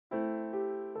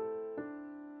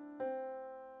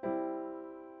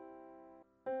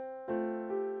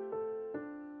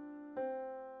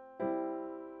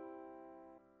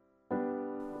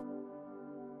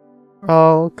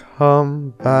I'll come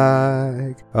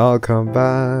back. I'll come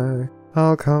back.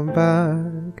 I'll come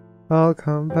back. I'll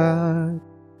come back.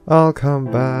 I'll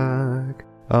come back.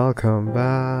 I'll come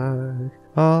back.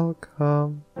 I'll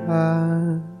come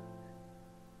back.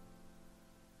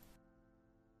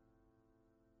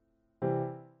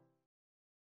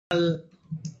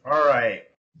 All right.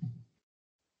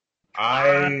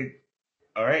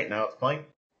 All right, now it's playing.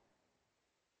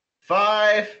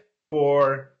 5,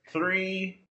 4,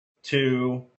 3,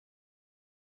 2.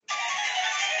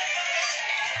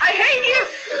 I hate you!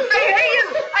 I hate you!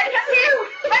 I hate you!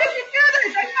 How did you do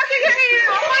this? I fucking hate you!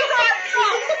 Oh my god! No!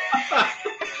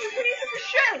 You piece of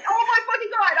shit! Oh my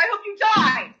fucking god! I hope you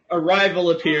die! A rival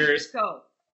appears. Go.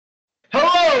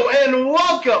 Hello and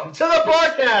welcome to the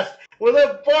Barcast, where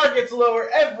the bar gets lower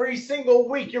every single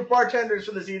week. Your bartenders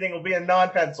for this evening will be a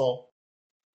non-pencil.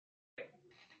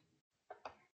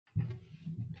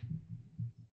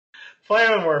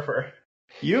 Flammenwerfer.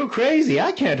 You crazy?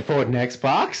 I can't afford an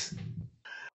Xbox.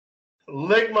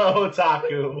 Ligma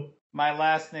Otaku. My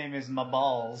last name is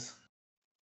Maballs.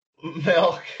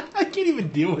 Milk. I can't even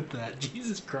deal with that.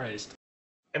 Jesus Christ.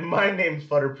 And my name's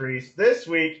Butterpriest. This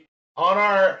week, on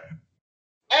our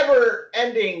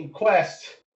ever-ending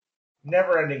quest,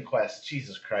 never-ending quest,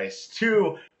 Jesus Christ,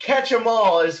 to catch 'em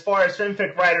all as far as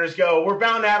fanfic writers go, we're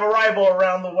bound to have a rival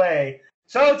around the way.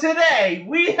 So today,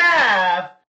 we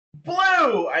have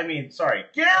GaryOak!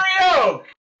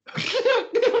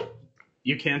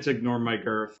 You can't ignore my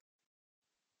girth.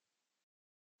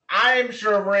 I'm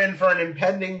sure we're in for an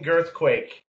impending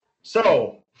girthquake.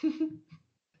 So,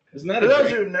 Isn't that for a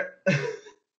those drink? who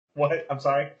what? I'm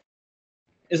sorry?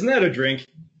 Isn't that a drink?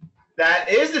 That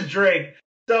is a drink.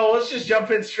 So let's just jump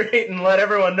in straight and let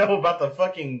everyone know about the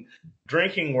fucking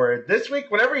drinking word. This week,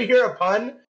 whenever you hear a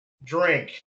pun,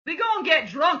 drink. We gonna get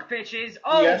drunk, bitches.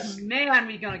 Oh Yes. man,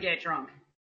 we gonna get drunk.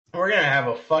 We're gonna have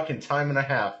a fucking time and a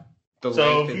half.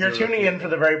 So if you're tuning in for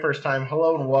the very first time,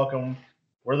 hello and welcome.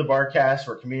 We're the Barcast.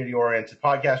 We're a community-oriented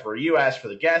podcast where you ask for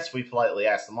the guests, we politely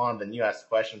ask them on, then you ask the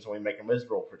questions, and we make them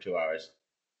miserable for 2 hours.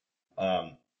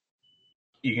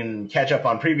 You can catch up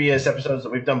on previous episodes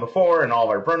that we've done before and all of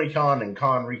our BronyCon and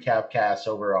Con recap casts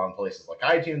over on places like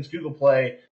iTunes, Google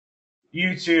Play,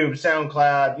 YouTube,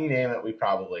 SoundCloud, you name it, we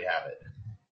probably have it.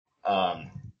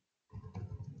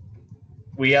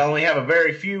 We only have a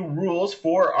very few rules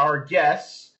for our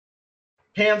guests.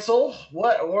 Pansel,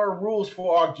 what are rules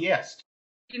for our guest?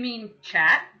 You mean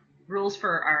chat? Rules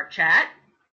for our chat?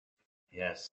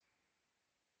 Yes.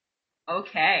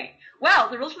 Okay. Well,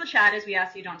 the rules for the chat is we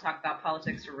ask that you don't talk about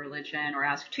politics or religion or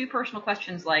ask too personal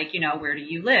questions like, where do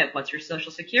you live? What's your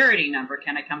social security number?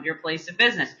 Can I come to your place of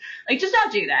business? Like, just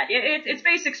don't do that. It's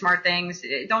basic smart things.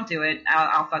 Don't do it.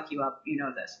 I'll fuck you up. You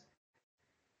know this.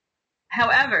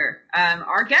 However,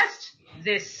 our guest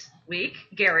this week,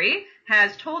 Gary,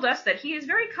 has told us that he is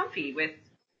very comfy with...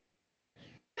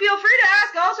 Feel free to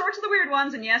ask all sorts of the weird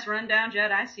ones. And yes, Rundown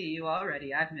Jet, I see you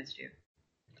already. I've missed you.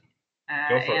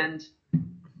 Go for it.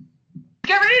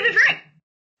 Get ready to drink.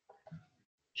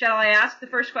 Shall I ask the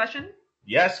first question?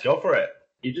 Yes, go for it.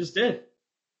 You just did.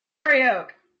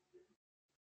 GaryOak.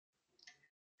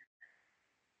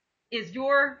 Is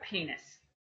your penis?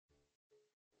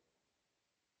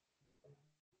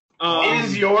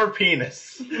 Is your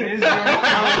penis?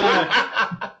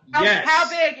 Yes. How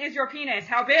big is your penis?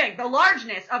 How big? The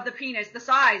largeness of the penis, the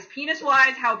size.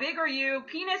 Penis-wise, how big are you?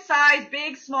 Penis size,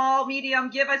 big, small, medium.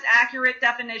 Give us accurate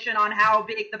definition on how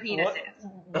big the penis is.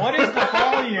 What is the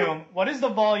volume? What is the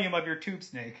volume of your tube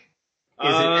snake?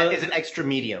 Is it extra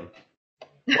medium?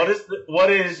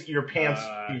 What is your pants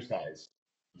shoe size?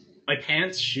 My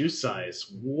pants shoe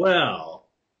size. Well,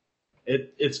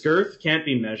 its girth can't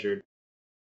be measured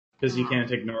because you can't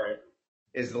ignore it.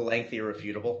 Is the length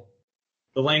irrefutable?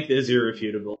 The length is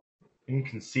irrefutable.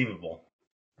 Inconceivable.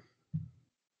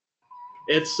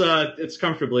 It's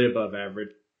comfortably above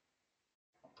average.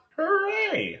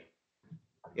 Hooray!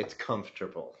 It's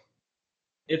comfortable.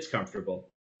 It's comfortable.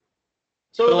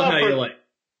 So Spell it how you like.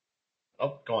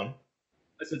 Oh, go on.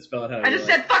 I said spell it how you I like. just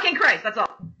said fucking Christ, that's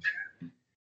all.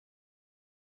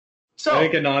 So, I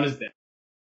think Anon is dead.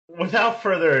 without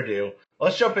further ado,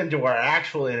 let's jump into our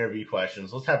actual interview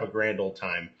questions. Let's have a grand old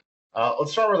time.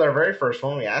 Let's start with our very first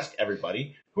one. We ask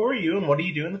everybody, who are you and what do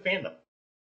you do in the fandom?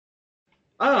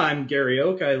 I'm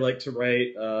GaryOak. I like to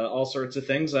write all sorts of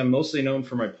things. I'm mostly known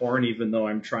for my porn, even though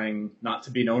I'm trying not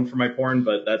to be known for my porn,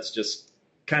 but that's just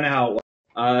kind of how it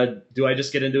works. Do I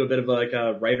just get into a bit of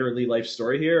a writerly life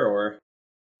story here, or?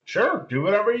 Sure, do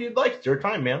whatever you'd like. It's your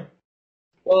time, man.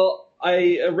 Well,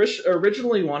 I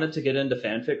originally wanted to get into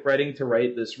fanfic writing to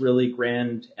write this really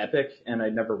grand epic, and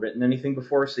I'd never written anything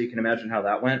before, so you can imagine how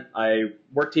that went. I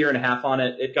worked a year and a half on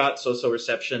it. It got so-so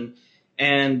reception,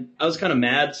 and I was kind of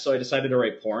mad, so I decided to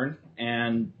write porn,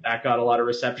 and that got a lot of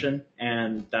reception,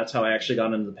 and that's how I actually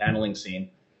got into the paneling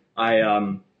scene.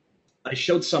 I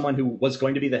showed someone who was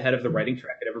going to be the head of the writing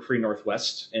track at Everfree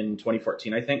Northwest in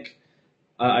 2014, I think.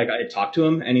 I talked to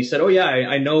him, and he said, "Oh yeah,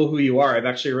 I know who you are. I've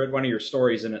actually read one of your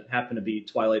stories, and it happened to be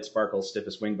Twilight Sparkle's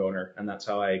Stiffest Wing Boner," and that's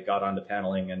how I got onto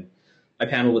paneling. And I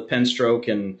paneled with Penstroke,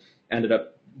 and ended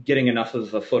up getting enough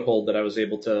of a foothold that I was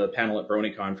able to panel at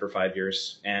BronyCon for 5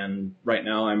 years. And right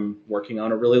now, I'm working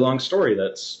on a really long story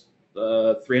that's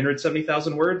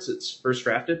 370,000 words. It's first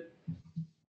drafted.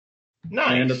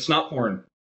 Nice. And it's not porn.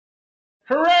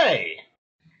 Hooray!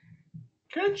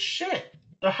 Good shit.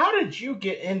 So how did you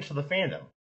get into the fandom?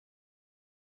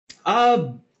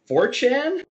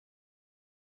 4chan?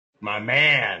 My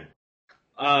man.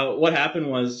 What happened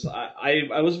was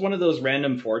I was one of those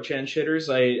random 4chan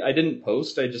shitters. I didn't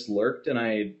post, I just lurked, and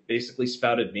I basically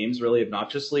spouted memes really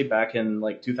obnoxiously back in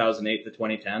like 2008 to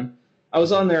 2010. I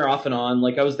was on there off and on.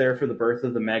 Like I was there for the birth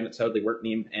of the Magnets How They Work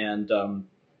meme, and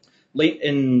late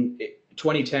in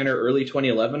 2010 or early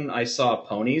 2011, I saw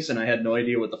ponies, and I had no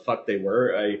idea what the fuck they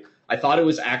were. I thought it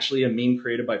was actually a meme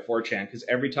created by 4chan, because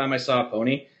every time I saw a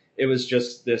pony, it was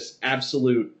just this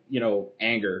absolute,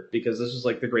 anger, because this was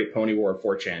like the great pony war of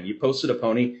 4chan. You posted a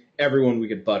pony, everyone would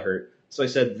get butthurt. So I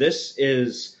said, this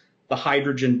is the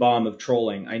hydrogen bomb of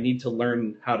trolling. I need to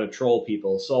learn how to troll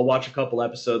people. So I'll watch a couple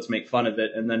episodes, make fun of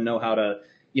it, and then know how to,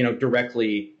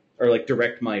 directly, or like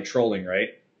direct my trolling, right?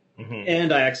 Mm-hmm.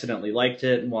 And I accidentally liked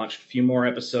it and watched a few more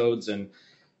episodes. And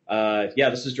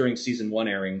this is during season 1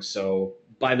 airing. So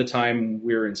by the time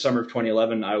we were in summer of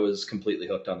 2011, I was completely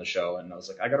hooked on the show. And I was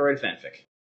like, I got to write a fanfic.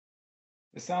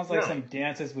 It sounds like some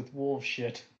Dances with Wolves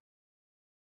shit.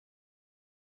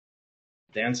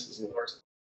 Dance is the worst.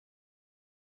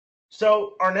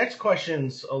 So our next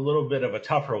question's a little bit of a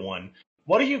tougher one.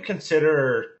 What do you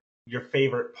consider your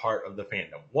favorite part of the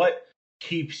fandom? What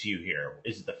keeps you here?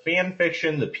 Is it the fan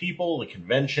fiction, the people, the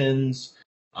conventions,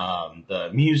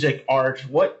 the music, art?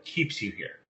 What keeps you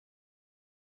here?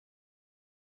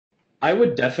 I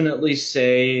would definitely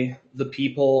say the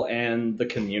people and the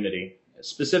community,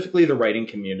 specifically the writing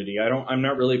community. I'm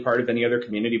not really part of any other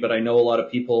community, but I know a lot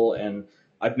of people, and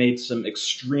I've made some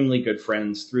extremely good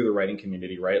friends through the writing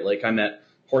community, right? Like I met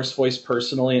Horsevoice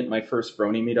personally at my first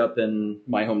Brony meetup in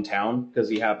my hometown, because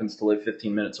he happens to live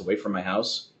 15 minutes away from my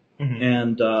house. Mm-hmm.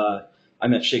 And I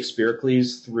met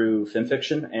Shakespearecles through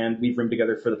FinFiction, and we've roomed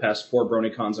together for the past 4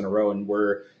 BronyCons in a row, and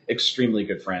we're extremely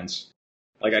good friends.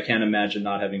 Like, I can't imagine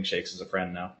not having Shakes as a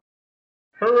friend now.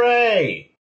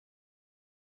 Hooray!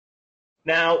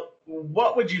 Now,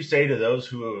 what would you say to those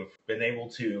who have been able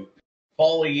to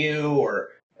follow you or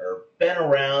been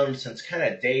around since kind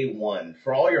of day one?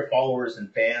 For all your followers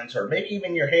and fans, or maybe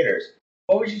even your haters,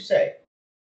 what would you say?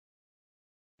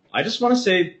 I just want to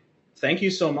say thank you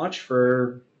so much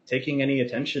for taking any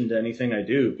attention to anything I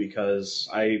do, because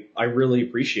I really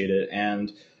appreciate it.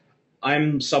 And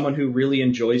I'm someone who really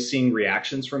enjoys seeing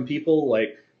reactions from people.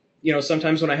 Like,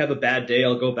 sometimes when I have a bad day,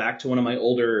 I'll go back to one of my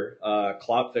older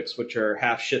clopfics, which are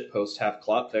half shitpost, half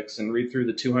clopfics, and read through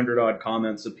the 200-odd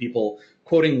comments of people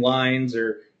quoting lines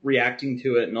or reacting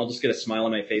to it, and I'll just get a smile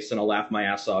on my face and I'll laugh my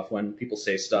ass off when people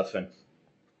say stuff. And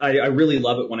I really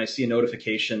love it when I see a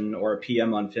notification or a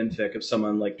PM on FinFic of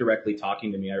someone like directly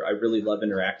talking to me. I really love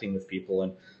interacting with people,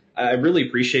 and I really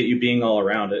appreciate you being all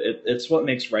around. It's what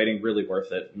makes writing really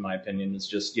worth it, in my opinion. It's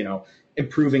just,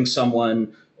 improving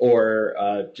someone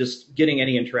or just getting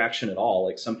any interaction at all.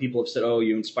 Like some people have said, oh,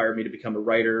 you inspired me to become a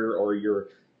writer, or your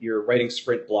Writing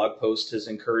Sprint blog post has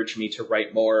encouraged me to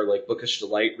write more. Like Bookish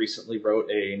Delight recently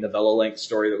wrote a novella-length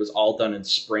story that was all done in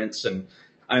sprints, and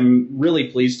I'm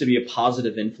really pleased to be a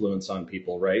positive influence on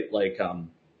people, right? Like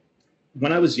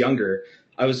when I was younger,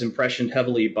 I was impressioned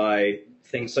heavily by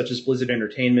things such as Blizzard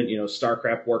Entertainment,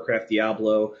 StarCraft, Warcraft,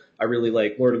 Diablo. I really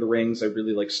like Lord of the Rings. I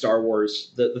really like Star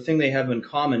Wars. The thing they have in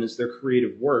common is their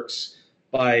creative works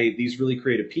by these really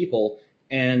creative people.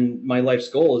 And my life's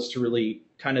goal is to really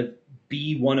kind of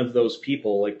be one of those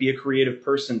people, like be a creative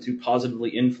person to positively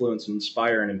influence and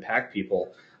inspire and impact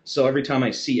people. So every time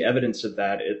I see evidence of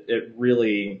that, it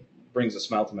really brings a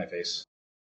smile to my face.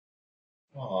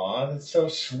 Aw, that's so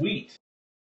sweet.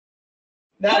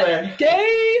 Now then.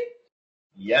 Gay?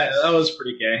 Yes. Yeah, that was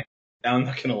pretty gay. I'm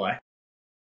not going to lie.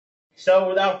 So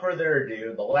without further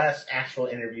ado, the last actual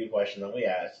interview question that we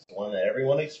asked is one that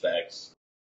everyone expects.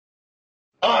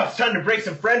 Oh, it's time to break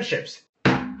some friendships.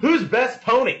 Who's best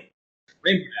pony?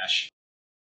 Rain Crash.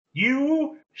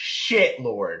 You Shit,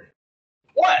 Lord.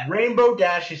 What? Rainbow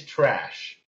Dash is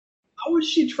trash. How is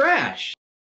she trash?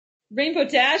 Rainbow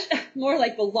Dash more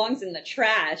like belongs in the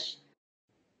trash.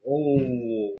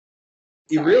 Oh.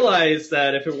 You Sorry. realize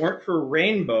that if it weren't for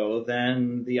Rainbow,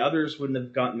 then the others wouldn't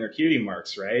have gotten their cutie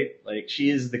marks, right? Like, she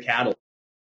is the catalyst.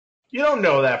 You don't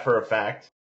know that for a fact.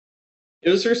 It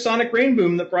was her Sonic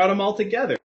Rainboom that brought them all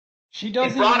together. She It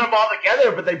doesn't. brought them all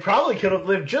together, but they probably could have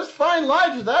lived just fine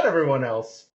lives without everyone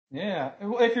else. Yeah,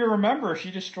 if you remember,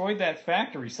 she destroyed that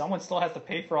factory. Someone still has to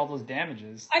pay for all those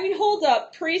damages. I mean, hold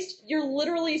up, Priest. You're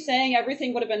literally saying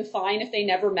everything would have been fine if they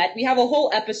never met. We have a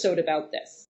whole episode about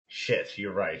this. Shit,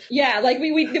 you're right. Yeah, like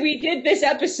we did this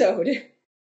episode.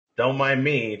 Don't mind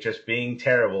me just being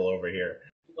terrible over here.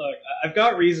 Look, I've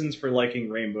got reasons for liking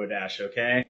Rainbow Dash,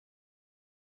 okay?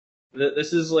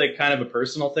 This is like kind of a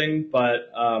personal thing,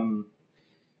 but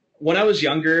when I was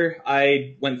younger,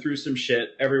 I went through some shit.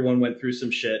 Everyone went through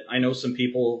some shit. I know some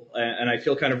people, and I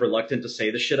feel kind of reluctant to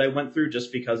say the shit I went through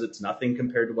just because it's nothing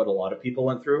compared to what a lot of people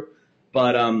went through.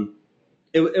 But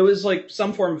it was like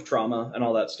some form of trauma and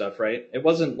all that stuff, right? It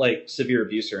wasn't like severe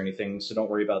abuse or anything, so don't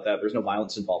worry about that. There's no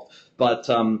violence involved. But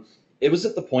it was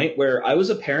at the point where I was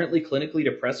apparently clinically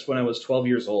depressed when I was 12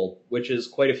 years old, which is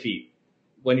quite a feat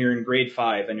when you're in grade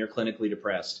 5 and you're clinically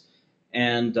depressed.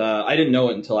 And I didn't know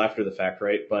it until after the fact,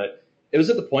 right? But it was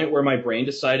at the point where my brain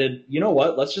decided, you know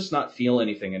what, let's just not feel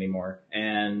anything anymore.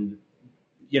 And,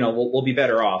 you know, we'll be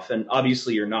better off. And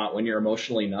obviously you're not when you're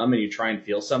emotionally numb and you try and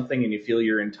feel something and you feel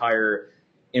your entire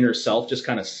inner self just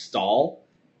kind of stall.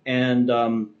 And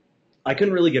I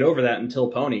couldn't really get over that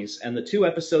until Ponies. And the 2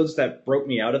 episodes that broke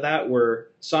me out of that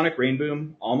were Sonic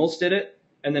Rainboom almost did it,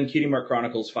 and then Cutie Mark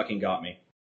Chronicles fucking got me.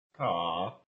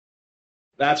 Aww.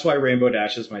 That's why Rainbow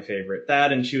Dash is my favorite.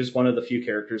 That, and she was one of the few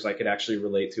characters I could actually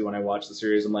relate to when I watched the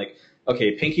series. I'm like,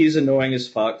 okay, Pinky's annoying as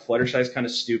fuck, Fluttershy's kind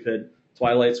of stupid,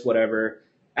 Twilight's whatever,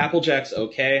 Applejack's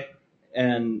okay,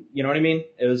 and you know what I mean?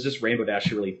 It was just Rainbow Dash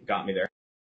who really got me there.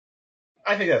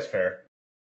 I think that's fair.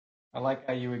 I like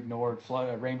how you ignored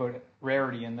Rainbow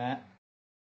Rarity in that.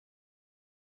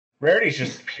 Rarity's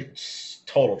just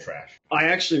total trash. I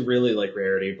actually really like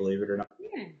Rarity, believe it or not.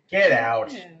 Yeah. Get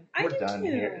out. Yeah, We're do done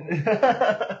too. here.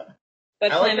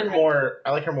 But I like her more.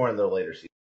 I like her more in the later seasons.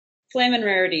 Flam and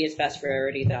Rarity is best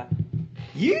Rarity, though.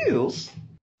 Use?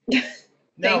 Now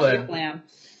Thank then, you, Flam.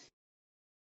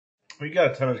 we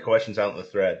got a ton of questions out in the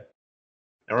thread,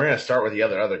 and we're gonna start with the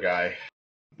other guy.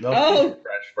 No Oh.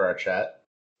 fresh for our chat.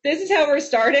 This is how we're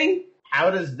starting? How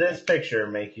does this picture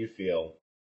make you feel?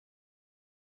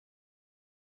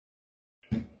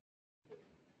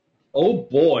 Oh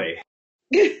boy.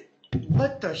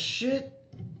 What the shit?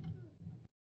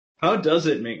 How does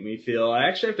it make me feel? I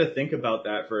actually have to think about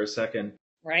that for a second.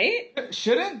 Right?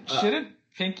 Shouldn't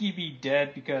Pinky be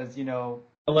dead because, you know...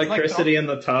 Electricity in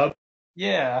the tub?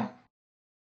 Yeah.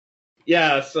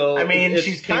 Yeah, so... I mean, it's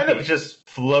she's kind Pinky. of just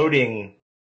floating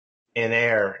in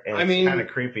air, and I mean- it's kind of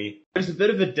creepy. There's a bit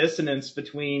of a dissonance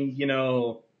between, you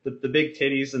know, the big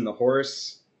titties and the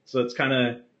horse, so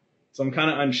I'm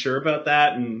kind of unsure about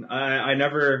that, and I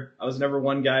was never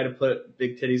one guy to put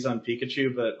big titties on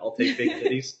Pikachu, but I'll take big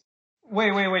titties.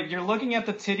 Wait. You're looking at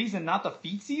the titties and not the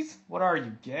feetsies? What are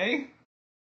you, gay?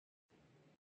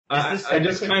 Is this I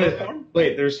just kind technically porn? of...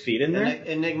 Wait, there's feet in there?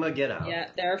 Enigma, get out. Yeah,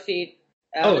 there are feet.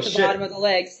 Oh, at the shit. bottom of the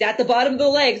legs. At the bottom of the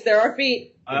legs, there are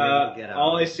feet. Get out.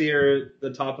 All I see are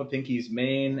the top of Pinky's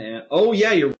mane, and... Oh,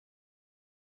 yeah, you're...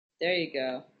 There you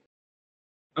go.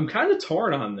 I'm kind of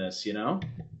torn on this, you know?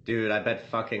 Dude, I bet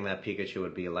fucking that Pikachu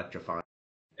would be electrifying.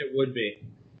 It would be.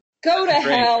 Go to That's a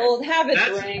drink. hell. Have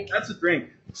a drink. That's a drink.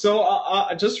 So,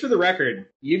 just for the record,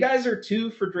 you guys are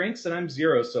 2 for drinks, and I'm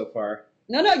 0 so far.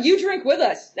 No, you drink with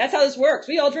us. That's how this works.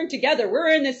 We all drink together.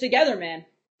 We're in this together, man.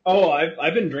 Oh,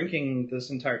 I've been drinking this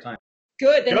entire time.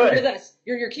 Good. Then Good. you're with us.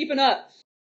 You're keeping up.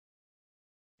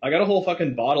 I got a whole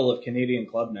fucking bottle of Canadian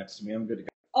Club next to me. I'm good to go.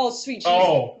 Oh, sweet Jesus,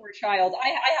 Oh. poor child. I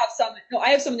have some. No, I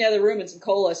have some in the other room and some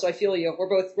cola, so I feel you. We're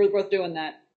both doing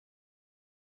that.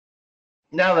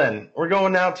 Now then, we're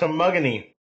going now to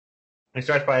Muggany. He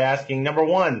starts by asking, number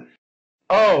 1,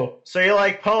 oh, so you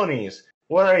like ponies.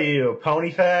 What are you, a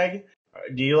pony fag?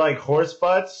 Do you like horse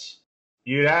butts?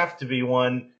 You'd have to be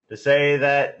one to say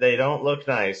that they don't look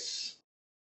nice.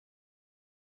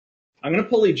 I'm going to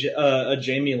pull a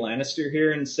Jamie Lannister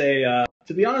here and say,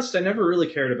 to be honest, I never really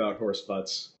cared about horse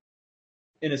butts.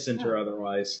 Innocent or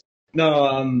otherwise.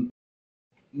 No,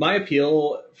 my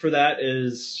appeal for that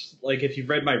is, like, if you've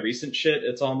read my recent shit,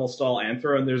 it's almost all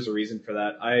anthro, and there's a reason for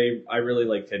that. I really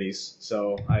like titties,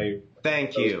 so I...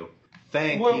 Thank you.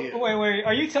 Thank Wait, you.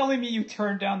 are you telling me you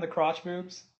turned down the crotch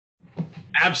boobs?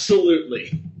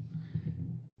 Absolutely.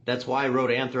 That's why I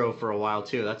wrote anthro for a while,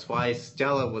 too. That's why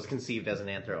Stella was conceived as an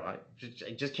anthro. I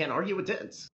just can't argue with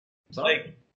tits. Sorry.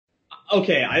 Like,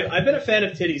 okay, I've been a fan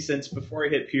of titties since before I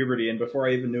hit puberty and before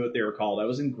I even knew what they were called. I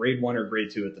was in grade 1 or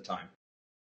grade 2 at the time.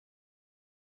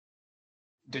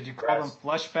 Did you call them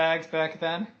flesh bags back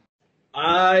then?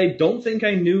 I don't think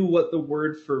I knew what the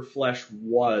word for flesh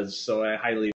was, so I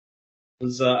highly...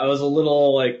 I was a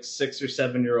little, like, 6 or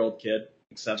 7-year-old kid.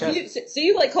 So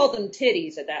you like called them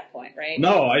titties at that point, right?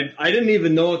 No, I didn't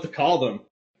even know what to call them.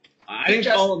 I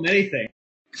didn't call them anything.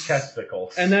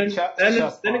 Testicles. And then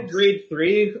in grade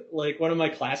 3, like, one of my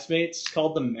classmates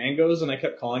called them mangoes, and I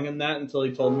kept calling him that until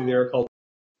he told me they were called...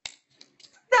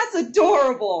 That's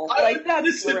adorable. Like, that's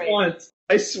innocent great. Once.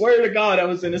 I swear to God, I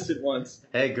was innocent once.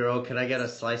 Hey, girl, can I get a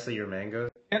slice of your mango?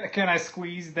 Can I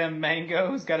squeeze them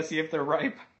mangoes? Gotta see if they're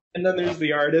ripe. And then there's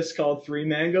the artist called Three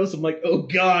Mangoes. I'm like, oh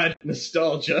God,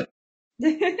 nostalgia.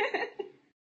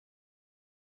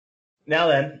 Now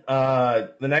then,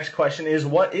 the next question is,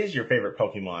 what is your favorite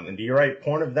Pokemon? And do you write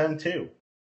porn of them too?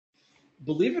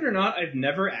 Believe it or not, I've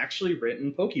never actually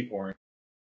written Pokeporn.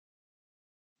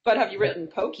 But have you written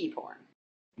Pokeporn?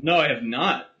 No, I have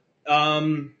not.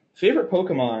 Favorite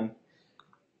Pokemon?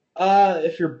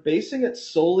 If you're basing it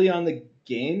solely on the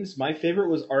games, my favorite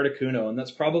was Articuno, and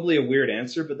that's probably a weird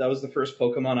answer, but that was the first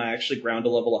Pokemon I actually ground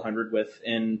to level 100 with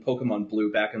in Pokemon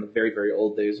Blue back in the very, very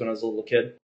old days when I was a little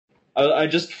kid. I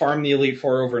just farmed the Elite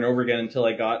Four over and over again until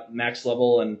I got max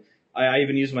level, and I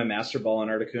even used my Master Ball on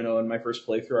Articuno in my first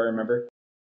playthrough, I remember.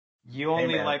 You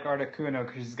only like Articuno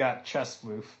because he's got chest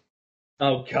floof.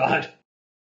 Oh, God.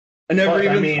 I never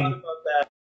thought about that.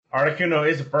 Articuno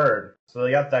is a bird, so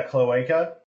they got that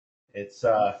cloaca. It's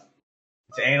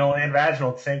anal and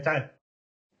vaginal at the same time.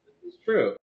 It's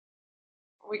true.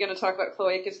 Are we going to talk about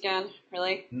cloacas again?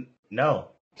 Really? No.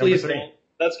 Please don't.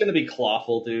 That's going to be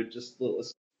clawful, dude. Just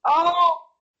listen. Oh!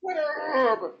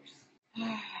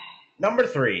 Number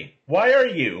 3. Why are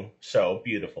you so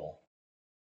beautiful?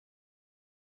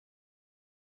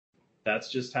 That's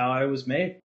just how I was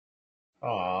made.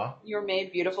 Aw. You were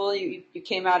made beautiful. You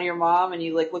came out of your mom and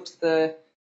you like looked at the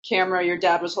camera your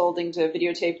dad was holding to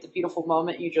videotape the beautiful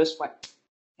moment. You just went,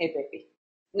 "Hey, baby,"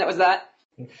 and that was that.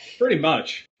 Pretty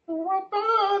much.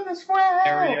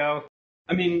 GaryOak.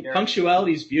 I mean,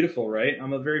 punctuality is beautiful, right?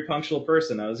 I'm a very punctual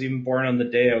person. I was even born on the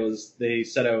day they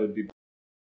said I would be.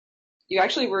 You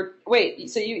actually were. Wait,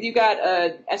 so you got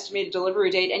an estimated delivery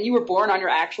date, and you were born on your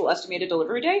actual estimated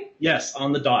delivery date? Yes,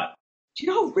 on the dot. Do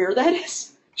you know how rare that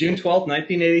is? June 12th,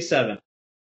 1987.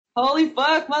 Holy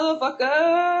fuck,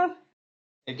 motherfucker!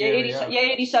 Hey,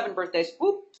 87 birthdays.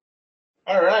 Whoop.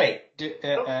 All right.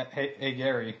 Hey,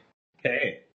 Gary.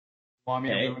 Hey.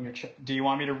 Do you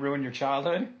want me to ruin your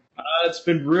childhood? It's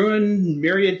been ruined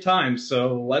myriad times,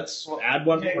 so let's add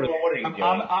one more.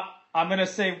 I'm going to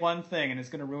say one thing, and it's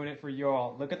going to ruin it for you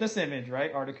all. Look at this image,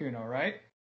 right? Articuno, right?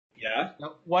 Yeah.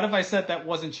 Now, what if I said that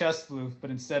wasn't chest floof,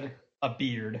 but instead a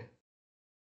beard?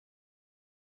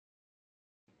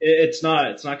 It's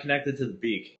not connected to the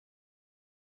beak.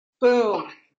 Boom.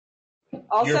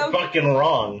 Also, you're fucking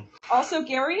wrong. Also,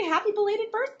 Gary, happy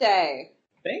belated birthday.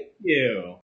 Thank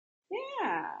you.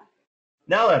 Yeah.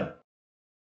 Now then.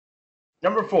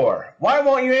 Number 4. Why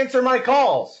won't you answer my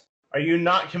calls? Are you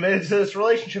not committed to this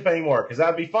relationship anymore? Because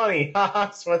that'd be funny. Haha,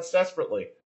 sweats desperately.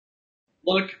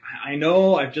 Look, I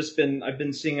know I've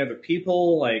been seeing other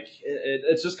people. Like,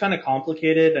 it's just kind of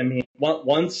complicated. I mean,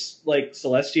 once like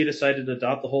Celestia decided to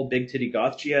adopt the whole big titty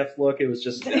goth GF look, it was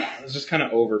just kind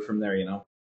of over from there, you know.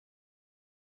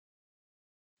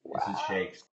 Wow.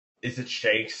 Is it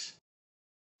shakes?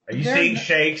 Are you seeing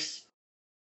shakes?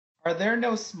 Are there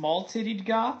no small tittied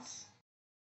goths?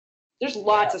 There's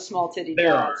lots of small titty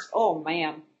goths. Oh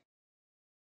man.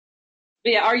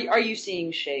 But yeah, are you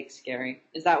seeing shakes, Gary?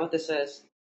 Is that what this is?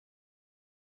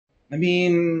 I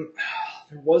mean,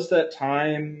 there was that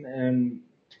time in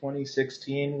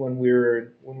 2016 when we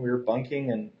were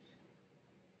bunking, and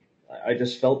I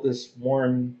just felt this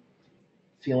warm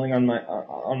feeling on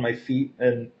my feet,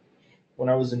 and when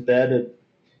I was in bed,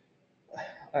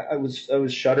 I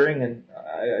was shuddering, and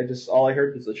I just all I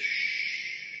heard was a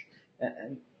shh,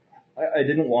 and I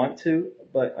didn't want to,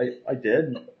 but I did,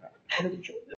 and I kind of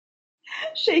enjoyed it.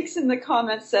 Shakes in the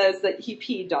comments says that he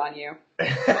peed on you.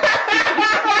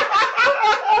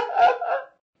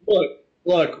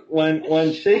 Look,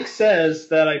 when Shake says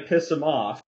that I piss him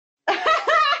off.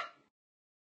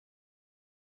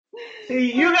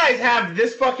 See, you guys have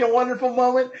this fucking wonderful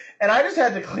moment, and I just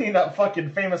had to clean up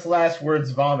fucking famous last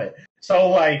words vomit. So,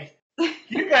 like,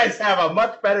 you guys have a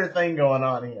much better thing going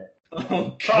on here.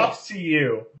 Oh, props to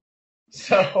you.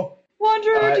 So,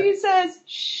 Wanderer G says,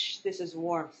 shh, this is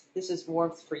warmth. This is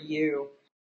warmth for you.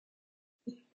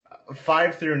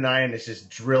 5 through 9 is just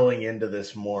drilling into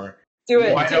this more. Do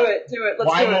it. Let's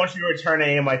Why won't you return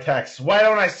any of my texts? Why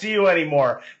don't I see you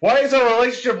anymore? Why is our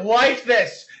relationship like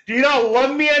this? Do you not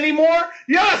love me anymore?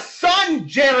 You have a son,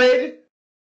 Jared!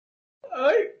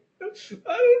 I don't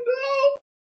know.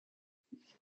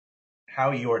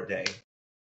 How your day?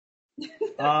 Is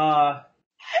that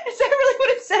really what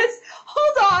it says?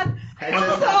 Hold on.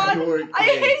 I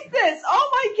hate this. Oh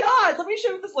my god. Let me show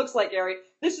you what this looks like, Gary.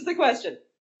 This is the question.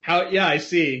 Yeah, I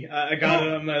see. I got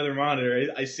it on my other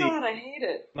monitor. I see. God, I hate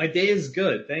it. My day is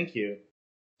good, thank you.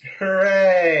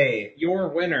 Hooray! Your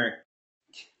winner.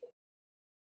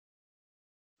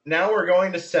 Now we're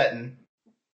going to Seton,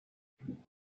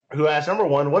 who asks, number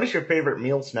 1, what is your favorite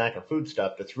meal, snack, or food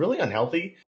stuff that's really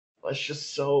unhealthy, but it's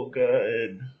just so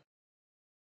good?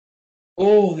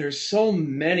 Oh, there's so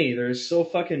many. There's so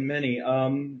fucking many.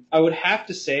 I would have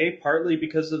to say, partly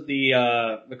because of the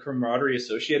camaraderie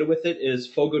associated with it, is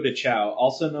Fogo de Chao,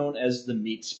 also known as the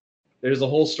meat spit. There's a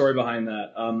whole story behind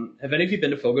that. Have any of you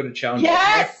been to Fogo de Chao?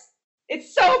 Yes!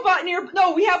 It's so near.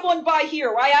 No, we have one by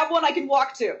here. I have one I can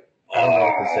walk to. I don't know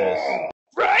what this is.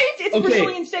 Right? It's a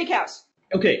Brazilian steakhouse.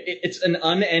 Okay, it's an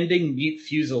unending meat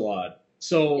fusillade.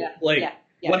 So,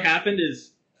 what happened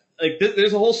is, like,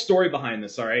 there's a whole story behind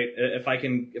this. All right, if I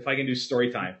can do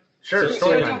story time. Sure,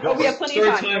 story time. We have plenty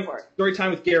of time. Go for it. Story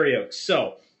time with GaryOak.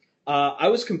 So, I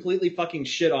was completely fucking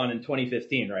shit on in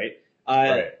 2015, right?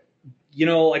 Right. You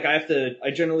know, like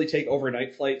I generally take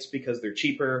overnight flights because they're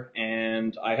cheaper,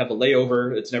 and I have a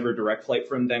layover. It's never a direct flight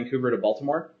from Vancouver to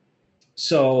Baltimore.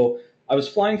 So I was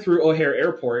flying through O'Hare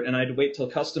Airport, and I had to wait till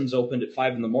customs opened at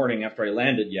 5 a.m. after I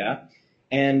landed,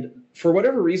 And for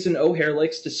whatever reason, O'Hare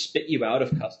likes to spit you out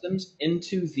of customs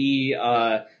into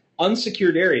the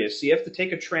unsecured areas. So you have to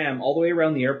take a tram all the way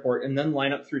around the airport and then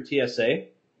line up through TSA.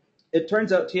 It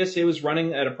turns out TSA was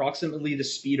running at approximately the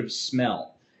speed of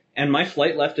smell. And my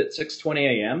flight left at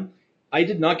 6:20 a.m. I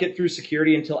did not get through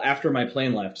security until after my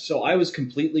plane left. So I was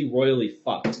completely royally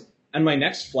fucked. And my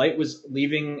next flight was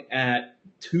leaving at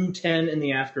 2:10 in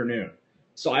the afternoon.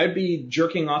 So I'd be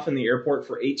jerking off in the airport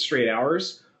for 8 straight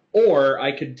hours. Or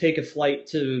I could take a flight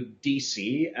to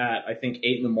DC at, I think,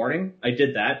 8 in the morning. I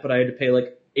did that, but I had to pay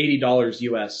like $80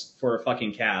 US for a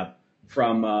fucking cab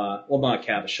from, not a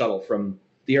cab, a shuttle from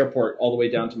the airport all the way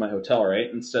down to my hotel, right?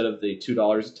 Instead of the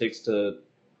 $2 it takes to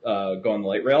go on the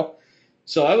light rail.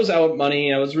 So I was out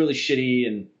money. I was really shitty,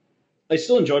 and I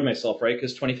still enjoyed myself, right?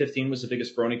 Because 2015 was the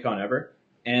biggest BronyCon ever.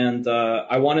 And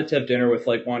I wanted to have dinner with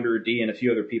like Wanderer D and a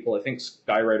few other people. I think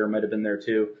Skywriter might have been there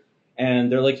too.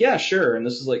 And they're like, yeah, sure. And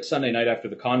this is like Sunday night after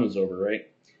the con was over, right?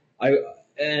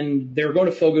 And they were going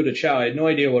to Fogo de Chao. I had no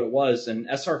idea what it was. And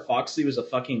SR Foxley was a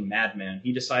fucking madman.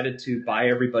 He decided to buy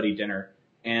everybody dinner.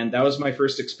 And that was my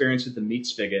first experience with the meat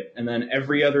spigot. And then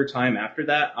every other time after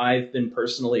that, I've been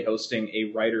personally hosting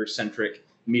a writer-centric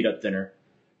meetup dinner.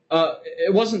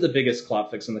 It wasn't the biggest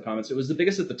Clopfix in the comments. It was the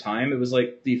biggest at the time. It was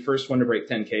like the first one to break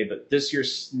 10K, but this year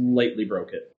slightly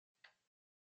broke it.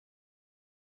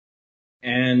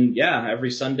 And yeah,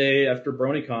 every Sunday after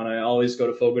BronyCon, I always go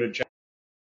to Fogo de Chao.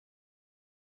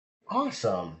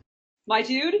 Awesome. My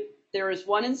dude, there is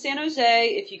one in San Jose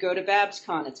if you go to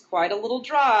BabsCon. It's quite a little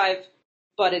drive,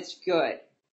 but it's good.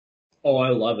 Oh, I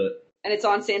love it. And it's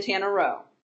on Santana Row.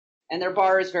 And their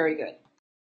bar is very good.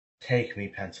 Take me,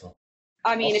 pencil.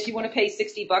 I mean, if you want to pay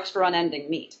 $60 for unending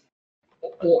meat.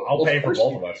 I'll pay for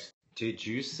both of us. Did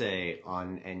you say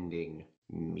unending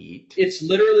meat? It's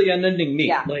literally unending meat.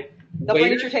 Yeah. Like, they'll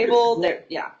bring it to your table.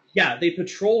 Yeah, they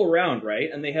patrol around,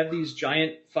 right? And they have these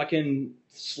giant fucking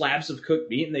slabs of cooked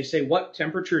meat, and they say, what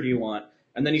temperature do you want?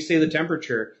 And then you say the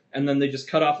temperature, and then they just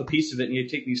cut off a piece of it, and you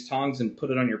take these tongs and put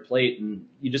it on your plate, and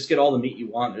you just get all the meat you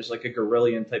want. There's like a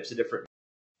gorillion types of different...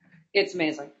 It's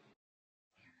amazing.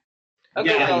 I've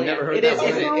never heard that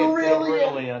It's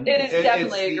gorillion. It is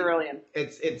definitely a gorillion.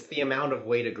 It's the amount of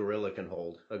weight a gorilla can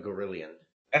hold, a gorillion.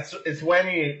 It's when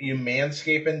you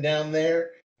manscaping down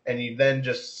there, and you then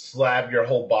just slab your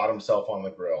whole bottom self on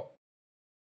the grill.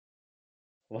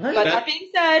 What? But that being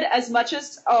said, as much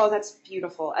as that's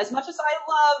beautiful. As much as I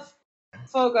love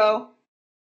Fogo,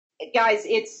 guys,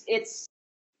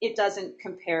 it doesn't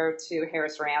compare to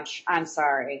Harris Ranch. I'm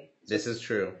sorry. This is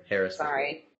true, Harris.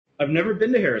 Sorry. I've never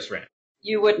been to Harris Ranch.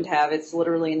 You wouldn't have. It's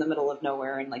literally in the middle of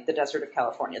nowhere in like the desert of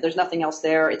California. There's nothing else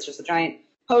there. It's just a giant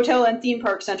hotel and theme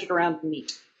park centered around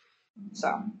meat.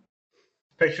 So.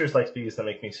 Pictures like these that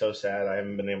make me so sad. I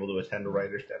haven't been able to attend a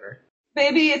writer's dinner.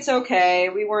 Baby, it's okay.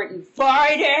 We weren't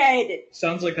invited.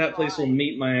 Sounds like that place will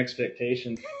meet my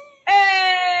expectations.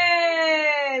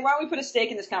 Hey! Why don't we put a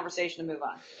stake in this conversation and move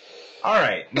on? All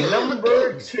right,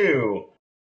 number 2.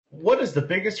 What is the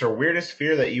biggest or weirdest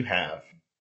fear that you have?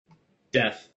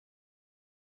 Death.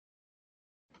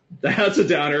 That's a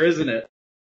downer, isn't it?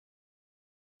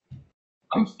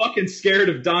 I'm fucking scared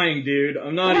of dying, dude.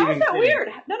 I'm not even kidding. How is that weird?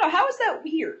 No, how is that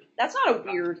weird? That's not a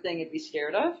weird thing to be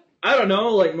scared of. I don't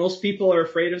know, like most people are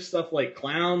afraid of stuff like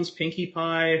clowns, Pinkie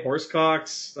Pie,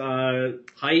 horsecocks,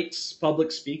 heights,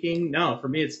 public speaking. No, for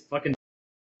me it's fucking...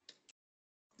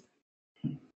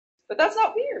 But that's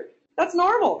not weird. That's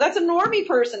normal. That's a normie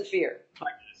person fear.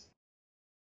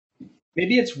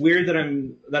 Maybe it's weird that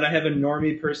I have a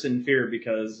normie person fear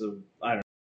because of, I don't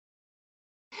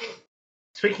know.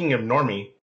 Speaking of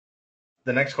normie,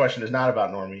 the next question is not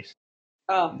about normies.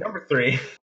 Oh. Number 3.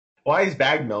 Why is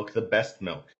bag milk the best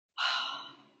milk?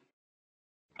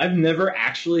 I've never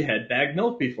actually had bagged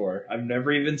milk before. I've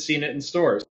never even seen it in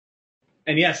stores.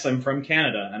 And yes, I'm from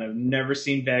Canada, and I've never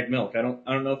seen bagged milk. I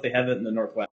don't know if they have it in the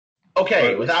Northwest.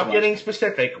 Okay, without getting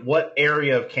specific, what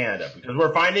area of Canada? Because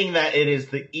we're finding that it is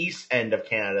the east end of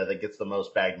Canada that gets the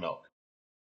most bagged milk.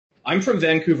 I'm from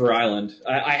Vancouver Island.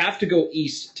 I have to go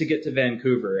east to get to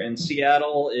Vancouver, and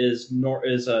Seattle is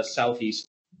southeast.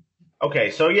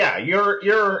 Okay, so yeah,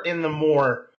 you're in the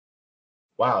more...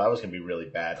 Wow, that was going to be really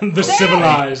bad. The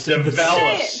civilized.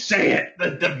 Developed. Say it!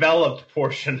 The developed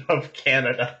portion of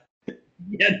Canada.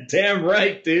 Yeah, damn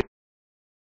right, dude.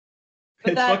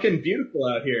 But it's fucking beautiful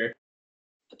out here.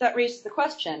 But that raises the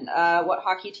question, what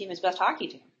hockey team is best hockey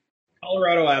team?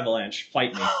 Colorado Avalanche,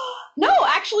 fight me. No,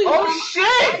 actually,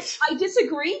 shit! I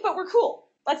disagree, but we're cool.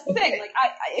 That's the thing. Like,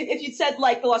 if you'd said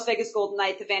like the Las Vegas Golden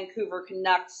Knights, the Vancouver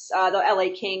Canucks, the LA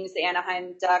Kings, the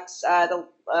Anaheim Ducks,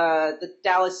 the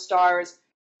Dallas Stars,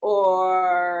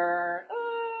 or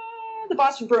the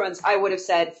Boston Bruins, I would have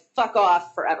said fuck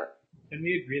off forever. Can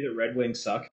we agree that Red Wings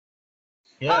suck?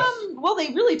 Yes. Well,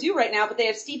 they really do right now, but they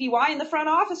have Stevie Y in the front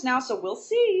office now, so we'll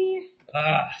see.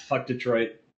 Fuck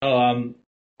Detroit.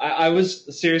 I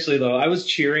was, seriously though, I was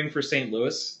cheering for St.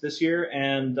 Louis this year,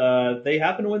 and they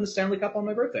happened to win the Stanley Cup on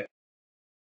my birthday.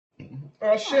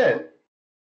 Oh shit!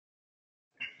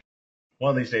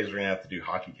 One of these days we're gonna have to do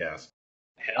hockey cast.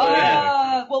 Hell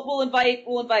yeah! We'll invite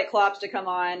Klops to come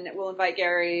on. We'll invite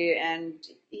Gary, and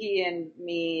he and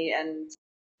me and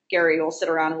Gary will sit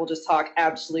around and we'll just talk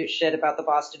absolute shit about the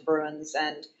Boston Bruins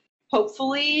and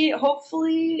hopefully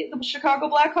the Chicago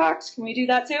Blackhawks. Can we do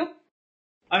that too?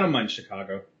 I don't mind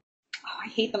Chicago. Oh, I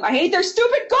hate them. I hate their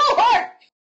stupid goalhorn!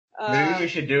 Maybe we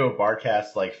should do a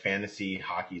Barcast like fantasy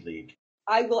hockey league.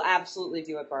 I will absolutely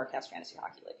do a Barcast fantasy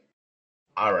hockey league.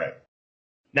 All right.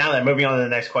 Now then, moving on to the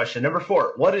next question. Number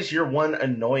 4. What is your one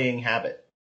annoying habit?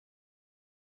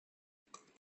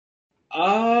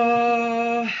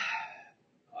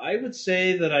 I would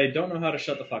say that I don't know how to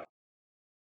shut the fuck up.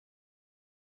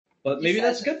 But maybe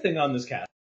that's a good thing on this cast.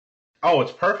 Oh,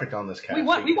 it's perfect on this cast. We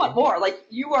want more. Like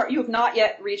you have not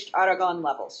yet reached Aragon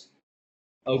levels.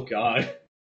 Oh God.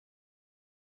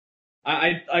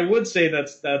 I would say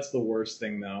that's the worst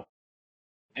thing though.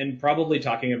 And probably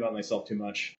talking about myself too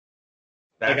much.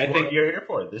 That's like, I think you're here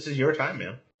for. This is your time,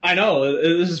 man. I know,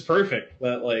 this is perfect,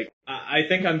 but like I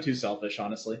think I'm too selfish,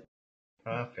 honestly.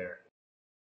 Fair.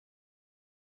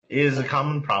 It is a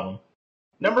common problem.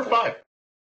 Number 5.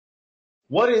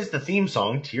 What is the theme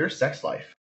song to your sex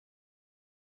life?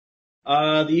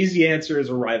 The easy answer is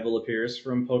Arrival Appears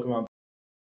from Pokemon.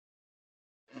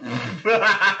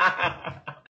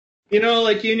 You know,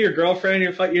 like you and your girlfriend,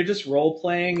 you're just role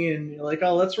playing, and you're like,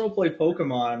 oh, let's role play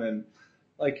Pokemon, and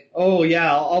like, oh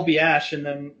yeah, I'll be Ash, and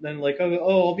then like,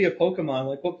 oh, I'll be a Pokemon.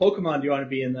 Like, what Pokemon do you want to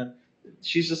be? And then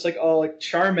she's just like, oh, like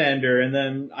Charmander, and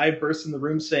then I burst in the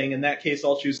room saying, in that case,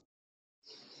 I'll choose.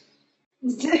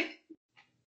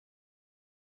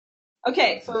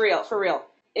 Okay, for real.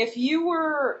 If you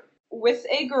were with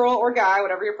a girl or guy,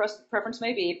 whatever your preference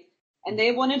may be, and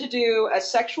they wanted to do a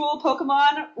sexual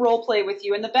Pokemon roleplay with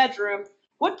you in the bedroom,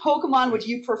 what Pokemon would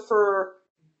you prefer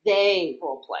they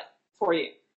roleplay for you?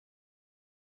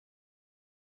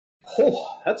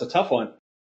 Oh, that's a tough one.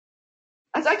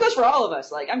 That goes for all of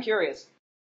us. Like, I'm curious.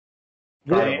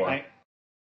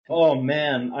 Oh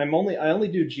man, I only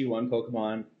do G1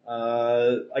 Pokemon.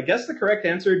 I guess the correct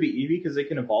answer would be Eevee because they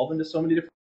can evolve into so many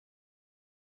different.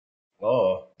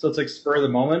 Oh. So it's like spur of the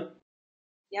moment.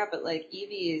 Yeah, but like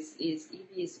Eevee is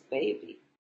Eevee's baby.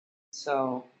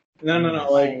 So. No.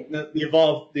 Like the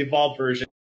evolved version.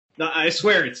 No, I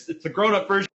swear it's the grown-up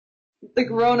version. The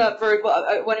grown-up version.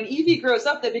 Well, when an Eevee grows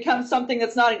up, they become something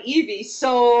that's not an Eevee.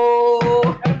 So.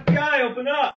 FBI, open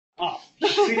up! Oh,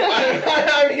 see,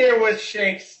 I'm here with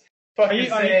Shanks, fucking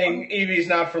saying Eevee's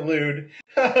not for lewd.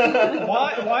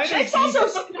 Why Shanks also.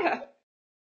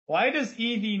 Why does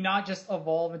Eevee not just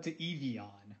evolve into Evian?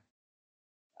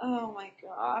 Oh my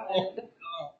god.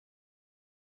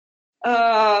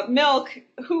 Milk,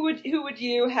 who would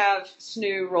you have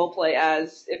Snoo roleplay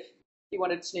as if you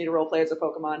wanted Snoo to roleplay as a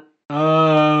Pokemon?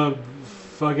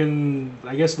 Fucking,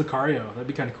 I guess Lucario. That'd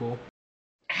be kind of cool.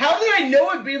 How did I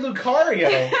know it'd be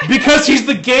Lucario? Because he's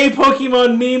the gay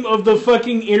Pokemon meme of the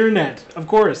fucking internet. Of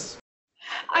course.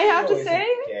 I have to say,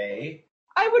 gay.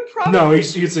 I would probably... No,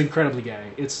 he's incredibly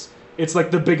gay. It's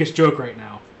like the biggest joke right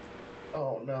now.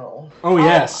 Oh, no. Oh,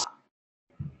 yes.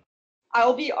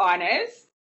 I'll be honest,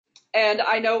 and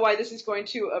I know why this is going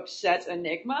to upset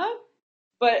Enigma,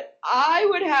 but I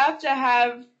would have to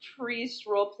have Priest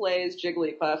roleplay as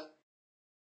Jigglypuff.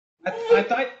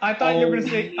 I thought you were gonna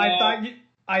say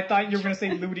I thought you were gonna say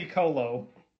Ludicolo.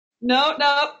 No,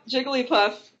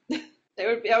 Jigglypuff.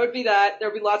 That would be that. There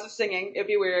would be lots of singing. It'd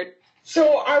be weird.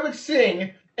 So I would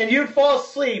sing, and you'd fall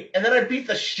asleep, and then I'd beat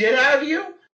the shit out of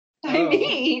you? I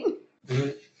mean...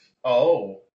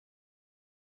 Oh.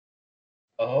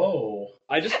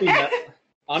 I'd just be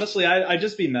honestly, I'd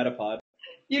just be Metapod.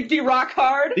 You'd be rock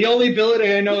hard? The only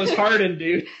ability I know is Harden,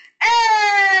 dude.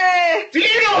 Hey! Do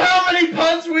you know how many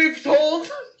puns we've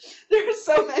told? There's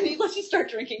so many. Let's just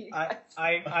start drinking.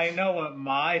 I know what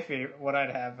my favorite, what I'd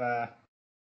have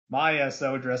my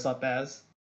SO dress up as.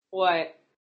 What?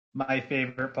 My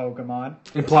favorite Pokemon.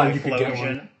 Implying you could get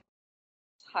one.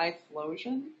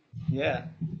 Typhlosion? Yeah.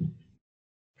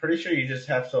 Pretty sure you just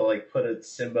have to, like, put a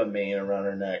Simba mane around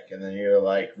her neck, and then you're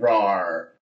like, rawr.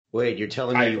 Wait, you're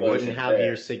telling me you wouldn't have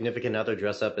your significant other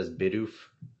dress up as Bidoof?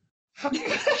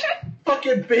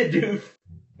 Fucking Bidoof.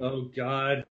 Oh,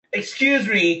 God. Excuse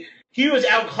me, he was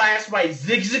outclassed by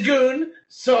Zigzagoon,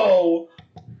 so...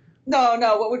 No,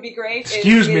 what would be great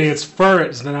Excuse me, it's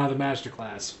Furret now the master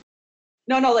class.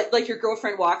 No, like your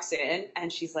girlfriend walks in,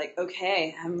 and she's like,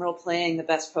 okay, I'm role-playing the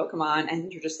best Pokemon,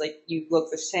 and you're just like, you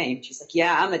look the same. She's like,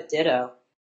 yeah, I'm a Ditto.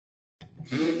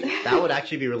 That would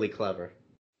actually be really clever.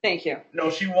 Thank you. No,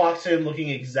 she walks in looking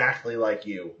exactly like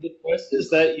you. The twist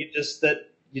is that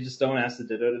you just don't ask the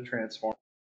Ditto to transform.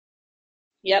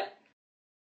 Yep.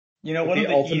 You know, what the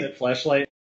ultimate fleshlight?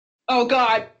 Oh,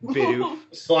 God. Bidoof.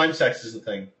 Slime sex is a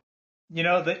thing. You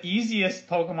know, the easiest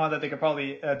Pokemon that they could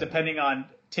probably, depending on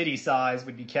titty size,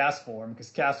 would be Castform, because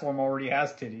Castform already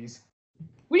has titties.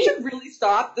 We should really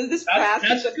stop. That's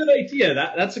a good idea.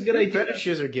 That's a good idea.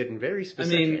 Fetishes are getting very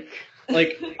specific. I mean,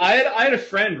 like, I had a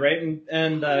friend, right,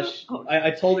 and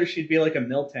I told her she'd be like a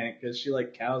Miltank, because she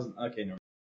liked cows. Okay, no.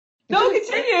 No,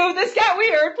 continue. This got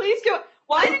weird. Please go.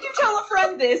 Why did you tell a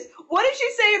friend this? What did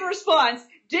you say in response?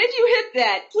 Did you hit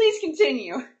that? Please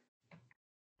continue.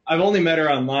 I've only met her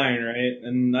online, right?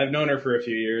 And I've known her for a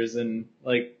few years, and,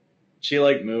 like, she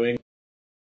liked mooing.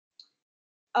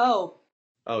 Oh.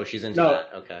 Oh, she's into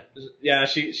that. Okay. Yeah,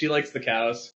 she likes the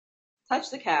cows. Touch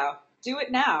the cow. Do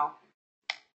it now.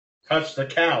 Touch the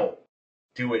cow.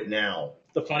 Do it now.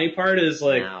 The funny part is,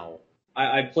 like, Now.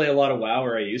 I play a lot of WoW,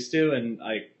 or I used to, and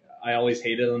I always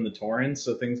hated on the torrents,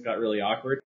 so things got really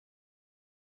awkward.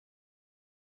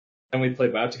 And we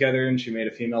played WoW together, and she made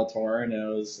a female torrent, and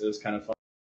it was kind of fun.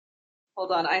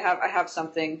 Hold on, I have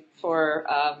something for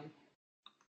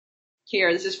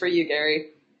here. This is for you, Gary.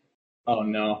 Oh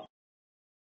no.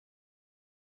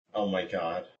 Oh my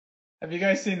god. Have you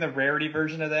guys seen the rarity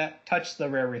version of that? Touch the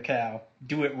rarity cow.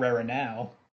 Do it rarer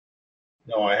now.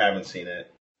 No, I haven't seen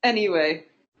it. Anyway.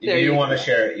 If you want to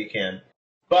share it, you can.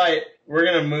 But we're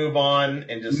gonna move on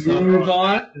and just move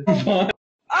on. Oh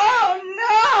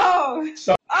no!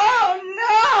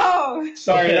 Oh no!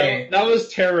 Sorry, okay, that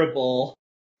was terrible.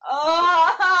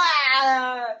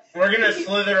 Oh. We're gonna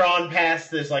slither on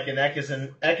past this like an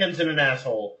Ekans in an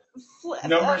asshole.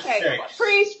 Number 6.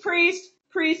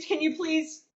 Priest, can you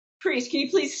please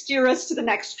steer us to the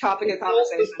next topic of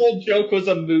conversation? This whole joke was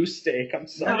a moose steak. I'm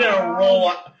sorry.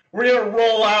 We're gonna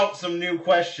roll out some new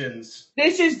questions.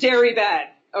 This is dairy bad,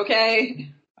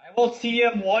 okay? I will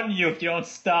TM1 you if you don't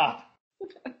stop.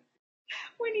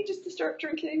 We need just to start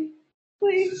drinking,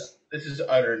 please. This is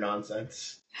utter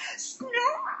nonsense.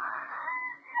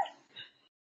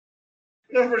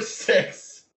 Number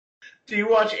 6. Do you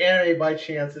watch anime by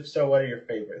chance? If so, what are your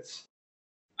favorites?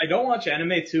 I don't watch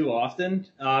anime too often.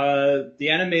 The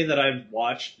anime that I've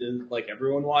watched, like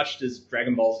everyone watched, is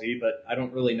Dragon Ball Z, but I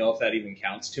don't really know if that even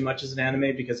counts too much as an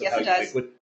anime because of how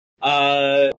ubiquitous.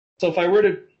 So if I were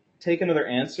to take another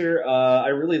answer, I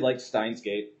really liked Steins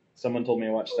Gate. Someone told me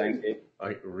to watch Steins Gate.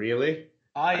 Really?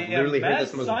 I've literally heard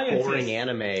this most boring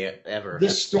anime ever. The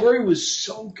story was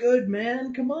so good,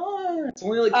 man. Come on. It's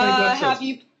only like 20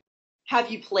 episodes.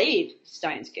 Have you played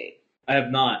Steins Gate? I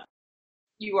have not.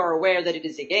 You are aware that it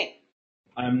is a game.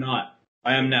 I am not.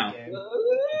 I am now.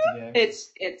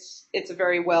 It's a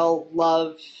very well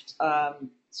loved,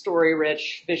 story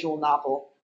rich visual novel.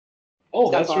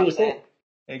 Oh, that's all really I'm saying. cool.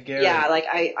 Hey, Gary. Yeah, like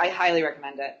I highly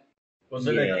recommend it. Was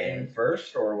it a game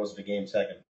first or was it a game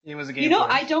second? It was a game. You know,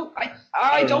 first.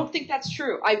 I don't think that's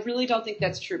true. I really don't think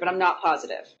that's true, but I'm not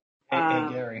positive. Hey,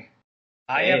 Gary.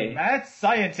 I am mad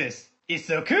scientist. It's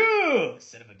so cool,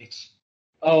 son of a bitch.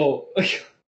 Oh,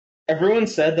 everyone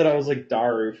said that I was like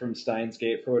Daru from Steins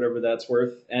Gate for whatever that's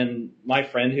worth, and my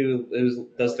friend who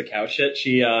does the cow shit,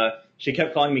 she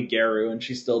kept calling me Garu, and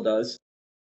she still does.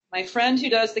 My friend who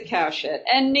does the cow shit.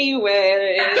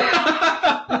 Anyway.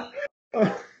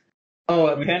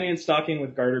 Panty and Stocking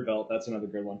with Garter Belt. That's another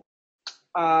good one.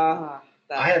 I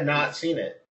have not seen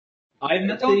it. I've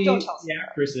met the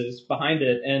actresses behind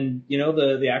it, and you know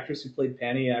the actress who played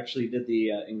Panty actually did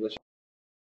the English.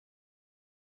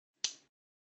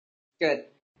 Good.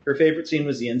 Her favorite scene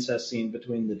was the incest scene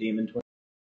between the demon twins.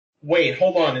 Wait,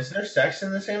 hold on. Is there sex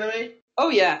in this anime? Oh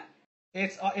yeah.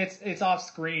 It's off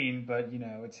screen, but you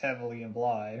know it's heavily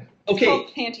implied. Okay. It's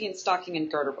called Panty and Stocking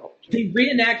and Garter Belt. They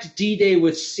reenact D-Day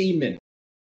with semen.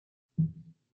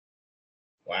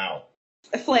 Wow.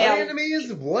 What anime is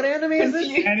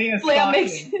this?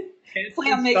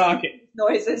 Flam makes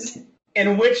noises.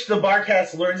 In which the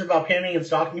Barcast learns about panning and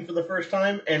stocking for the first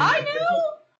time, and I knew.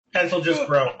 Pencil just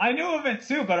broke. I knew of it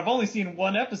too, but I've only seen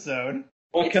one episode.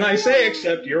 What can I say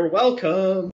except you're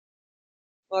welcome?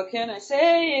 What can I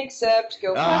say except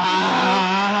go?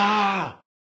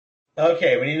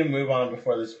 Okay, we need to move on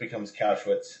before this becomes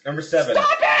Couchwitz. Number 7.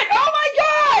 Stop it! Oh my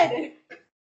god!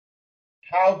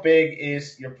 How big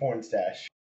is your porn stash?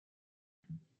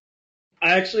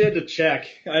 I actually had to check.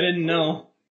 I didn't know.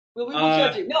 We will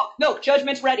judge you. No,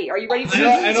 judgment's ready. Are you ready for this?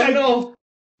 I don't know.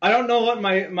 I don't know what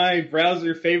my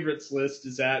browser favorites list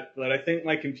is at, but I think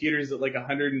my computer's at like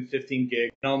 115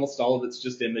 gig, and almost all of it's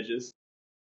just images.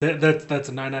 That's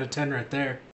a 9 out of 10 right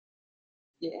there.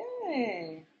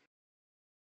 Yay.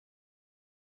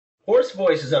 Horse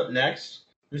Voice is up next,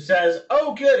 who says,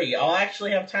 "Oh goody, I'll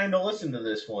actually have time to listen to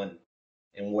this one."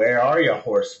 And where are you,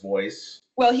 Horse Voice?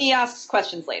 Well, he asks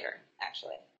questions later,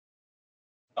 actually.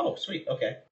 Oh, sweet.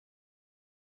 Okay.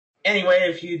 Anyway,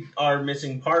 if you are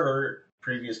missing part or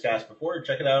previous cast before,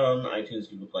 check it out on iTunes,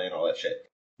 Google Play, and all that shit.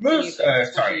 Moose,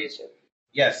 sorry. YouTube.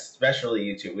 Yes, especially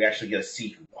YouTube. We actually get to see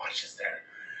who watches there.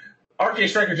 RJ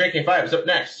Striker JK5 is up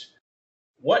next.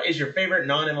 What is your favorite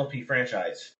non-MLP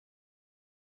franchise?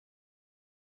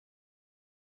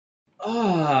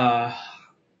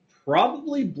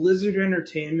 Probably Blizzard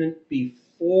Entertainment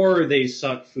before they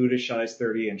sucked Footishi's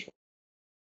 30-inch.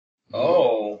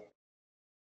 Oh.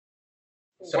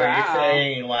 So wow. You're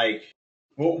saying, like,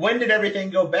 when did everything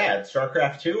go bad?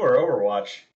 StarCraft 2 or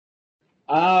Overwatch?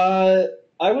 I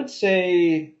would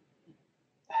say...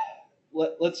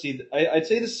 Let's see. I'd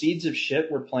say the seeds of shit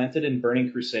were planted in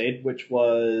Burning Crusade, which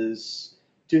was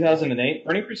 2008.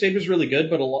 Burning Crusade was really good,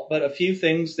 but a few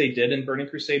things they did in Burning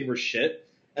Crusade were shit.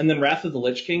 And then Wrath of the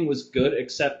Lich King was good,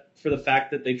 except for the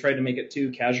fact that they tried to make it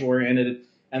too casual-oriented,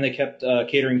 and they kept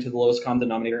catering to the lowest common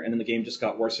denominator, and then the game just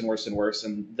got worse and worse and worse,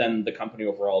 and then the company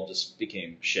overall just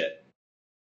became shit.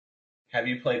 Have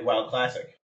you played WoW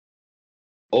Classic?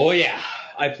 Oh, yeah.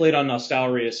 I played on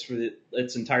Nostalrius for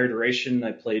its entire duration.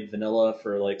 I played Vanilla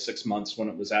for like 6 months when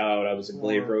it was out. I was a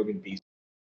Glaive Rogue and Beast.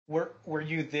 Were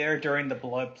you there during the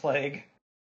Blood Plague?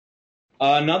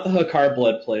 Not the Hakar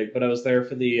Blood Plague, but I was there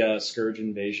for the Scourge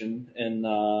invasion and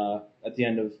at the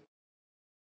end of...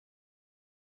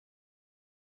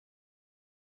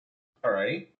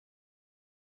 Alright.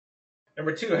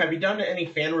 Number 2, have you done any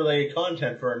fan-related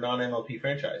content for a non-MLP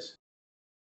franchise?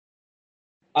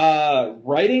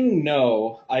 Writing,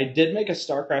 no. I did make a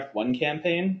StarCraft 1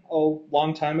 campaign a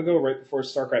long time ago, right before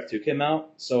StarCraft 2 came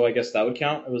out, so I guess that would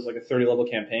count. It was like a 30-level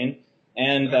campaign.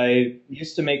 And I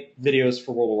used to make videos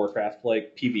for World of Warcraft,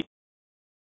 like PB.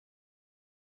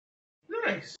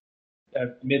 Nice. I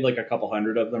made like a couple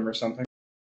hundred of them or something.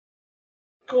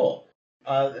 Cool.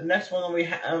 The next one that we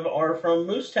have are from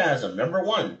Moose Tasm. Number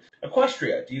 1,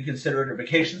 Equestria. Do you consider it a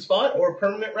vacation spot or a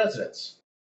permanent residence?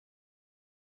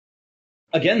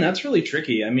 Again, that's really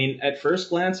tricky. I mean, at first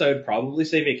glance, I would probably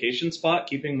say vacation spot,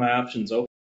 keeping my options open.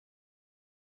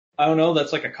 I don't know,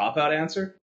 that's like a cop-out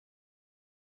answer.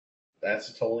 That's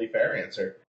a totally fair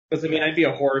answer. Because, I mean, I'd be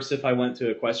a horse if I went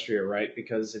to Equestria, right?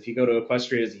 Because if you go to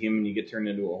Equestria as a human, you get turned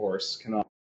into a horse.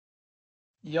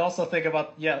 You also think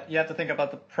about, you have to think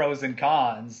about the pros and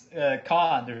cons.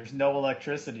 Con, there's no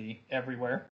electricity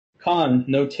everywhere. Con,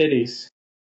 no titties.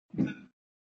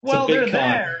 Well, they're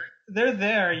there. They're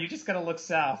there. You just gotta look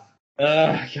south.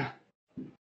 Yeah.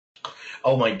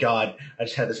 Oh my god, I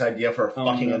just had this idea for a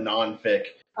fucking non-fic.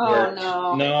 Oh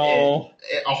no. No.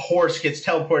 A horse gets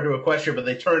teleported to Equestria, but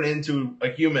they turn into a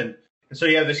human. And so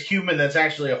you have this human that's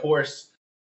actually a horse.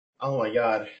 Oh my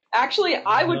god. Actually,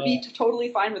 I would be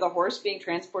totally fine with a horse being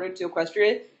transported to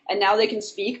Equestria, and now they can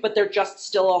speak, but they're just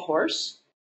still a horse.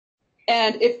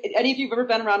 And if any of you have ever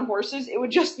been around horses, it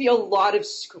would just be a lot of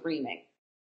screaming.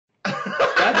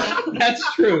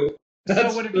 That's true.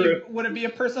 That's so true. would it be a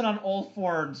person on all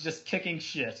fours just kicking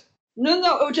shit?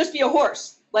 No, it would just be a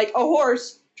horse. Like a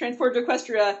horse transported to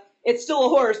Equestria, it's still a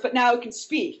horse, but now it can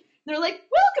speak. And they're like,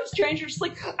 "Welcome, strangers!" Just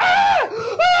like, what the fuck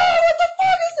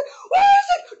is it? Where is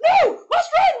it? No, must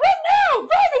run now, run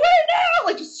away now!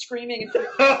 Like just screaming and trying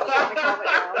to calm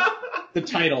it down. The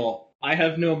title: I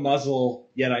have no muzzle,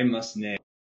 yet I must neigh.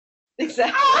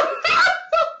 Exactly.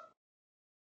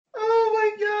 Oh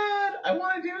my god, I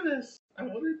want to do this. I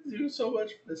want to do so much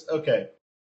for this. Okay,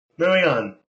 moving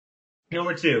on.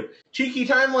 Number 2, cheeky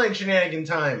timeline shenanigan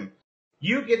time.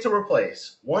 You get to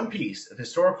replace one piece of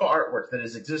historical artwork that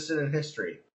has existed in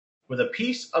history with a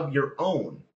piece of your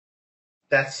own.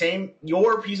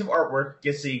 Your piece of artwork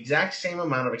gets the exact same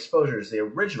amount of exposure as the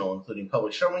original, including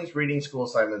public showings, readings, school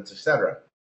assignments, etc.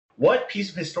 What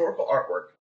piece of historical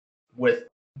artwork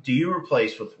do you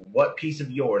replace with what piece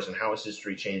of yours, and how has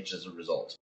history changed as a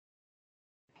result?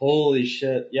 Holy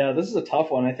shit. Yeah, this is a tough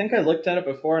one. I think I looked at it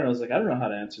before and I was like, I don't know how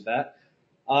to answer that.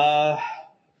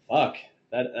 Fuck.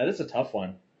 That is a tough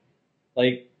one.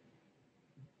 Like,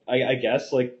 I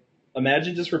guess, like,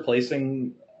 imagine just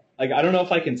replacing, like, I don't know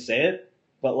if I can say it,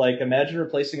 but, like, imagine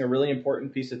replacing a really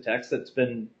important piece of text that's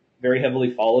been very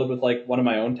heavily followed with, like, one of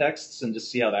my own texts and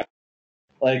just see how that,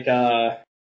 like, I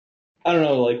don't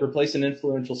know, like, replace an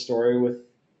influential story with,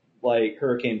 like,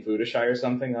 Hurricane Futushai or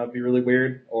something. That would be really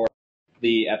weird. Or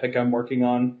the epic I'm working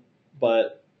on,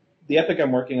 but the epic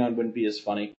I'm working on wouldn't be as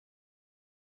funny.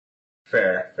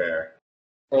 Fair.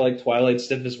 Or like Twilight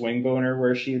Stiff's Wing Boner,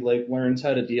 where she like learns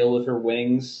how to deal with her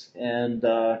wings, and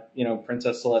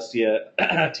Princess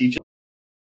Celestia teaches.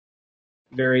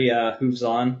 Very hooves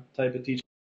on type of teaching.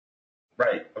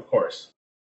 Right, of course.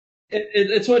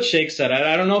 It's what Shake said.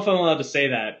 I don't know if I'm allowed to say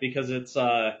that because it's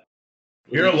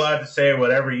You're allowed to say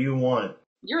whatever you want.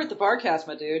 You're at the Barcast,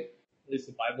 my dude. At least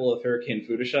the Bible of Hurricane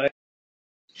Futushai.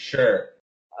 Sure.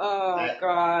 Oh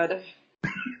god.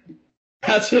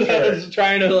 That's what I was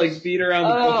trying to like beat around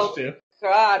the bush to.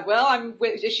 God, well,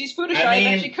 if she's Futushai,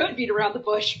 then she could beat around the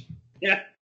bush. Yeah.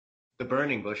 The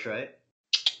burning bush, right?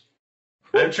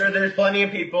 I'm sure there's plenty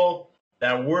of people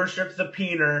that worship the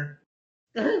peener.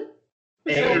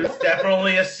 It's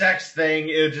definitely a sex thing.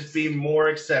 It would just be more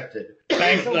accepted.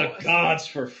 Thank the gods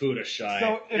for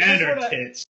Futushai and her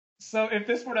tits. So if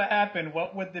this were to happen,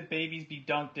 what would the babies be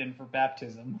dunked in for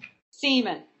baptism?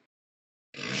 Semen.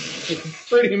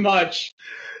 Pretty much.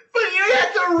 But you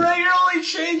have to regularly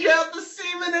change out the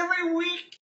semen every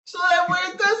week, so that way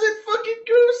it doesn't fucking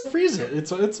goose. Freeze it.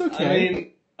 It's okay.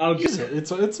 I mean, freeze it.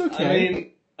 It's okay. I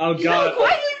mean, oh god. Why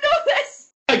do you know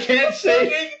this? I can't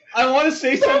say. I want to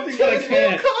say something, but I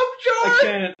can't. I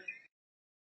can't.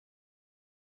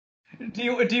 Do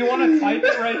you want to type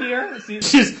it right here? See,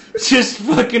 just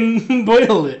fucking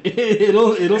boil it.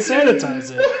 It'll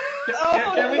sanitize it.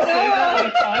 Can we say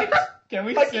that? Can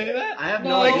we say that? I have No,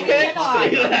 no we idea.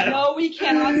 cannot. No, we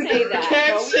cannot say that. I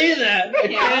can't say that.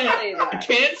 I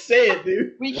can't say it,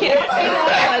 dude. We can't say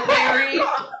that, Gary.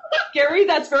 Gary,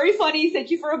 that's very funny.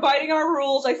 Thank you for abiding our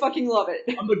rules. I fucking love it.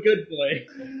 I'm a good boy.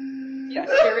 Yes,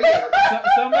 very good.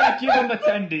 Somebody give him a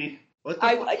tendy. What the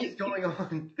fuck is going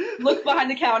on? Look behind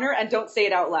the counter and don't say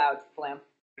it out loud, Flam.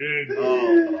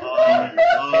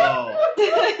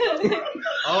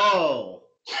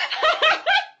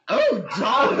 Oh,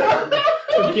 darling.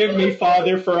 Forgive me,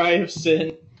 Father, for I have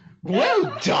sinned.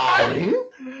 Well, darling.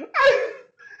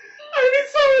 I need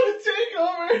someone to take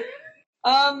over.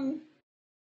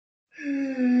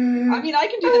 I mean, I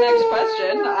can do the next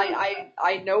question.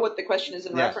 I know what the question is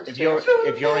in reference if to.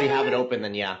 if you already have it open,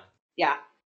 then yeah. Yeah.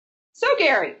 So,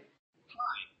 Gary.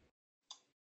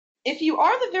 If you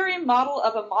are the very model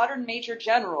of a modern major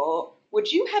general,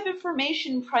 would you have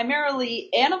information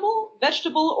primarily animal,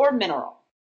 vegetable, or mineral?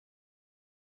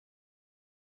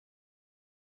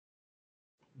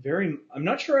 I'm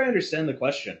not sure I understand the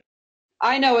question.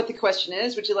 I know what the question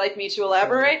is. Would you like me to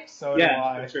elaborate? So do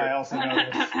I. Sure. I also know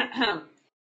this.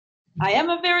 I am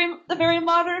the very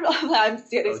modern. I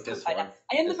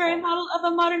am the very model of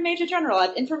a modern major general. I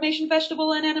have information,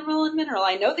 vegetable, and animal and mineral.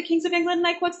 I know the kings of England, and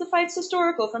I quotes the fights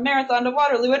historical from Marathon to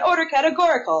Waterloo in order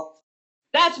categorical.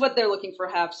 That's what they're looking for.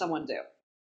 Have someone do.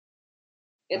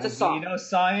 It's a song.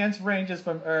 Science ranges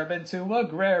from urban to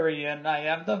agrarian. I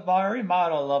am the very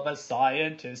model of a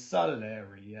scientist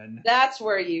Solarian. That's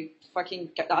where you fucking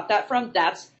got that from?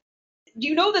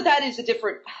 You know that is a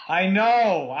different... I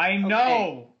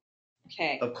know!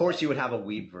 Okay. Of course you would have a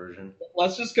weeb version.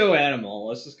 Let's just go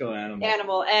animal.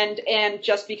 Animal, and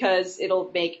just because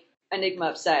it'll make Enigma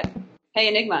upset. Hey,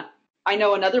 Enigma, I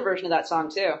know another version of that song,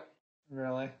 too.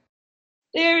 Really?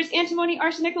 There's antimony,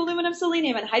 arsenic, aluminum,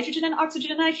 selenium, and hydrogen and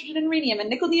oxygen and nitrogen and rhenium, and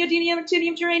nickel, neodymium,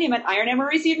 actinium, uranium, and iron,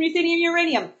 americium, ruthenium,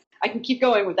 uranium. I can keep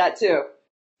going with that, too.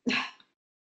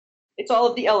 It's all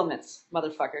of the elements,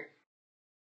 motherfucker.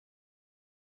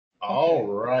 All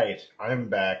right. I'm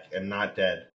back and not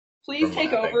dead. Please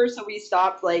take over so we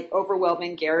stop,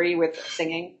 overwhelming Gary with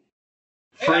singing.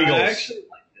 Freegles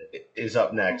is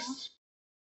up next.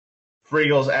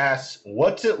 Freegles asks,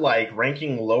 what's it like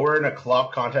ranking lower in a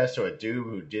Clop contest to a dude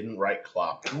who didn't write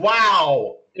Clop?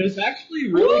 Wow! It was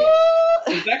actually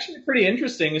pretty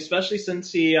interesting, especially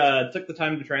since he took the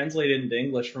time to translate it into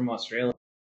English from Australia.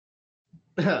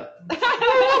 Are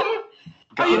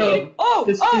you kidding?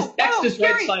 His text is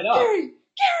Gary, right side up.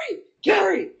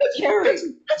 Gary!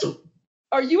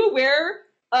 Are you aware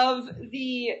of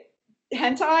the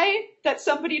hentai that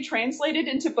somebody translated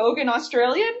into Bogan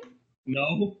Australian?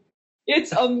 No.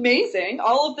 It's amazing.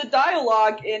 All of the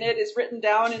dialogue in it is written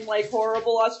down in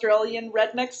horrible Australian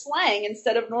redneck slang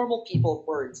instead of normal people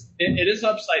words. It is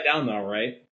upside down though,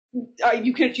 right?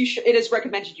 It is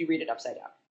recommended you read it upside down.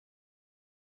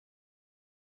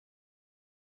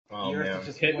 Oh, man.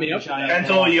 Just hit me up.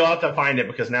 Until you'll have to find it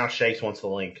because now Shakes wants the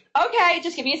link. Okay,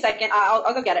 just give me a second.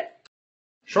 I'll go get it.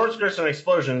 Short Skirts and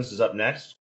Explosions is up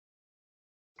next.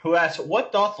 Who asks,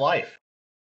 what doth life?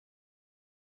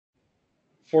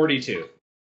 42.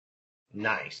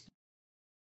 Nice.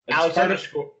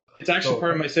 It's actually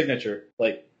part of my signature.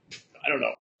 I don't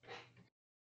know.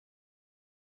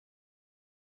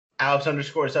 Alex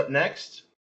 _ is up next.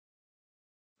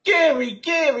 Gary,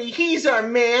 he's our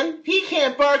man. He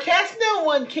can't barcast, no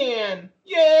one can.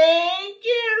 Yay,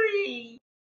 Gary!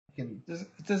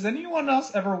 Does anyone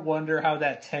else ever wonder how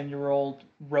that 10-year-old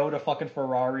rode a fucking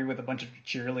Ferrari with a bunch of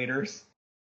cheerleaders?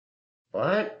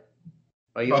 What?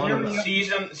 Are you on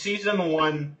season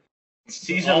one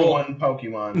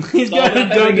Pokemon? He's got a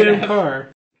dug-in car.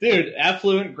 Dude,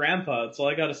 affluent grandpa, that's all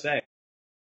I gotta say.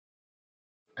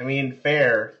 I mean,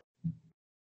 fair.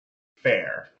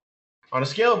 On a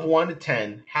scale of 1 to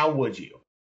 10, how would you?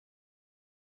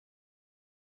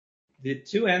 The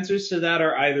two answers to that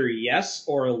are either yes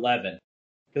or 11.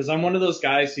 Because I'm one of those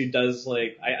guys who does,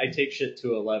 I take shit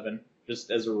to 11, just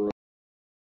as a rule.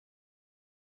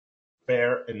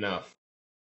 Fair enough.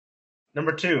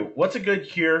 Number 2, what's a good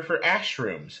cure for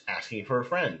ashrooms? Asking for a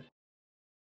friend.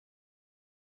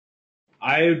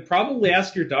 I would probably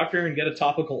ask your doctor and get a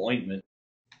topical ointment.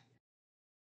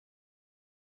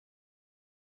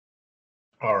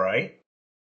 All right.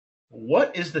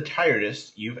 What is the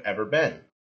tiredest you've ever been?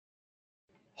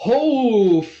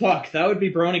 Oh, fuck. That would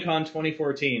be BronyCon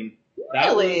 2014.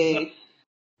 Really?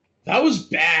 That was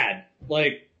bad.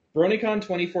 BronyCon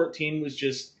 2014 was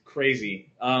just crazy.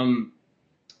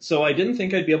 So I didn't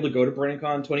think I'd be able to go to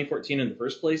BronyCon 2014 in the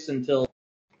first place until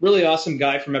really awesome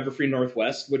guy from Everfree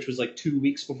Northwest, which was 2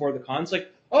 weeks before the con's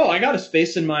oh, I got a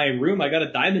space in my room. I got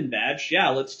a diamond badge. Yeah,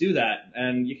 let's do that.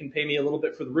 And you can pay me a little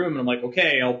bit for the room. And I'm like,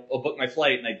 okay, I'll book my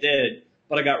flight. And I did.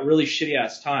 But I got really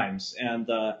shitty-ass times. And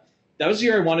that was the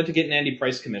year I wanted to get an Andy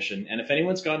Price commission. And if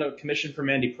anyone's got a commission from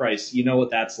Andy Price, you know what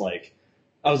that's like.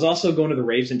 I was also going to the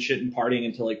raves and shit and partying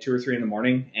until 2 or 3 in the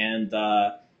morning. And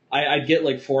I'd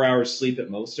get 4 hours sleep at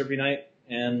most every night.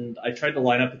 And I tried to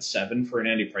line up at 7 for an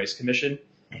Andy Price commission.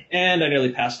 And I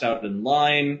nearly passed out in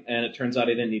line, and it turns out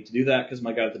I didn't need to do that because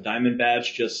my guy with the diamond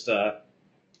badge just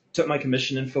took my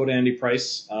commission info to Andy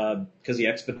Price because he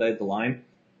expedited the line,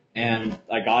 and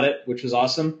I got it, which was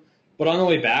awesome. But on the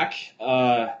way back,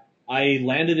 I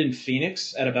landed in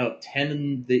Phoenix at about 10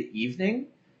 in the evening,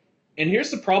 and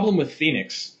here's the problem with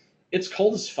Phoenix. It's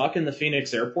cold as fuck in the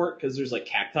Phoenix airport because there's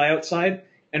cacti outside,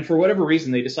 and for whatever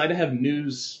reason, they decide to have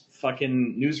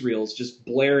newsreels just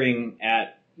blaring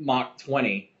at Mach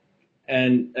 20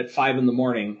 and at 5 in the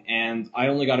morning, and I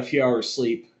only got a few hours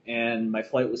sleep, and my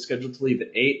flight was scheduled to leave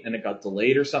at 8 and it got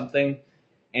delayed or something,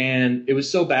 and it was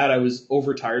so bad I was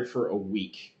overtired for a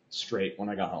week straight when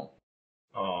I got home.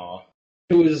 Aww.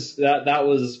 It was that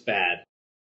was bad.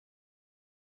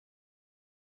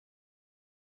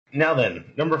 Now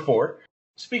then, number 4.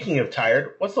 Speaking of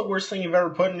tired, what's the worst thing you've ever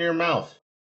put in your mouth?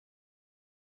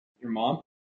 Your mom?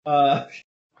 I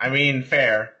mean,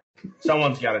 fair.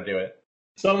 Someone's got to do it.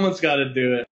 Someone's got to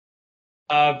do it.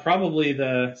 Probably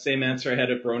the same answer I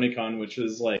had at BronyCon, which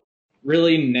was like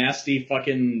really nasty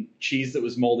fucking cheese that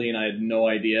was moldy and I had no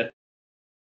idea.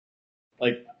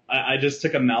 Like, I just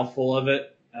took a mouthful of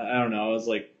it. I don't know. I was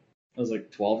like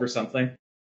 12 or something.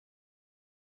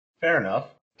 Fair enough.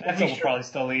 Pencil will probably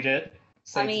still eat it.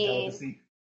 I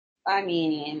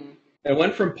mean, I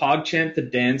went from PogChamp to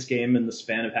Dan's game in the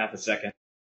span of half a second.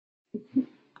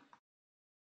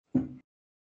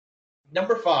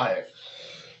 Number 5.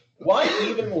 Why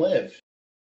even live?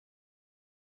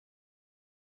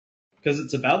 Because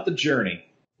it's about the journey.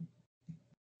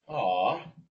 Aw,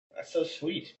 that's so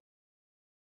sweet.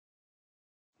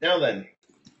 Now then,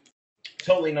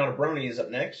 Totally Not a Brony is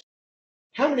up next.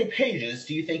 How many pages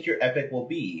do you think your epic will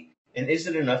be, and is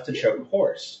it enough to choke a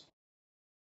horse?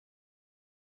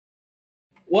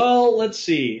 Well, let's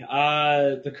see.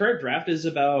 The current draft is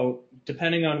about,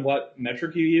 depending on what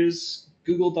metric you use,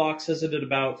 Google Docs has it at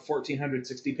about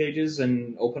 1,460 pages,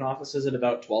 and OpenOffice has it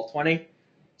about 1,220.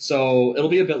 So it'll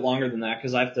be a bit longer than that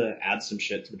because I have to add some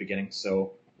shit to the beginning.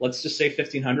 So let's just say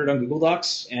 1,500 on Google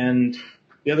Docs. And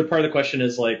the other part of the question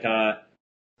is like,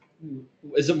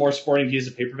 is it more sporting to use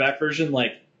a paperback version?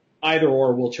 Like, either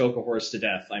or will choke a horse to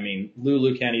death. I mean,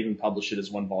 Lulu can't even publish it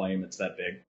as one volume. It's that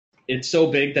big. It's so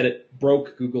big that it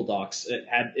broke Google Docs. It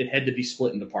had to be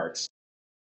split into parts.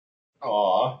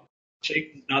 Aw.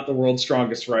 Jake is not the world's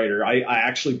strongest writer. I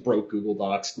actually broke Google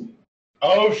Docs.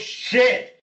 Oh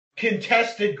shit!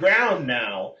 Contested ground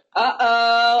now.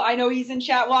 Uh-oh, I know he's in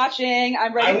chat watching.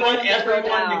 I'm ready I for want him to throw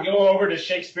everyone down. to go over to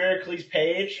Shakespearecles'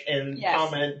 page and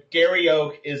comment,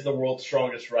 GaryOak is the world's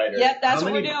strongest writer. Yep, that's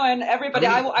what we're doing. Everybody,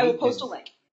 I will post a link.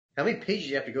 How many pages do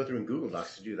you have to go through in Google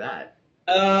Docs to do that?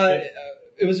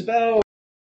 It was about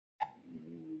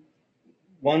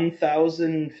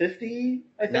 1,050,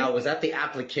 I think. Now, was that the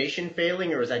application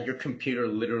failing, or was that your computer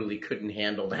literally couldn't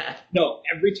handle that? No,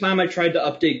 every time I tried to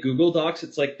update Google Docs,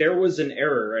 it's like there was an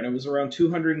error, and it was around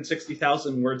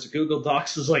 260,000 words. Google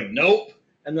Docs is like, nope.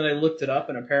 And then I looked it up,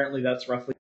 and apparently that's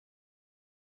roughly...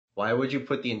 Why would you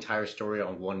put the entire story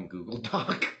on one Google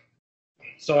Doc?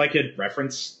 So I could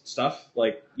reference stuff,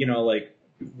 like, like,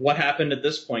 what happened at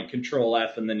this point, Control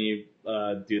F, and then you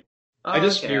do... Oh, I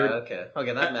just figured... Okay,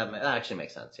 that actually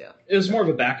makes sense, yeah. It was more of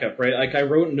a backup, right? Like, I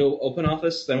wrote into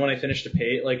OpenOffice, then when I finished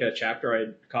a chapter,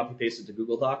 I'd copy-paste it to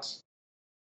Google Docs.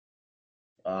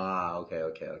 Ah, okay.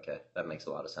 That makes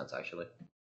a lot of sense, actually.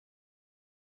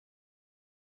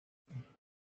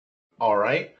 All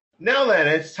right. Now then,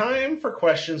 it's time for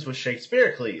questions with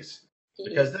Shakespearecles,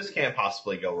 because this can't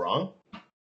possibly go wrong.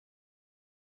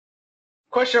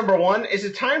 Question number 1, is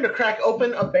it time to crack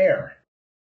open a bear?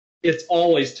 It's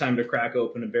always time to crack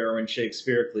open a bear when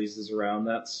Shakespearecles is around.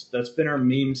 That's been our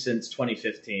meme since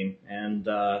 2015, and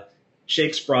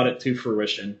Shakes brought it to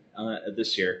fruition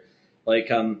this year. Like,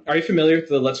 are you familiar with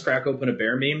the "Let's crack open a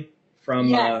bear" meme from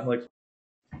Yes.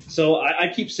 So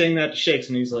I keep saying that to Shakes,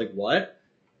 and he's like, "What?"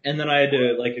 And then I had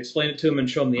to explain it to him and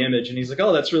show him the image, and he's like,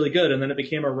 "Oh, that's really good." And then it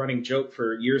became a running joke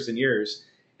for years and years.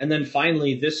 And then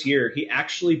finally this year, he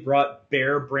actually brought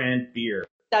Bear brand beer.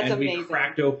 That's and amazing. we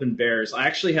cracked open bears. I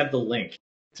actually have the link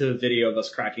to a video of us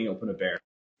cracking open a bear.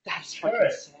 That's Sure fucking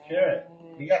it, sick. sure it.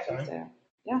 You got time.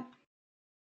 Yeah.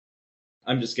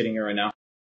 I'm just getting it right now.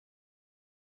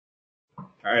 All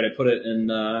right, I put it in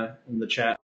the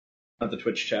chat, not the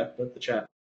Twitch chat, but the chat.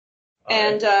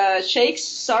 And Shakes,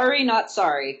 sorry, not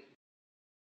sorry.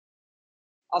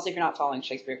 Also, if you're not following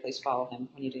Shakespeare, please follow him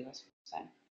when you do this. Same.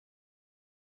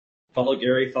 Follow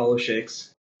Gary, follow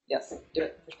Shakes. Yes, do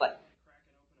it. Push play.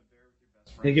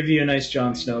 They give you a nice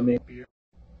Jon Snow meme.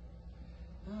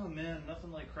 Oh man,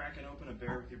 nothing like cracking open a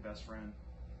bear with your best friend.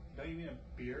 Don't you mean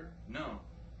a beer? No,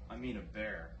 I mean a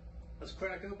bear. Let's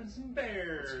crack open some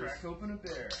bears. Let's crack open a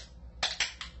bear.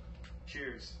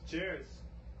 Cheers. Cheers.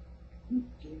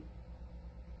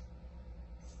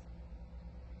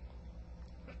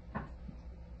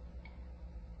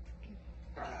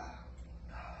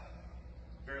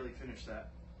 Barely finished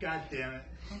that. God damn it.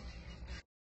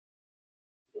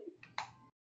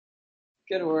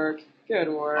 Good work. Good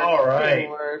work. All right. Good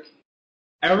work.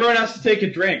 Everyone has to take a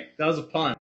drink. That was a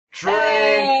pun.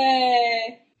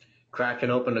 Hey! Cracking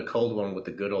open a cold one with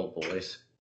the good old boys.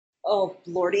 Oh,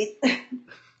 lordy.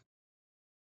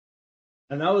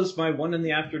 And that was my 1 in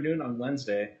the afternoon on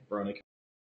Wednesday, Veronica.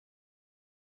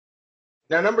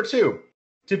 Now, number 2,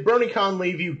 did BronyCon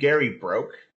leave you Gary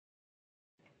broke?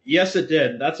 Yes, it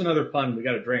did. That's another pun. We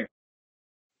got a drink.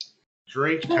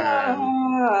 Drink time.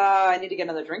 I need to get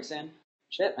another drink soon.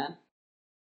 Shit, man.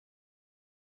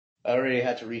 I already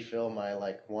had to refill my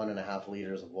 1.5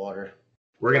 liters of water.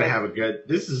 We're gonna have a good.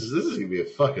 This is gonna be a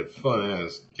fucking fun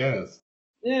ass cast.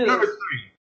 Ew. Number 3.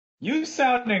 You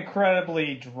sound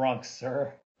incredibly drunk,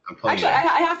 sir. Actually,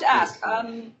 I have to ask.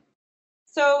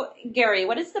 So, Gary,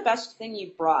 what is the best thing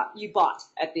you bought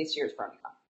at this year's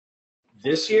BronyCon?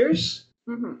 This year's?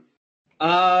 Mm-hmm.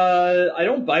 I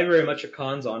don't buy very much at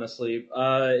cons, honestly.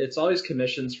 It's always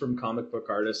commissions from comic book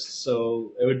artists,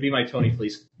 so it would be my Tony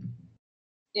Fleece.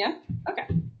 Yeah? Okay.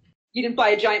 You didn't buy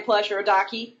a giant plush or a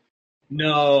docky?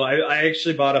 No, I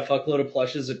actually bought a fuckload of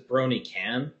plushes at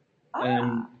BronyCan,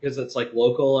 and because it's like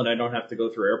local and I don't have to go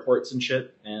through airports and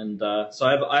shit, and so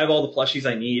I have all the plushies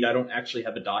I need. I don't actually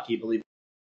have a docky, believe it.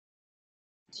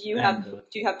 Do you have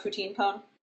Poutine Pone?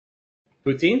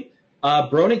 Poutine?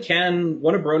 BronyCan,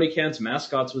 one of BronyCan's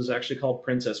mascots was actually called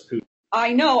Princess Poot.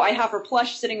 I know, I have her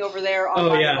plush sitting over there on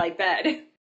my bed.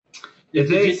 If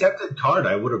they accepted card,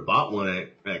 I would have bought one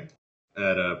at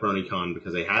BronyCon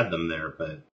because they had them there,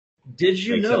 but did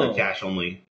you know cash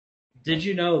only? Did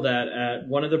you know that at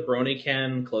one of the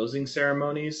BronyCan closing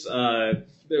ceremonies, there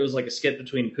was like a skit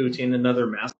between Poutine and another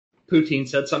mascot. Poutine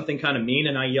said something kind of mean,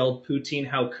 and I yelled, "Poutine,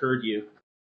 how curd you!"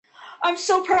 I'm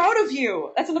so proud of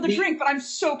you. That's another drink, but I'm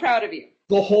so proud of you.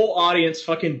 The whole audience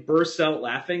fucking burst out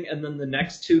laughing, and then the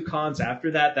next two cons after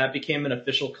that became an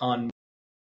official con.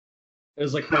 It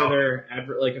was like for their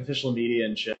official media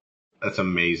and shit. That's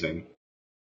amazing.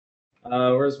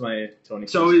 Where's my Tony?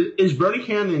 So is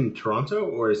BronyCan in Toronto,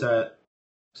 or is that?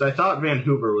 Because I thought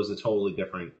Vancouver was a totally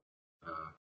different.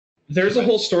 There's a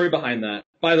whole story behind that.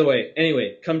 By the way,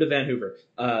 anyway, come to Vancouver.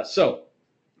 So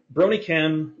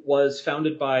BronyCan was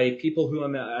founded by people who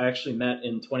I actually met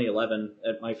in 2011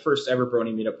 at my first ever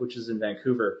Brony meetup, which is in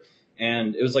Vancouver.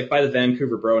 And it was like by the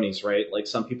Vancouver Bronies, right? Like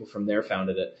some people from there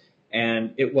founded it.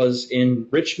 And it was in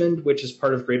Richmond, which is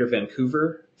part of Greater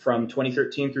Vancouver, from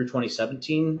 2013 through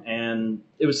 2017. And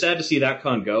it was sad to see that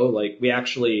con go. Like, we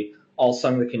actually all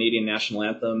sung the Canadian national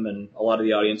anthem, and a lot of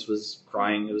the audience was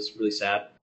crying. It was really sad.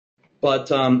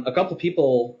 But a couple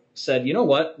people said, you know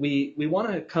what, we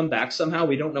want to come back somehow.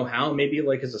 We don't know how. Maybe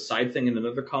like as a side thing in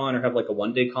another con or have like a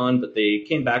one-day con. But they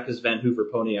came back as Vancouver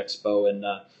Pony Expo in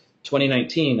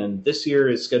 2019. And this year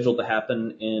is scheduled to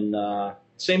happen in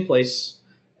same place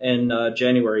in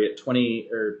January at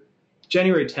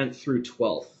January 10th through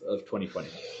 12th of 2020.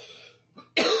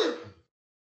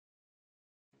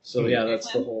 So yeah,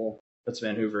 that's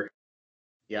Vancouver.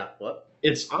 Yeah, what?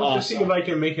 It's I'll awesome. just see if I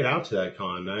can make it out to that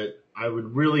con. I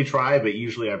would really try, but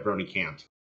usually I Brony can't.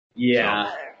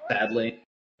 Yeah, sadly.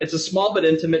 It's a small but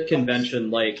intimate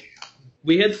convention. Like,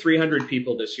 we had 300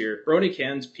 people this year.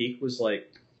 BronyCan's peak was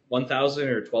like 1,000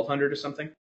 or 1,200 or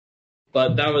something.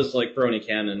 But that was like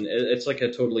BronyCan, and it's like a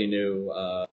totally new,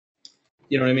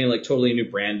 you know what I mean? Like totally new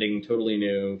branding, totally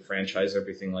new franchise,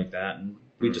 everything like that. And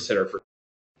we just hit our first.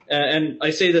 And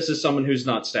I say this as someone who's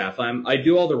not staff. I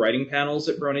do all the writing panels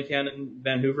at BronyCan in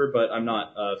Vancouver, but I'm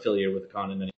not affiliated with the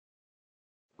con in any.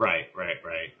 Right.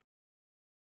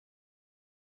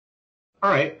 All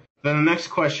right. Then the next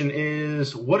question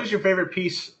is, what is your favorite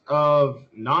piece of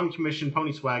non-commissioned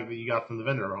pony swag that you got from the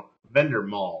vendor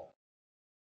mall?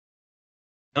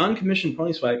 Non-commissioned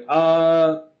pony swag?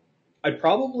 I'd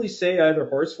probably say either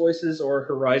Horse Voices or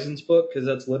Horizon's book, because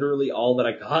that's literally all that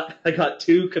I got. I got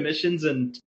 2 commissions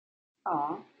and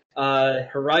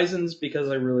Horizon's because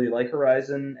I really like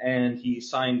Horizon, and he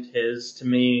signed his to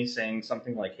me saying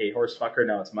something like, "Hey, horsefucker,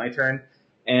 now it's my turn."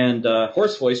 And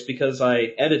Horse Voice because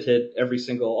I edited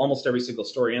almost every single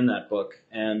story in that book,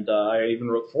 and I even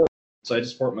wrote 4. So I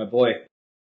just support my boy.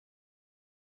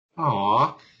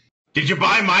 Aw. Did you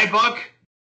buy my book?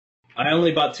 I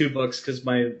only bought 2 books because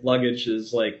my luggage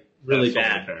is like really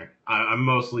bad. Fair. I'm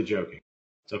mostly joking.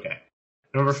 It's okay.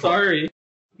 Number 4. Sorry.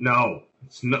 No,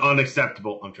 it's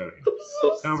unacceptable. I'm joking.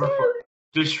 So Number 4.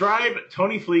 Describe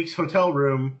Tony Fleek's hotel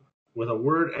room with a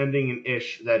word ending in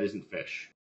ish that isn't fish.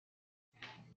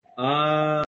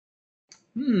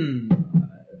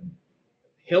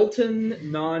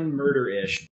 Hilton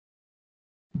non-murder-ish.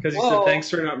 Because he said, thanks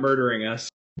for not murdering us.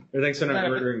 Or thanks for not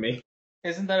murdering me.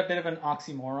 Isn't that a bit of an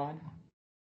oxymoron?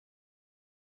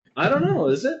 I don't know,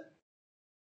 is it?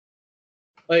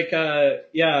 Like,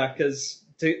 yeah, because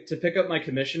to pick up my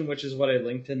commission, which is what I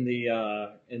linked in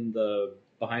the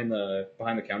behind the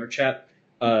counter chat,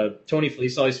 Tony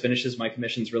Fleece always finishes my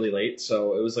commissions really late,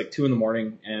 so it was like 2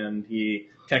 a.m, and he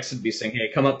texted me saying, "Hey,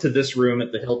 come up to this room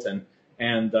at the Hilton."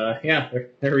 And yeah,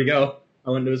 there we go. I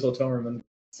went to his hotel room. And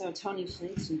so Tony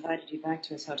Fleece invited you back to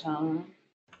his hotel room?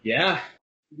 Yeah.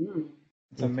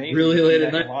 It's amazing. Really late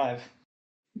at night.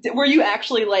 Were you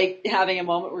actually like having a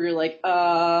moment where you're like,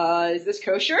 is this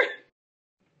kosher?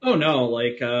 Oh no,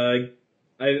 like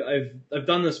I've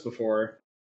done this before.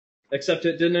 Except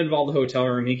it didn't involve the hotel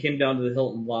room. He came down to the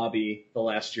Hilton lobby the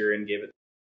last year and gave it.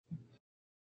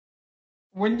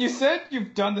 When you said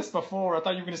you've done this before, I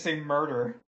thought you were going to say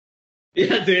murder.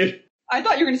 Yeah, dude. I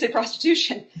thought you were going to say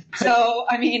prostitution. So,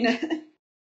 I mean...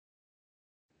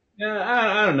 Yeah,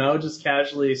 I don't know. Just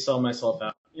casually sell myself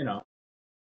out, you know.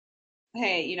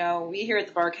 Hey, we here at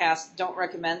the Barcast don't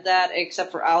recommend that,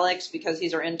 except for Alex, because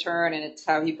he's our intern, and it's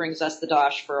how he brings us the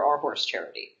dosh for our horse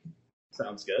charity.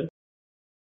 Sounds good.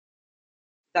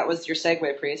 That was your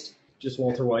segue, Priest. Just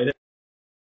Walter White.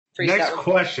 Priest, Next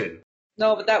question.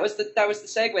 No, but that was the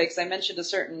segue, because I mentioned a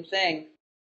certain thing.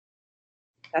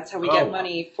 That's how we get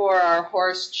money for our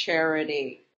horse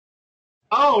charity.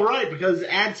 Oh, right, because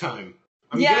ad time.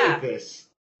 I'm good at this.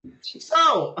 Jeez.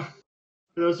 So,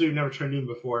 for those who've never tuned in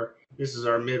before, this is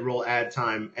our mid-roll ad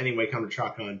time. Anyway, come to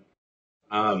Chalk-On.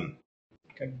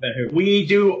 We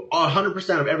do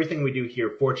 100% of everything we do here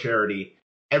for charity.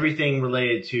 Everything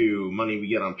related to money we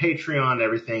get on Patreon,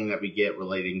 everything that we get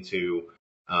relating to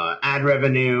ad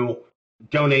revenue,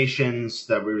 donations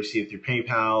that we receive through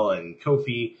PayPal and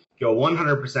Ko-fi, go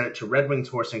 100% to Red Wings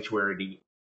Horse Sanctuary.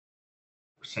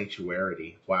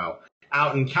 Wow.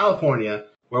 Out in California,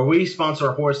 where we sponsor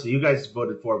a horse that you guys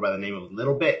voted for by the name of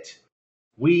Little Bit.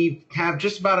 We have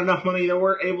just about enough money that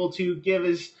we're able to get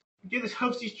his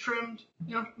hosties trimmed,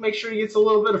 make sure he gets a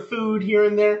little bit of food here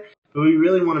and there. But we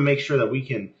really want to make sure that we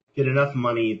can get enough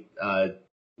money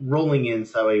rolling in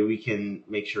so that way we can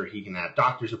make sure he can have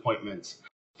doctor's appointments,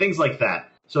 things like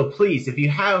that. So please, if you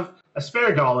have a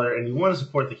spare dollar and you want to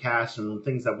support the cast and the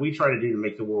things that we try to do to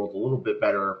make the world a little bit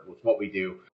better with what we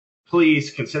do,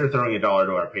 please consider throwing $1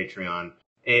 to our Patreon.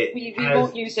 We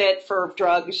won't use it for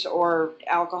drugs or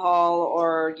alcohol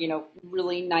or,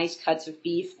 really nice cuts of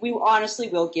beef. We honestly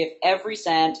will give every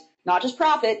cent, not just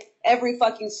profit, every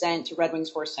fucking cent to Red Wings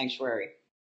Horse Sanctuary.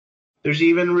 There's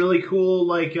even really cool,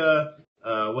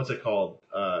 what's it called?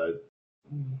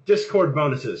 Discord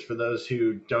bonuses for those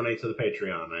who donate to the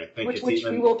Patreon. I think which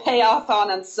we will pay off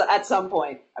on at some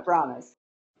point, I promise.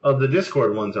 Oh, the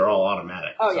Discord ones are all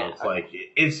automatic. Oh, so yeah. It's like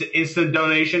instant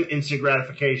donation, instant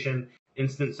gratification,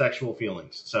 instant sexual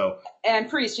feelings. So. And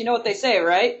Priest, you know what they say,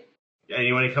 right?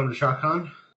 Anyone come to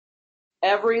Chalk-On?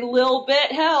 Every little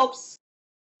bit helps.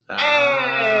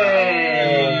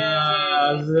 Hey!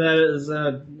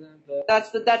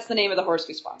 That's the name of the horse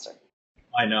we sponsor.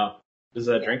 I know. Is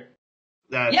that a drink?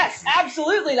 Yes,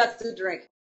 absolutely, that's the drink.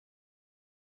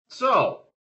 So,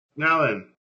 now then,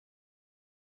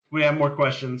 we have more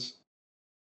questions.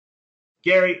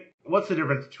 Gary, what's the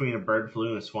difference between a bird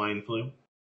flu and a swine flu?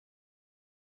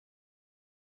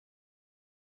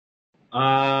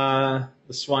 The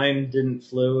swine didn't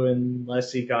flu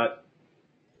unless he got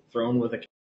thrown with a...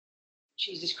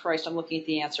 Jesus Christ, I'm looking at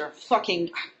the answer.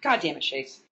 Fucking, goddamn it,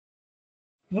 Shakes.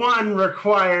 One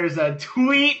requires a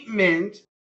tweetment,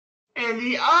 and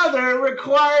the other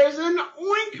requires an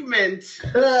ointment.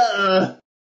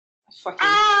 Fucking.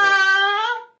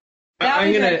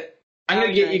 I'm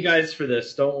gonna get you guys for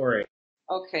this. Don't worry.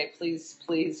 Okay, please.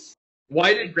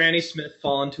 Why did Granny Smith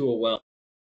fall into a well?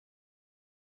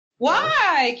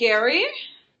 Why, Gary?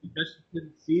 Because she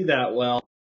couldn't see that well.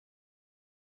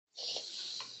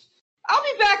 I'll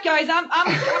be back, guys. I'm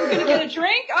gonna get a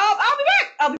drink. I'll be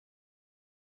back.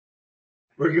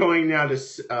 We're going now to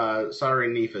Sorry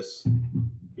Nephis,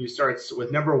 who starts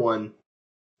with number 1.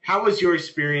 How was your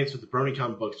experience with the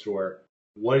BronyCon bookstore?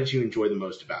 What did you enjoy the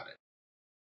most about it?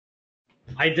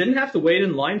 I didn't have to wait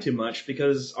in line too much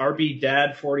because RB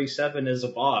Dad 47 is a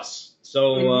boss.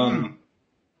 So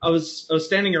I was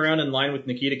standing around in line with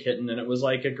Nikita Kitten, and it was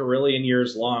like a gorillion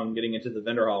years long getting into the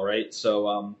vendor hall, right? So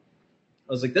I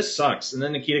was like, this sucks. And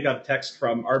then Nikita got a text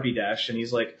from RB Dash, and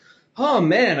he's like, oh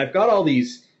man, I've got all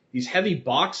these heavy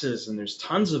boxes, and there's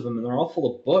tons of them, and they're all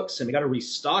full of books, and I got to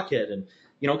restock it, and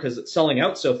because it's selling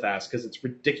out so fast because it's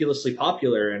ridiculously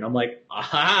popular. And I'm like,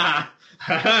 aha,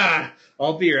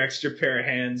 I'll be your extra pair of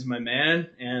hands, my man.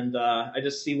 And I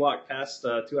just walked past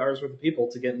 2 hours worth of people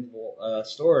to get into the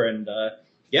store, and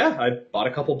I bought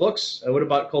a couple books. I would have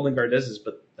bought Colin Gardez's,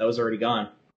 but that was already gone.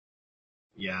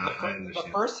 Yeah, I understand.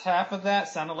 The first half of that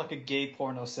sounded like a gay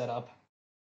porno setup.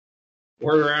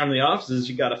 Word around the offices,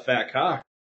 you got a fat cock.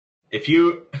 If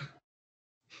you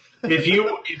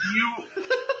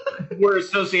were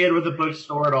associated with the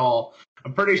bookstore at all,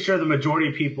 I'm pretty sure the majority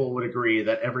of people would agree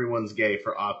that everyone's gay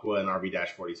for Aqua and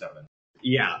RB-47.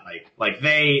 Yeah, like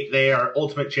they are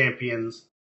ultimate champions.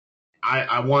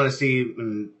 I want to see,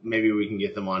 and maybe we can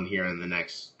get them on here in the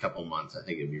next couple months. I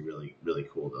think it'd be really, really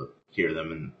cool to hear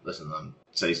them and listen to them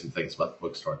say some things about the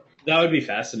bookstore. That would be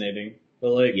fascinating.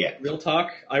 But real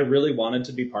talk, I really wanted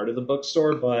to be part of the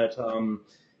bookstore, but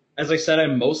as I said,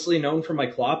 I'm mostly known for my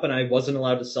clop, and I wasn't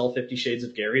allowed to sell 50 Shades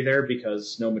of Gary there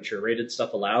because no mature rated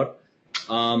stuff allowed.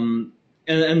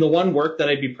 And the one work that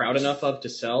I'd be proud enough of to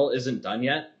sell isn't done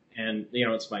yet. And,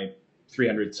 it's my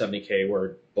 370K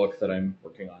word book that I'm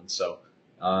working on. So,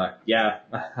 yeah,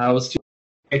 I was too.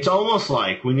 It's almost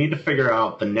like we need to figure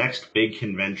out the next big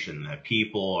convention that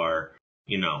people are,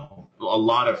 a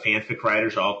lot of fanfic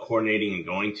writers are all coordinating and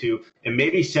going to, and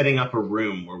maybe setting up a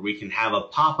room where we can have a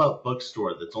pop-up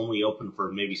bookstore that's only open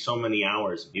for maybe so many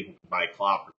hours and people can buy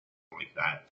clop or something like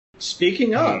that.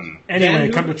 Speaking of, anyway,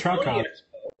 come to TruckCon.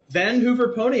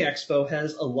 Vancouver Pony Expo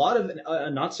has a lot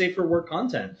of not safe for work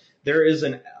content. There is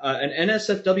an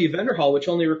NSFW vendor hall which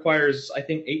only requires, I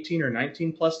think, 18 or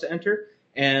 19 plus to enter,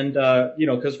 and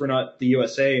because we're not the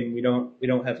USA and we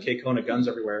don't have K-Kona guns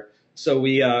everywhere, so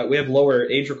we have lower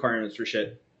age requirements for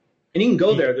shit. And you can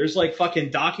go there. There's like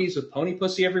fucking dockies with pony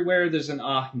pussy everywhere. There's an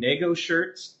Nego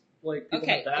shirts like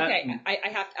okay. I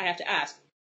have to ask.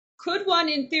 Could one,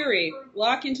 in theory,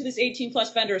 walk into this 18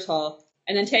 plus vendors hall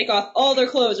and then take off all their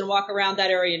clothes and walk around that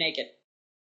area naked?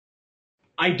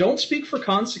 I don't speak for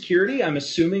con security. I'm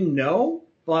assuming no,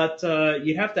 but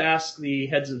you'd have to ask the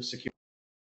heads of security.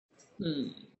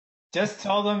 Just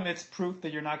tell them it's proof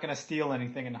that you're not going to steal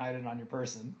anything and hide it on your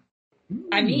person.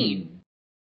 I mean,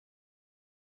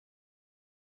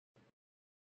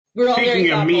 we're all Speaking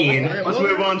very of mean, Alright, let's well,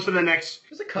 move on to the next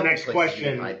places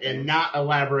question you might and think. not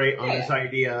elaborate on this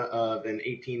idea of an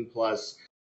 18 plus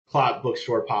clop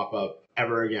bookstore pop-up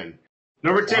ever again.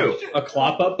 Number 2. A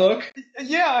clop-up book?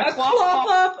 Yeah, a clop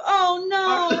up. Oh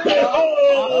no!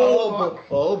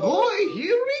 Oh boy,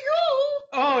 here we go.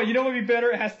 Oh, you know what would be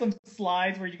better? It has some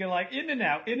slides where you can like in and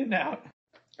out, in and out.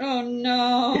 Oh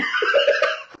no!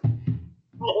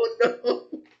 Oh no.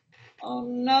 Oh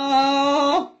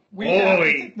no! We have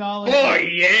the technology. Oh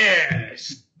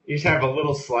yes! You just have a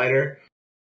little slider.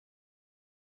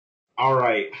 All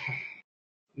right.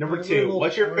 Number 2.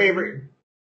 What's your favorite?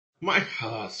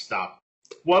 Stop.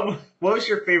 What was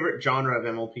your favorite genre of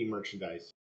MLP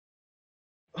merchandise?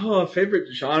 Oh,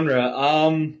 favorite genre.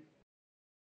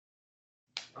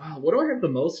 What do I have the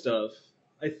most of?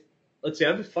 Let's see.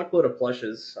 I have a fuckload of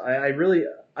plushes. I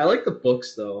like the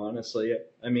books though. Honestly,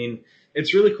 I mean,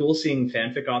 it's really cool seeing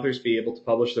fanfic authors be able to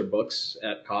publish their books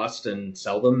at cost and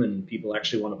sell them, and people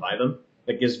actually want to buy them.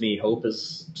 That gives me hope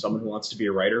as someone who wants to be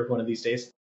a writer one of these days.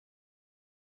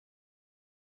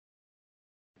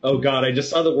 Oh god, I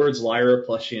just saw the words Lyra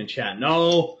plushie in chat.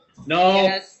 No.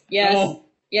 Yes. No.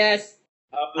 Yes.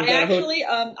 I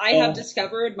have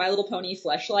discovered My Little Pony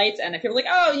fleshlights, and if you're like,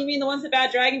 oh, you mean the ones that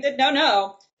Bad Dragon did?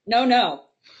 No.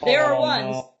 There are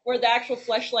ones where the actual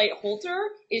fleshlight holder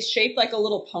is shaped like a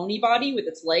little pony body with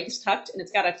its legs tucked, and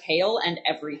it's got a tail and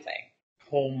everything.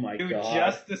 Oh my You god.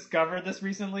 just discovered this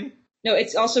recently? No,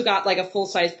 it's also got like a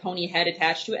full-size pony head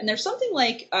attached to it, and there's something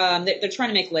like they're trying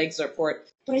to make leg support,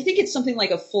 but I think it's something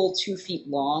like a full 2 feet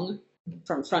long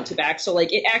from front to back. So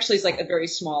like it actually is like a very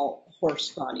small horse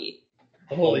body.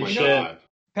 Holy shit. God.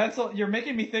 Pencil, you're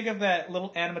making me think of that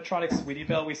little animatronic Sweetie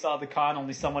Belle we saw at the con,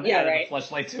 only someone added a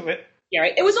fleshlight to it. Yeah,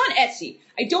 right. It was on Etsy.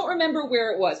 I don't remember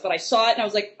where it was, but I saw it and I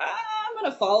was like, I'm going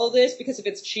to follow this because if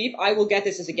it's cheap, I will get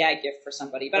this as a gag gift for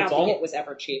somebody. But I don't think it was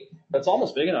ever cheap. That's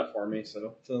almost big enough for me,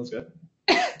 so sounds good.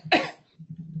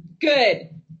 Good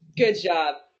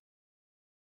job.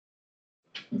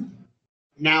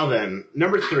 Now then,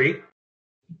 number 3.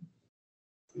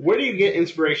 Where do you get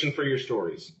inspiration for your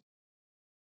stories?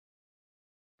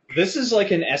 This is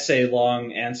like an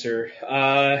essay-long answer.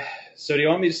 So do you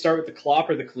want me to start with the clop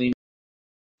or the clean?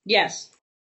 Yes.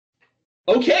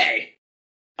 Okay.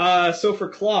 So for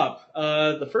clop,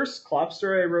 the first clop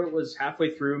story I wrote was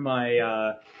halfway through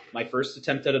my my first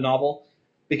attempt at a novel,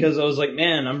 because I was like,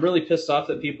 man, I'm really pissed off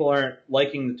that people aren't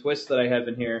liking the twist that I have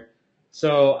in here.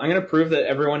 So I'm going to prove that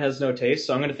everyone has no taste.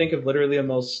 So I'm going to think of literally the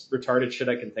most retarded shit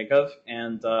I can think of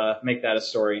and make that a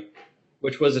story,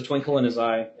 which was A Twinkle in His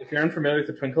Eye. If you're unfamiliar with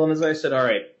The Twinkle in His Eye, I said, all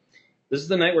right, this is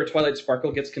the night where Twilight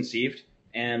Sparkle gets conceived,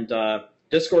 and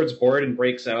Discord's bored and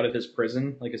breaks out of his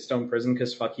prison, like his stone prison,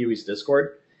 because fuck you, he's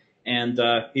Discord. And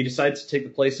he decides to take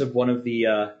the place of one of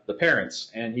the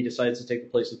parents, and he decides to take the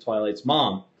place of Twilight's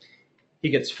mom. He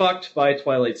gets fucked by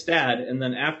Twilight's dad, and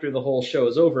then after the whole show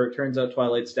is over, it turns out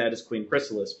Twilight's dad is Queen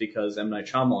Chrysalis, because M. Night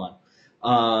Shyamalan.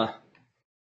 And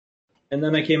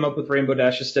then I came up with Rainbow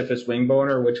Dash's stiffest wing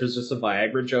boner, which was just a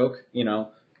Viagra joke. You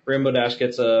know, Rainbow Dash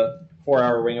gets a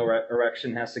 4-hour wing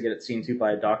erection, has to get it seen to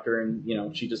by a doctor, and, you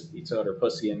know, she just eats out her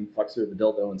pussy and fucks her with a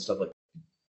dildo and stuff like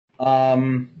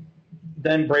that.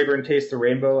 Then Brayburn Taste the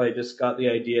Rainbow, I just got the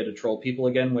idea to troll people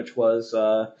again, which was,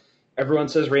 everyone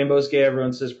says Rainbow's gay,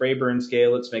 everyone says Brayburn's gay,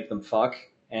 let's make them fuck.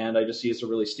 And I just used a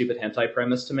really stupid hentai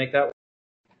premise to make that.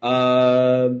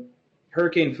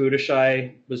 Hurricane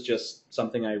Futushai was just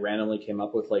something I randomly came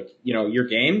up with. Like, your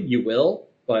game, you will,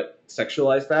 but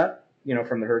sexualize that,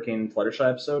 from the Hurricane Fluttershy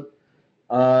episode.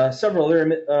 Several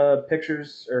other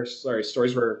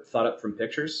stories were thought up from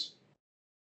pictures.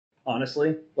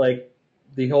 Honestly, like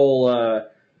the whole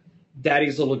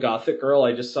Daddy's Little Gothic Girl.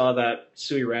 I just saw that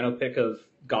Sui Rano pic of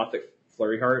Gothic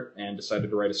Flurry Heart and decided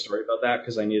to write a story about that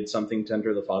because I needed something to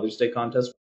enter the Father's Day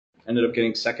contest. Ended up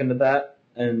getting second to that,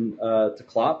 and to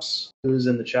Klops, who's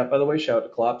in the chat, by the way. Shout out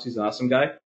to Klops, he's an awesome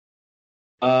guy.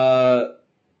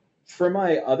 For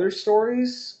my other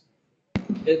stories,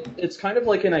 it's kind of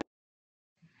like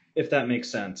if that makes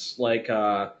sense. Like,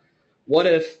 what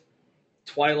if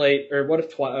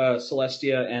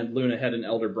Celestia and Luna had an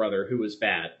elder brother who was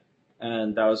bad?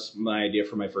 And that was my idea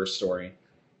for my first story.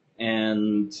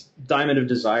 And Diamond of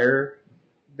Desire,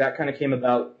 that kind of came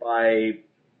about by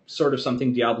sort of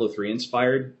something Diablo 3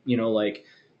 inspired. Like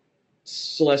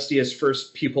Celestia's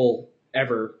first pupil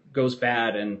ever goes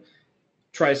bad and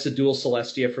tries to duel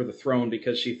Celestia for the throne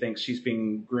because she thinks she's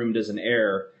being groomed as an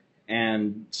heir.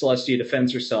 And Celestia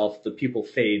defends herself. The pupil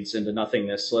fades into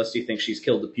nothingness. Celestia thinks she's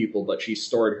killed the pupil, but she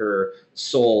stored her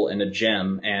soul in a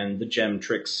gem, and the gem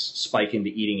tricks Spike into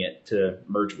eating it to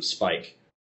merge with Spike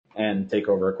and take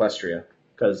over Equestria,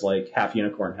 because like half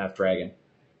unicorn, half dragon.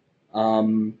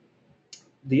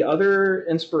 The other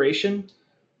inspiration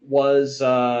was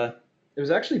it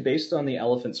was actually based on the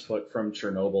elephant's foot from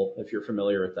Chernobyl, if you're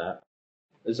familiar with that.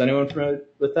 Is anyone familiar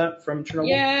with that from Chernobyl?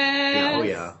 Yes. Oh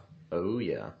yeah. Oh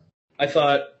yeah. I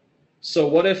thought, so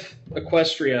what if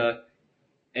Equestria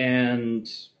and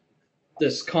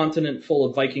this continent full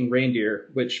of Viking reindeer,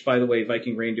 which, by the way,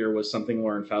 Viking reindeer was something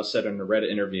Lauren Faust said in a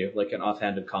Reddit interview, like an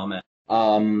offhanded comment.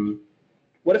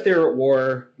 What if they were at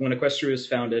war when Equestria was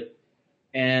founded,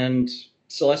 and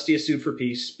Celestia sued for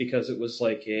peace because it was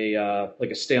like a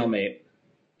stalemate,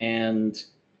 and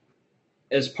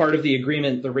as part of the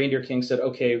agreement, the Reindeer King said,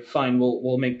 "Okay, fine,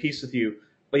 we'll make peace with you,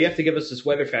 but you have to give us this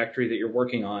weather factory that you're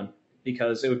working on,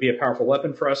 because it would be a powerful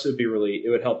weapon for us. It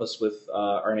would help us with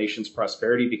our nation's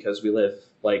prosperity, because we live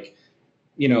like,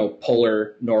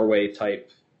 polar Norway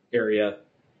type area,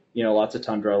 lots of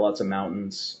tundra, lots of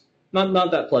mountains,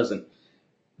 not that pleasant.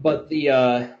 But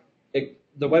the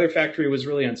weather factory was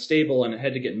really unstable, and it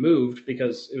had to get moved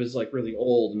because it was like really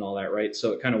old and all that, right?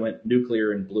 So it kind of went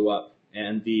nuclear and blew up,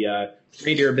 and the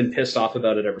reindeer have been pissed off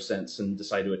about it ever since and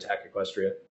decided to attack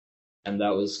Equestria, and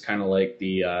that was kind of like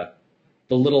the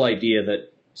little idea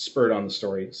that spurred on the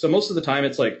story. So most of the time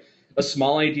it's like a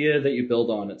small idea that you build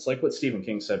on. It's like what Stephen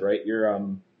King said, right? You're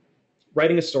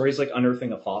writing a story is like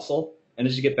unearthing a fossil, and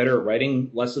as you get better at writing,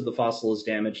 less of the fossil is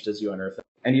damaged as you unearth it.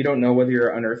 And you don't know whether you're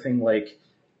unearthing like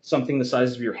something the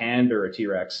size of your hand or a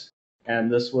T-Rex.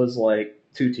 And this was like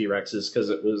 2 T-Rexes because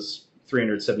it was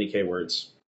 370k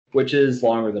words, which is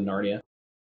longer than Narnia.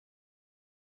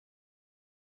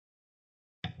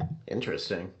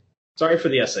 Interesting. Sorry for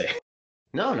the essay.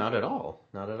 No, not at all.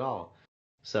 Not at all.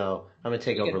 So I'm gonna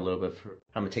take over a little bit.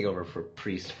 I'm gonna take over for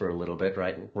Priest for a little bit,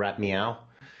 right? Rap meow.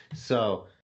 So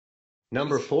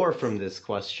number 4 from this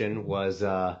question was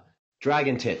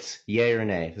dragon tits. Yay or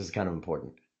nay? This is kind of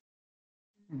important.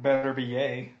 Better be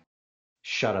yay.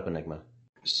 Shut up, Enigma.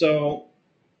 So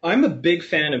I'm a big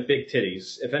fan of big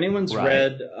titties. If anyone's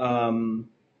read the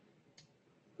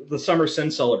Summer Sin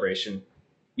Celebration,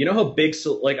 you know how big,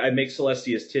 like, I make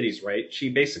Celestia's titties, right? She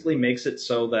basically makes it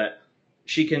so that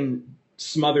she can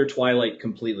smother Twilight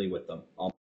completely with them.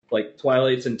 Like,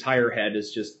 Twilight's entire head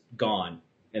is just gone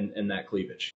in that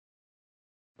cleavage,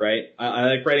 right? I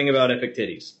like writing about epic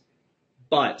titties.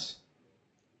 But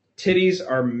titties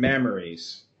are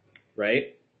memories,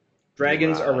 right?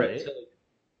 Dragons are reptilian.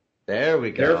 There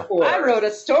we go. Therefore, I wrote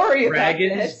a story about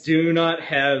dragons this. do not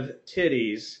have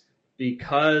titties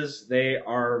because they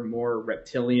are more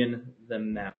reptilian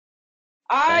than that.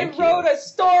 I wrote a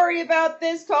story about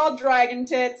this called Dragon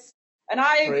Tits, and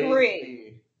I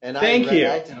agree. And Thank you.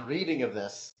 I did a reading of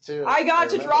this, too. I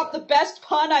got to drop the best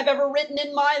pun I've ever written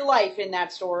in my life in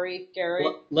that story, Gary.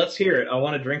 Let's hear it. I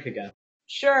want to drink again.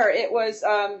 Sure, it was,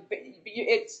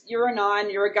 you're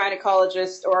a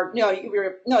gynecologist, or,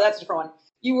 no, that's a different one.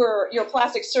 You're a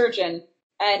plastic surgeon,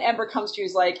 and Ember comes to you,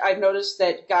 is like, I've noticed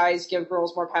that guys give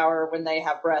girls more power when they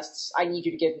have breasts. I need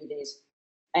you to give me these.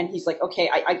 And he's like, okay,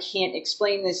 I can't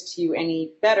explain this to you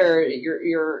any better.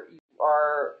 You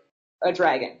are a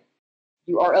dragon.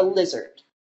 You are a lizard.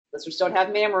 Lizards don't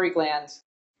have mammary glands.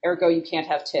 Ergo, you can't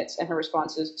have tits. And her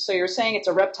response is, so you're saying it's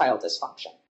a reptile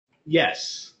dysfunction?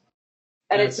 Yes.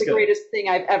 And it's the greatest thing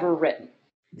I've ever written.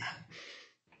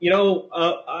 You know,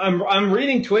 I'm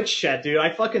reading Twitch chat, dude.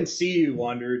 I fucking see you,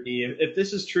 Wander D. If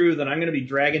this is true, then I'm going to be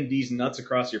dragging these nuts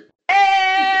across your... Hey!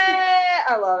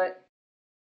 I love it.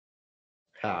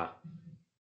 Ah,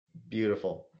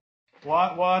 beautiful.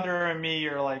 Wander and me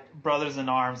are like brothers in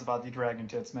arms about the dragon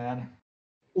tits, man.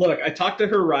 Look, I talked to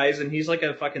Horizon. He's like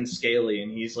a fucking scaly,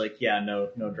 and he's like, yeah, no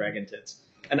dragon tits.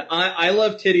 And I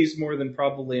love titties more than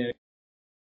probably any.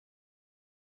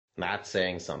 Not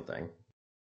saying something.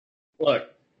 Look,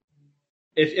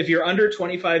 if you're under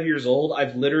 25 years old,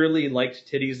 I've literally liked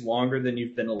titties longer than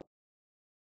you've been alive.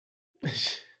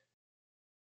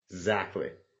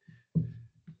 Exactly.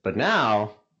 But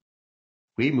now,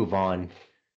 we move on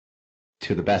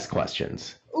to the best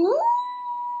questions.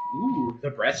 Ooh,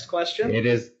 the breast question? It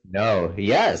is no,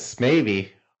 yes,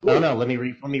 maybe. Oh no, let me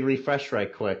refresh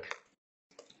right quick.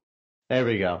 There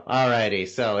we go. Alrighty,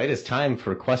 so it is time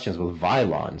for questions with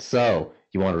Vylon. So,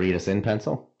 you want to read us in,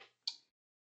 Pencil?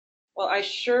 Well, I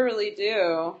surely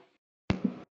do.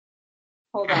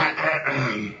 Hold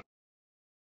on.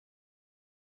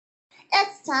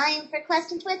 It's time for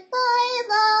questions with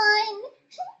Vylon.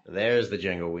 There's the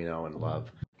jingle we know and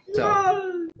love.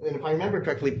 So, and if I remember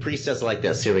correctly, Priest does it like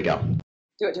this. Here we go.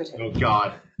 Do it. Oh,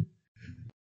 God.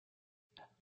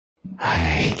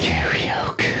 Hi,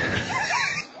 GaryOak.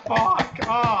 Fuck!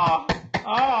 Oh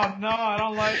no, I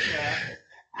don't like that.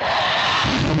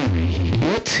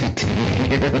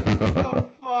 Oh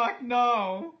fuck,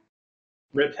 no.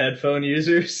 Rip headphone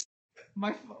users.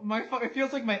 It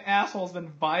feels like my asshole's been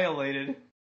violated.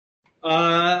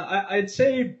 I'd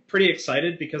say pretty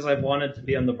excited because I've wanted to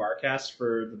be on the Barcast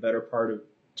for the better part of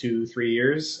 2-3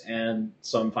 years, and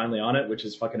so I'm finally on it, which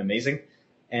is fucking amazing.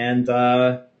 And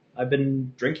I've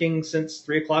been drinking since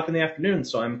 3 o'clock in the afternoon,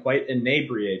 so I'm quite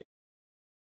inebriated.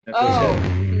 Oh,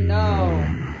 no.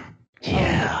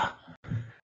 Yeah.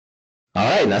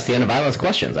 Alright, and that's the end of Vylon's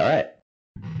questions. Alright.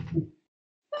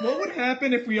 What would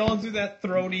happen if we all do that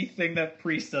throaty thing that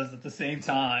Priest does at the same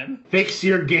time? Fix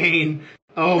your gain.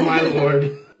 Oh, my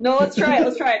lord. No, let's try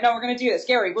it. No, we're going to do this.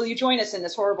 Gary, will you join us in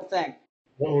this horrible thing?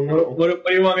 Oh, no. What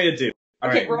do you want me to do?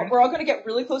 Okay, we're all going to get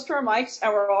really close to our mics,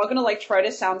 and we're all going to, like, try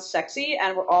to sound sexy,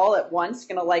 and we're all at once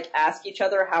going to, like, ask each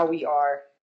other how we are.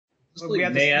 We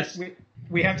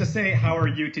have to say, how are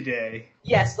you today?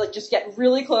 Yes, like, just get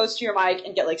really close to your mic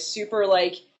and get, like, super,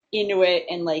 like, into it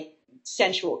and, like,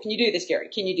 sensual. Can you do this, Gary?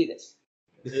 Can you do this?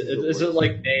 Is it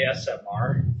like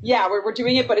ASMR? Yeah, we're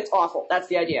doing it, but it's awful. That's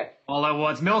the idea. All at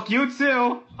once. Milk, you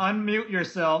too! Unmute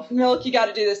yourself. Milk, you got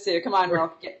to do this too. Come on,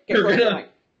 Milk. Get close to the mic.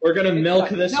 We're gonna milk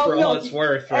this for all it's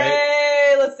worth, right?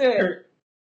 Hey, let's do it.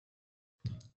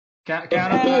 Count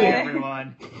up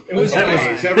everyone. Is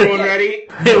everyone ready?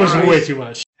 It was way too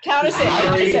much. Count us in.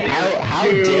 How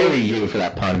dare you for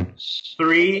that pun?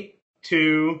 3,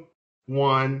 2,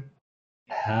 1.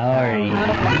 How are you?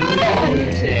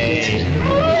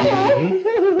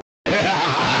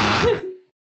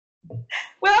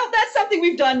 Well, that's something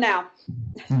we've done now.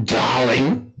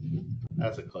 Darling.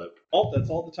 That's a clip. Oh, that's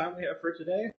all the time we have for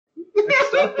today.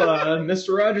 Next up,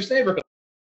 Mr. Rogers' Neighborhood.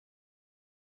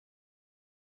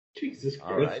 Jesus Christ.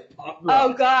 All right.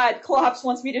 Oh, God. Clops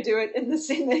wants me to do it in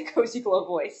the Cozy Glow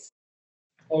voice.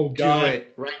 Oh, Do God.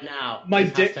 it right now. My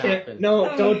This dick has to can't. happen.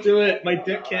 No, don't do it. My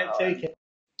dick can't take it.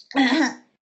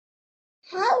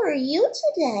 How are you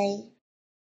today?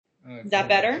 Is that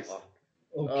better? Oh,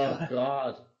 Oh,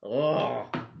 God. Oh.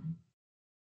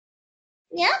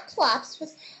 Yeah, Clops.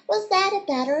 Was that a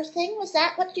better thing? Was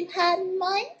that what you had in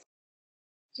mind?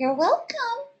 You're welcome.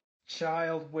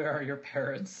 Child, where are your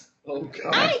parents? Oh,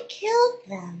 God. I killed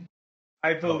them.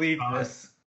 I believe this.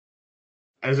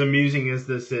 As amusing as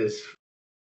this is,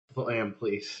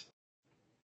 please.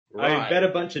 I bet a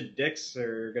bunch of dicks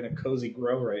are gonna cozy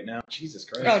grow right now. Jesus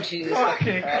Christ. Oh, Jesus.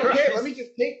 Okay, Okay, let me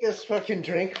just take this fucking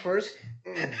drink first.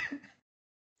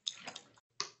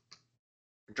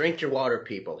 Drink your water,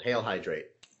 people. Hail, hydrate.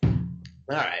 All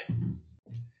right.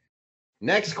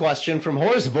 Next question from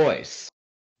Horse Voice.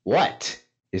 What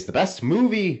is the best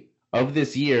movie of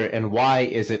this year, and why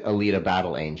is it Alita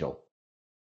Battle Angel?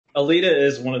 Alita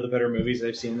is one of the better movies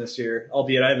I've seen this year,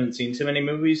 albeit I haven't seen too many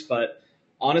movies, but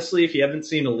honestly, if you haven't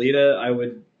seen Alita, I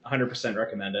would 100%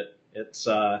 recommend it. It's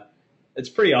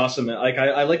pretty awesome. Like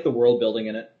I like the world building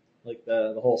in it, like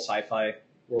the whole sci-fi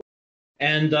world.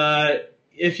 And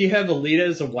if you have Alita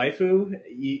as a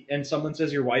waifu, and someone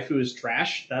says your waifu is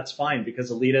trash, that's fine,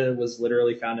 because Alita was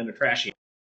literally found in a trash heap.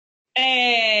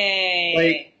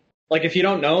 Hey. Like if you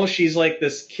don't know, she's like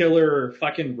this killer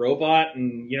fucking robot,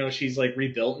 and she's like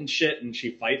rebuilt and shit, and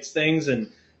she fights things,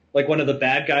 and like one of the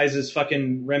bad guys is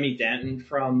fucking Remy Danton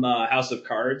from House of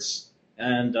Cards,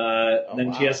 and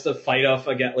then she has to fight off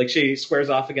against, like she squares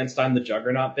off against I'm the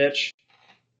Juggernaut bitch,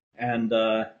 and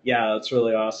yeah, it's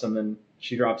really awesome, and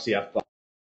she drops the F-bomb.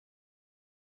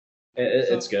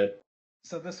 It's good.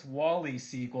 So this Wall-E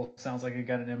sequel sounds like it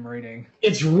got an M rating.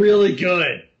 It's really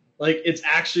good. Like, it's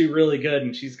actually really good,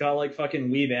 and she's got, like, fucking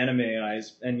weeb anime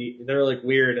eyes, and they're, like,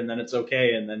 weird, and then it's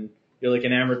okay, and then you're, like,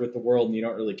 enamored with the world, and you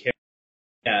don't really care.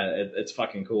 Yeah, it's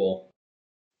fucking cool.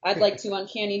 I'd like to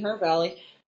Uncanny Her Valley.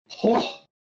 Oh.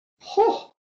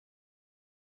 Oh.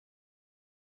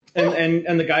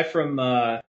 And the guy from,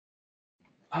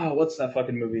 what's that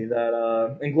fucking movie? That,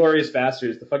 Inglourious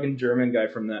Basterds, the fucking German guy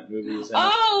from that movie is in it.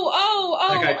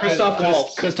 That guy, Christoph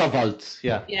Waltz. Christoph Waltz,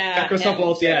 yeah. Yeah, Christoph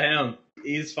Waltz, yeah, him.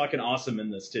 He's fucking awesome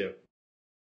in this, too.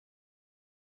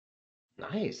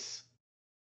 Nice.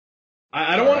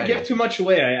 I don't want to give too much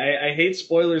away. I hate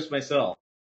spoilers myself.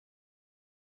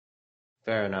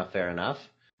 Fair enough.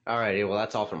 Alrighty, well,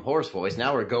 that's all from Horse Voice.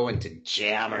 Now we're going to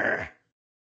Jammer.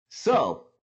 So,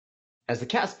 has the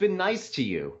cast been nice to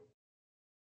you?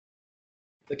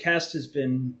 The cast has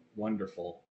been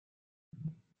wonderful.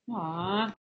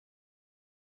 Aww.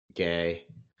 Gay.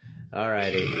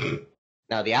 Alrighty.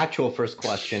 Now, the actual first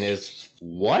question is,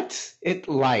 what's it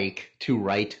like to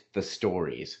write the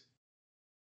stories?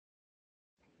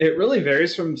 It really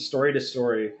varies from story to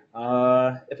story.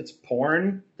 If it's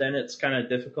porn, then it's kind of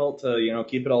difficult to,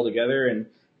 keep it all together. And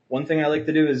one thing I like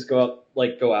to do is go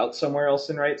out somewhere else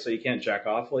and write, so you can't jack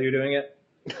off while you're doing it.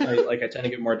 I tend to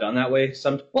get more done that way.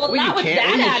 Well, not with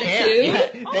that attitude.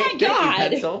 Yeah. Oh my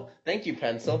god. Thank you,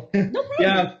 Pencil. No problem.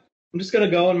 Yeah, I'm just gonna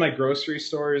go in my grocery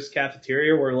store's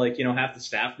cafeteria where half the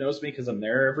staff knows me because I'm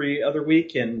there every other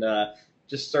week, and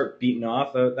just start beating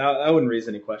off. That wouldn't raise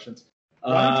any questions.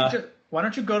 Why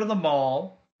don't you go to the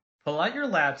mall, pull out your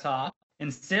laptop,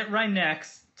 and sit right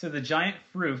next to the giant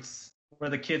fruits where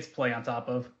the kids play on top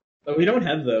of? But we don't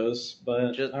have those.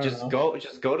 But just go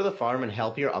to the farm and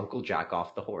help your uncle jack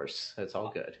off the horse. It's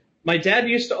all good. My dad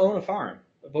used to own a farm,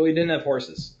 but we didn't have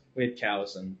horses. We had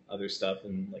cows and other stuff,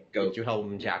 and goats. Did you help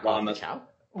him jack off the cow?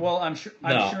 Well, I'm sure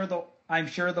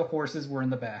the horses were in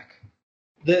the back.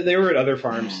 They were at other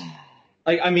farms.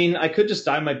 I could just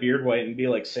dye my beard white and be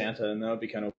like Santa, and that would be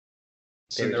kind of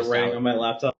sitting there writing on my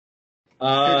laptop. You're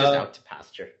just out to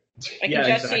pasture. I can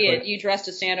just see it. You dressed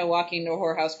as Santa walking into a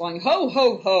whorehouse going, ho,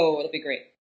 ho, ho. That'd be great.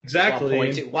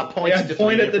 Exactly. What point at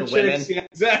the chicks. Yeah,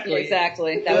 exactly. Yeah,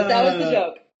 exactly. That was the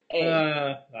joke.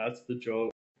 Hey. That's the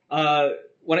joke.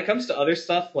 When it comes to other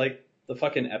stuff, like the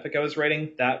fucking epic I was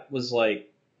writing, that was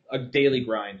like a daily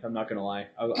grind. I'm not going to lie.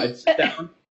 I'd sit down.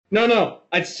 No.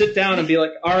 I'd sit down and be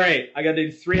like, all right, I got to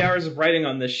do 3 hours of writing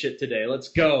on this shit today. Let's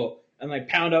go. And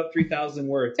pound out 3,000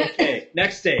 words. Okay,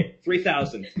 next day,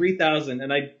 3,000,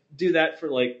 and I do that for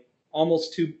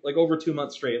over 2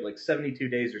 months straight, 72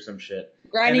 days or some shit.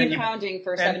 Grinding and pounding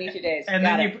for 72 days. And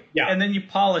then you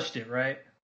polished it, right?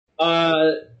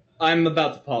 I'm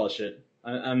about to polish it.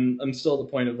 I'm still at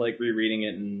the point of rereading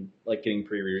it and getting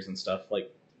pre-readers and stuff.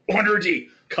 100G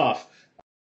cough.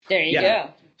 There you go.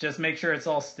 Just make sure it's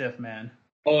all stiff, man.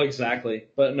 Oh, exactly.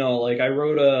 But no, I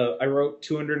wrote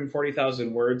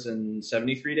 240,000 words in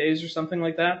 73 days or something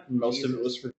like that. And most of it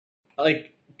was for,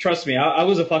 trust me, I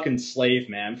was a fucking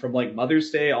slave, man. From Mother's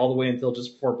Day all the way until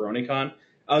just before BronyCon,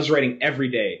 I was writing every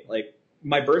day.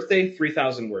 My birthday,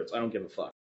 3,000 words. I don't give a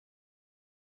fuck.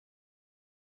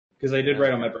 Because I did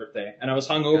write on my birthday, and I was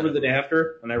hungover the day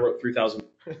after, and I wrote 3,000.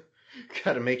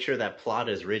 Gotta make sure that plot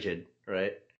is rigid,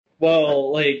 right?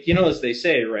 Well, as they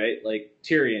say, right?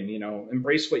 Tyrion,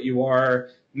 embrace what you are,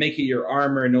 make it your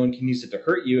armor, no one can use it to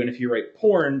hurt you, and if you write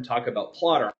porn, talk about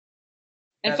plot armor.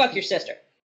 And fuck your sister.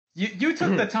 You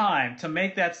took the time to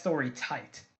make that story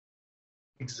tight.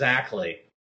 Exactly.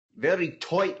 Very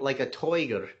tight, like a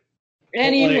tiger.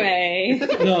 Anyway.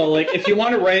 No, if you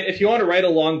want to write a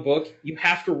long book, you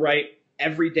have to write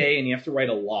every day, and you have to write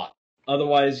a lot.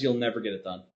 Otherwise, you'll never get it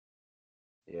done.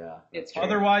 Yeah. It's true.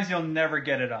 Otherwise, you'll never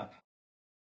get it up.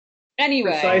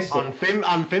 Anyway. Precisely.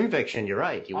 On film fiction, you're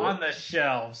right. You on the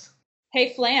shelves.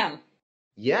 Hey, Flam.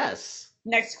 Yes.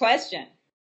 Next question.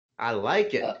 I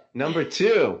like it. Number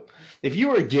 2. If you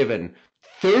were given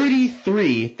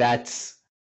 33, that's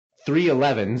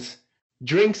 311s,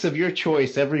 drinks of your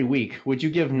choice every week, would you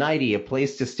give Nighty a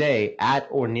place to stay at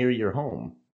or near your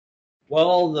home?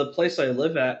 Well, the place I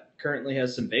live at currently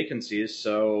has some vacancies,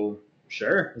 so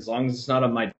sure, as long as it's not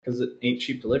on my, because it ain't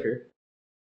cheap to live here.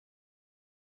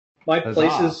 My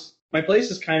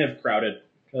place is kind of crowded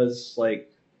because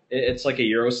it's a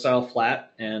Euro style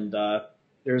flat, and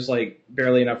there's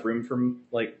barely enough room for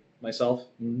myself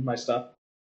and my stuff.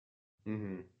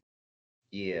 Mm-hmm.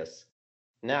 Yes.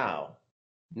 Now,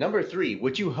 number 3,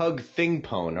 would you hug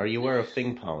Thingpone? Are you aware of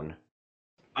Thingpone?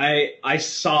 I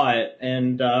saw it,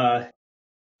 and I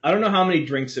don't know how many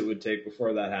drinks it would take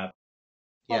before that happened.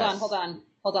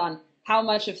 Hold on. How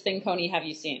much of Thing Pony have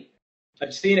you seen?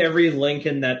 I've seen every link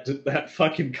in that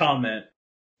fucking comment.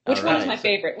 Which one is my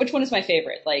favorite? Which one is my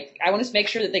favorite? Like, I want to make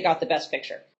sure that they got the best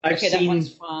picture. That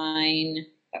one's fine.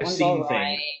 That one's all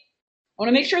right. I want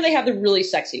to make sure they have the really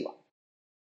sexy one.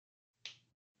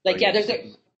 Like, there's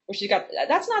where she's got.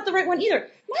 That's not the right one either.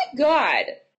 My God,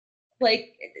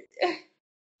 like,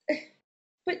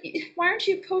 but why aren't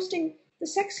you posting the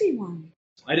sexy one?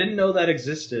 I didn't know that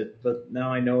existed, but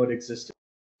now I know it existed.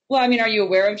 Well, I mean, are you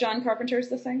aware of John Carpenter's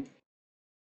The Thing?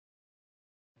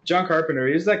 John Carpenter,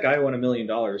 he's that guy who won $1 million,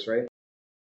 right?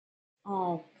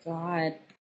 Oh God.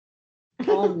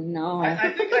 Oh no.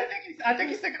 I think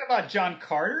he's thinking about John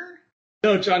Carter.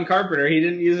 No, John Carpenter. He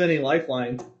didn't use any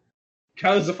lifelines.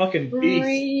 Guy was a fucking beast.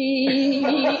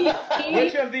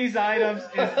 Which of these items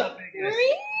is the biggest?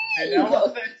 An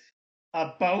elephant,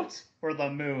 a boat, or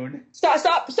the moon?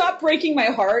 Stop breaking my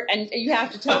heart, and you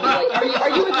have to tell me. Like,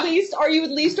 are you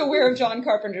at least aware of John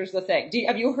Carpenter's The Thing?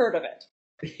 Have you heard of it?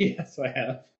 Yes, I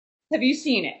have. Have you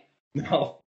seen it?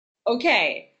 No.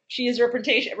 Okay, she is a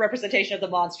representation of the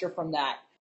monster from that.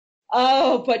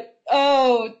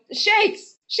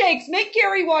 Shakes, make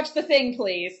Gary watch The Thing,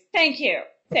 please. Thank you.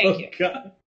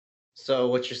 God. So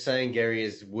what you're saying, Gary,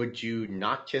 is would you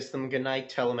not kiss them goodnight,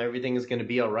 tell them everything is going to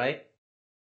be all right?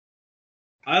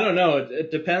 I don't know.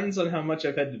 It depends on how much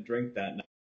I've had to drink that night.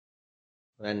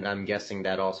 And I'm guessing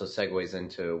that also segues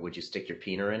into, would you stick your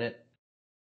peener in it?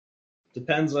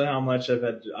 Depends on how much I've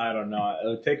had to, I don't know. It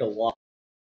would take a lot.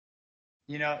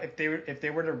 You know, if they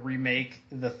were to remake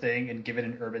The Thing and give it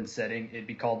an urban setting, it'd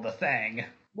be called The Thing.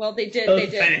 Well, they did.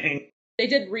 They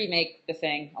did remake The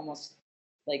Thing almost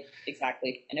like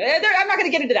exactly. Anyway, I'm not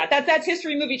going to get into that. That's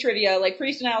history movie trivia. Like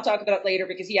Priest and I'll talk about it later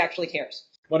because he actually cares.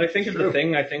 When I think of The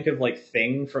Thing, I think of like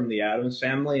Thing from the Addams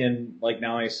Family, and like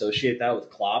now I associate that with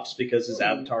Klops because his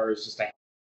avatar is just a.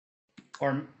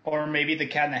 Or maybe the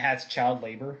Cat in the Hat's child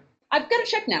labor. I've got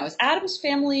to check now. Is Addams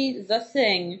Family The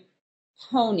Thing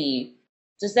pony?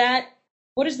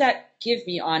 What does that give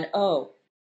me on O?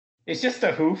 It's just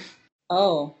a hoof.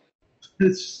 Oh.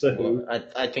 It's just a hoof.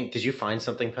 I think, did you find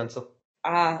something, Pencil?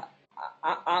 I'm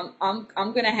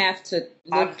gonna have to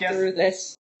look through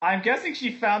this. I'm guessing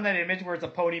she found that image where it's a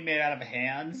pony made out of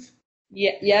hands.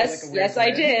 Yes,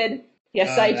 I did.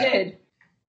 Yes, I did.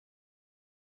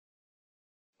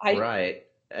 Right,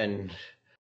 and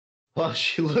while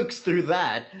she looks through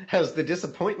that, has the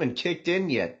disappointment kicked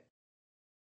in yet?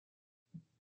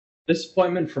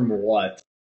 Disappointment from what?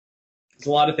 There's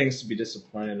a lot of things to be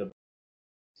disappointed about.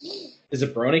 Is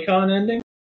it BronyCon ending?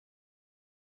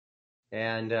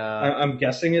 And I'm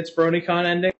guessing it's BronyCon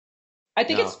ending. I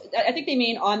think they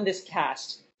mean on this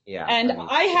cast. Yeah. And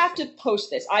I have to post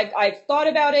this. I've thought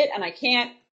about it, and I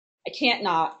can't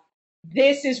not.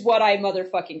 This is what I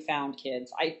motherfucking found,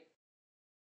 kids.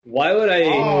 Why would I?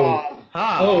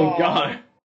 Oh God.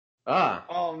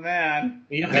 Oh man.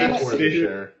 Yeah, that's for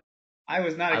sure. I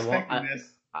was not expecting this.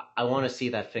 I want to see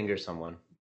that finger someone.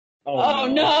 Oh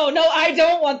no, I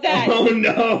don't want that. Oh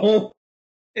no.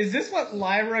 Is this what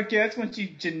Lyra gets when she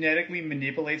genetically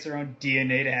manipulates her own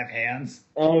DNA to have hands?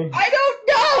 I don't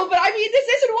know, but I mean, this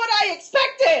isn't what I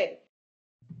expected.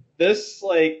 This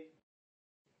oh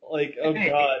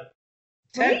God.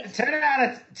 10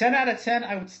 out of 10,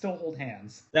 I would still hold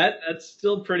hands. That's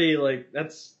still pretty, I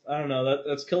don't know,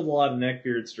 that's killed a lot of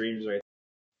neckbeard streams right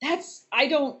there.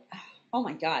 Oh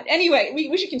my God. Anyway,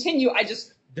 we should continue.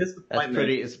 That's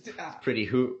pretty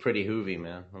hoovy,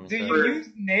 man. Do you use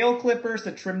nail clippers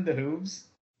to trim the hooves?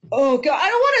 Oh God, I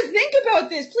don't want to think about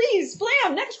this. Please,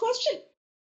 Blam, next question.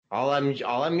 All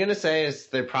I'm gonna say is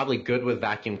they're probably good with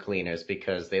vacuum cleaners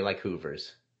because they like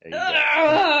hoovers. There you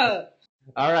go.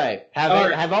 All right.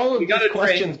 Have all of these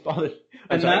questions bothered?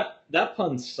 And that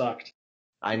pun sucked.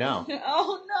 I know.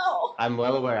 Oh no. I'm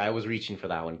well aware. I was reaching for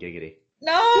that one, giggity.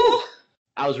 No.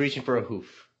 I was reaching for a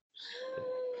hoof.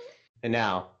 And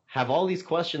now, have all these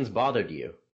questions bothered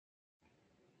you?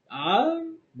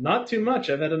 Not too much.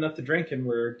 I've had enough to drink, and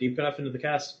we're deep enough into the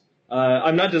cast.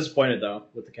 I'm not disappointed though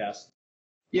with the cast.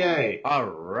 Yay! All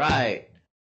right.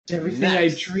 It's everything I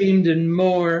dreamed and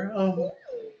more. Oh.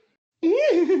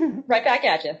 Right back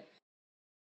at you.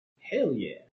 Hell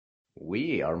yeah.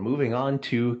 We are moving on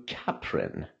to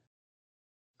Caprin,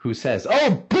 who says,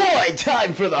 "Oh boy,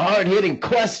 time for the hard-hitting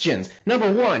questions.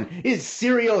 Number 1, is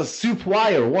cereal a soup?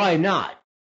 Why or why not?"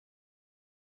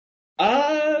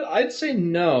 I'd say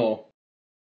no.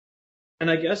 And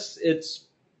I guess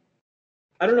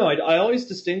I don't know, I always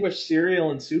distinguish cereal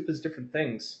and soup as different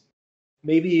things.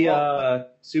 Maybe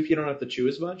soup you don't have to chew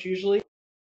as much usually.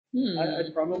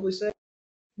 I'd probably say.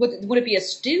 Would it be a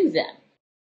stew then?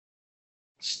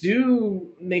 Stew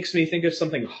makes me think of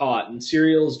something hot, and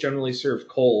cereal is generally served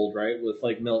cold, right, with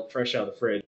like milk fresh out of the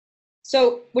fridge.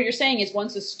 So what you're saying is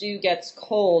once a stew gets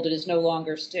cold, it is no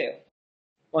longer stew.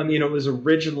 Well, I mean, it was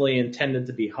originally intended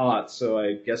to be hot, so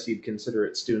I guess you'd consider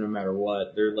it stew no matter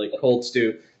what. They're like cold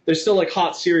stew. There's still like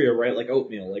hot cereal, right? Like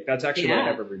oatmeal. Like that's actually what I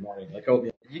have every morning, like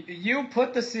oatmeal. You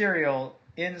put the cereal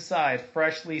inside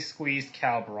freshly squeezed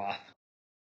cow broth.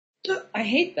 I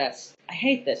hate this. I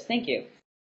hate this. Thank you.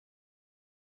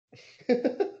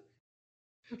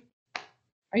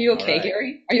 Are you okay, right.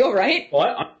 Gary? Are you all right? What?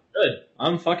 I'm good.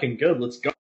 I'm fucking good. Let's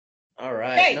go. All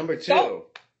right, Hey, number 2. go.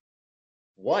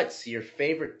 What's your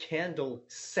favorite candle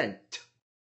scent?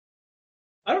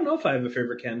 I don't know if I have a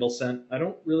favorite candle scent. I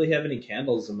don't really have any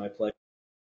candles in my place.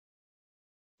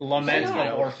 Lament Why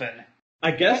of not? Orphan.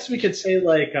 I guess we could say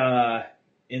like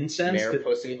incense. Mare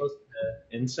pussy?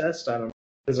 Incest? I don't know.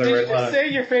 Because I Did read you a lot just say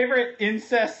your favorite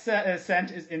incest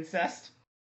scent is incest?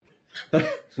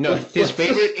 No, his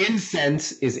favorite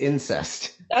incense is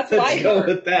incest. That's what I Let's go heard.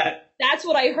 with that. That's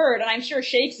what I heard, and I'm sure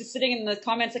Shakes is sitting in the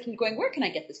comment section going, "Where can I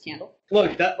get this candle?"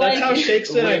 Look, that's how Shakes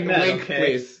and I met. Link, Okay?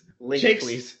 please. Link, Shakes-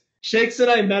 please. Shakes and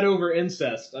I met over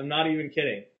incest. I'm not even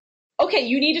kidding. Okay,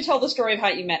 you need to tell the story of how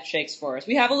you met Shakes for us.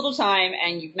 We have a little time,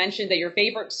 and you've mentioned that your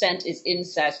favorite scent is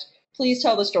incest. Please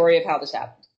tell the story of how this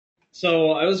happened.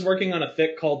 So I was working on a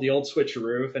fic called The Old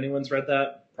Switcheroo. If anyone's read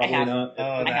that, probably have. not. Oh,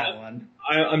 I that have. one.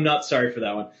 I'm not sorry for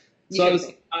that one. You So should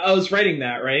be. I was writing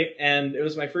that, right? And it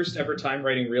was my first ever time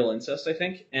writing real incest, I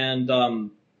think.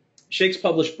 And Shakes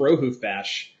published Brohoof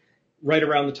Bash right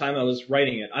around the time I was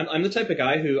writing it. I'm the type of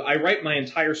guy who I write my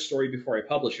entire story before I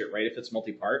publish it, right? If it's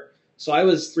multi-part. So I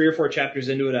was 3 or 4 chapters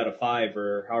into it out of 5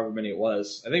 or however many it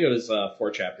was. I think it was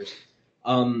 4 chapters.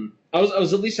 I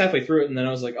was at least halfway through it, and then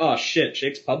I was like, oh shit,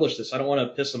 Shakes published this. I don't want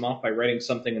to piss him off by writing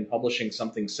something and publishing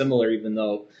something similar, even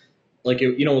though, like,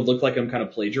 it, would look like I'm kind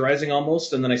of plagiarizing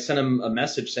almost. And then I sent him a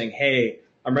message saying, hey,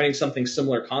 I'm writing something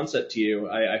similar concept to you.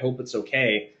 I hope it's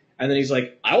okay. And then he's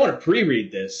like, I want to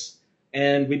pre-read this.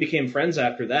 And we became friends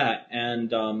after that. And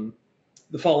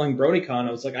the following BronyCon,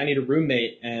 I was like, I need a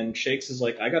roommate. And Shakes is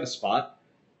like, I got a spot.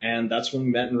 And that's when we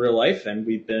met in real life. And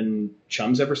we've been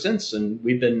chums ever since. And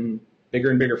we've been bigger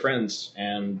and bigger friends,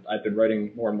 and I've been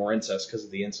writing more and more incest because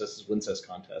of the incest is wincest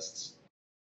contests.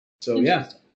 So yeah,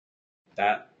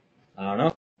 that, I don't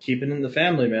know, keeping it in the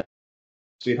family, man.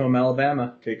 Sweet home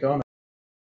Alabama, Kekona.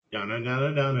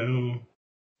 Da-na-na-na-na-na.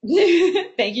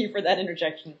 Thank you for that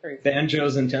interjection, Chris.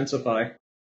 Banjos intensify.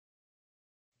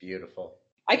 Beautiful.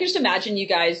 I can just imagine you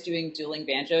guys doing dueling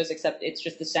banjos, except it's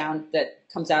just the sound that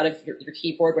comes out of your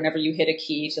keyboard whenever you hit a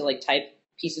key to like type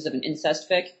pieces of an incest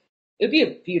fic. It would be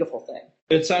a beautiful thing.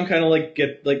 It'd sound kind of like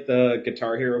the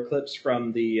Guitar Hero clips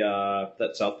from the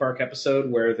that South Park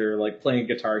episode where they're like playing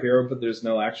Guitar Hero, but there's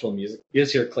no actual music. You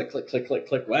just hear click, click, click, click,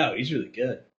 click. Wow, he's really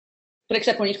good. But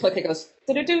except when you click, it goes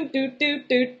do do do do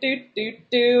do do do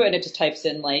do, and it just types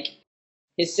in like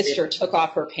his sister took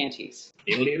off her panties.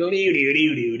 He He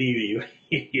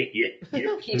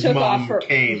took off her.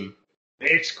 Came.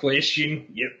 Next question.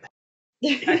 Yep.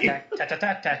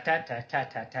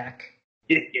 Tack.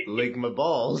 Lick my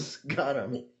balls. Got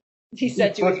him. He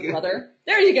said to his brother.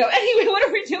 There you go. Anyway, what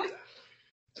are we doing?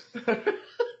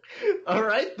 All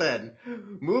right, then.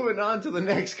 Moving on to the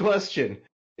next question.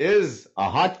 Is a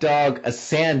hot dog a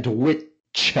sandwich?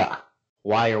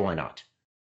 Why or why not?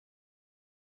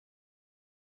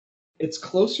 It's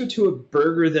closer to a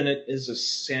burger than it is a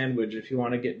sandwich if you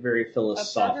want to get very A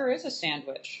philosophical. burger is a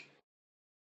sandwich.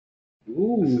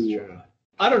 Ooh.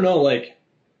 I don't know, like,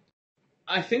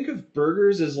 I think of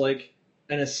burgers as like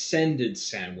an ascended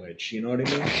sandwich, you know what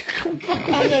I mean?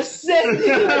 An ascended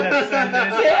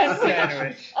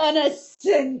sandwich. An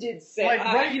ascended sandwich.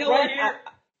 Like, right- You know right what? here-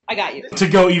 I got you. To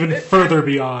go even further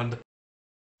beyond.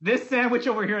 This sandwich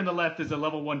over here on the left is a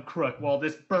level 1 crook, while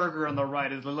this burger on the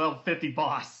right is a level 50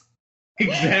 boss.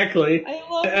 Exactly. I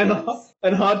love And, this.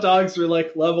 and hot dogs are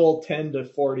like level 10 to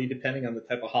 40 depending on the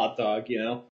type of hot dog, you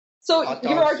know? So Hot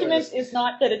your dogs argument are- is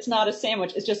not that it's not a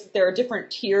sandwich, it's just that there are different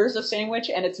tiers of sandwich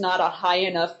and it's not a high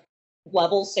enough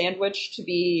level sandwich to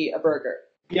be a burger.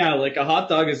 Yeah, like a hot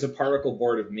dog is a particle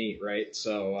board of meat, right?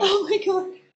 So, Oh my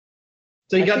god.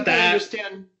 so you I got think that.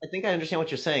 I think I understand what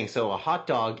you're saying. So a hot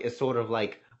dog is sort of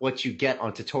like what you get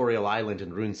on Tutorial Island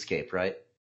in RuneScape, right?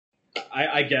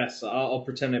 I guess. I'll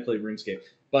pretend I played RuneScape.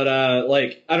 But,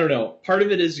 like, I don't know. Part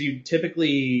of it is you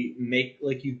typically make,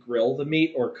 like, you grill the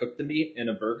meat or cook the meat in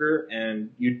a burger,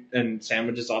 and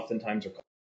sandwiches oftentimes are cooked.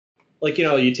 Like, you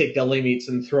know, you take deli meats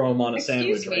and throw them on a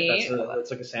Excuse sandwich, me. right?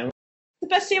 That's like a sandwich. The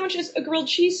best sandwich is a grilled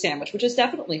cheese sandwich, which is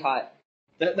definitely hot.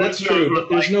 That's true, but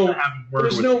there's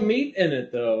no meat in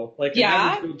it though. Like an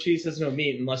average grilled cheese has no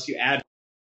meat unless you add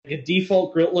like a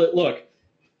default grill. Look,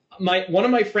 one of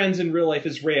my friends in real life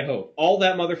is GaryOak. All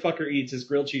that motherfucker eats is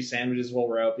grilled cheese sandwiches while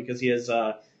we're out because he has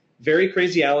very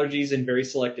crazy allergies and very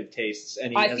selective tastes,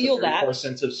 and he has a very poor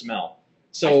sense of smell.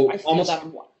 So I feel almost that.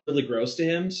 really gross to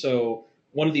him. So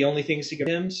one of the only things he can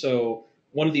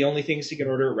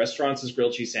order at restaurants is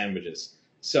grilled cheese sandwiches.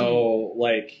 So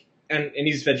like, and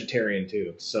he's vegetarian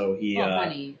too. So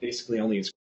he basically only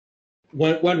eats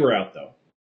when we're out though.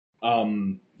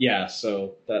 Yeah,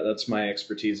 so that's my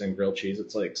expertise in grilled cheese.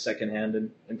 It's like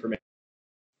secondhand information.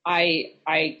 I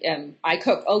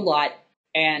cook a lot,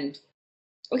 and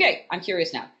okay, I'm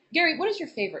curious now. Gary, what is your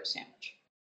favorite sandwich?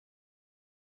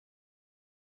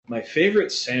 My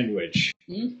favorite sandwich?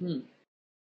 Mm-hmm.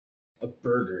 A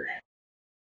burger.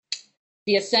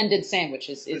 The ascended sandwich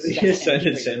is the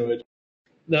ascended sandwich.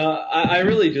 No, I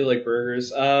really do like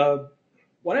burgers.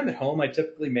 When I'm at home, I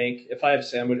typically make, if I have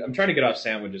sandwich, I'm trying to get off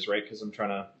sandwiches, right? Because I'm trying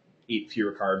to eat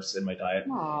fewer carbs in my diet.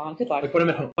 Aw, good luck. Like when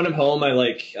I'm home, I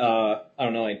like, I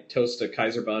don't know, I toast a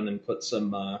Kaiser bun and put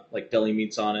some like deli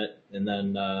meats on it, and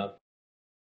then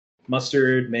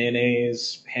mustard,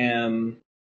 mayonnaise, ham,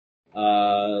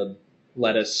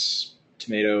 lettuce,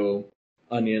 tomato,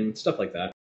 onion, stuff like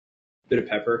that. Bit of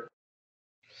pepper.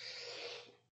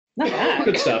 Not bad.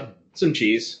 Good stuff. Some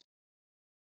cheese.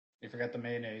 You forgot the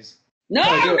mayonnaise. No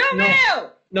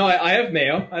mayo! No, I have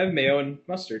mayo. I have mayo and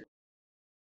mustard.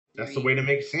 That's the way to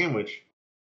make a sandwich.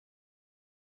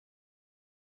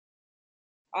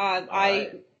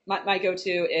 My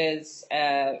go-to is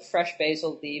fresh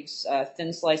basil leaves,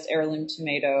 thin sliced heirloom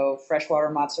tomato, freshwater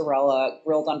mozzarella,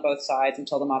 grilled on both sides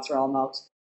until the mozzarella melts,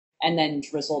 and then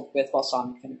drizzled with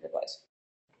balsamic vinegar glaze.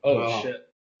 Oh shit!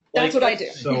 That's what I do.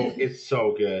 So it's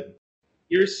so good.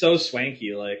 You're so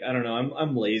swanky. Like, I don't know.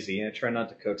 I'm lazy. I try not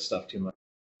to cook stuff too much.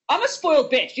 I'm a spoiled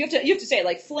bitch. You have to say,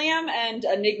 like, Flam and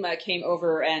Enigma came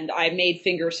over and I made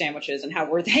finger sandwiches, and how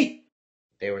were they?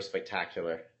 They were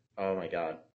spectacular. Oh my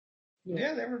god.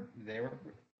 Yeah, they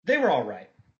were all right.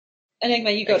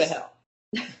 Enigma, you go to hell.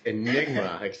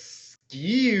 Enigma,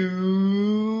 excuse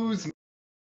me.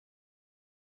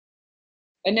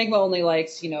 Enigma only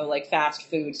likes, like fast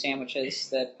food sandwiches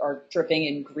that are dripping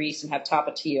in grease and have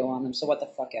tapatio on them, so what the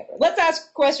fuck ever. Let's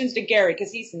ask questions to Gary,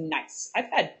 because he's nice. I've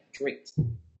had drinks.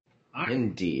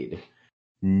 Indeed.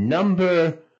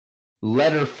 Letter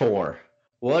 4.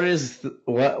 What is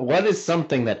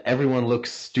something that everyone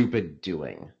looks stupid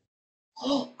doing?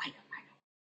 Oh, I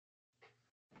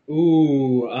know.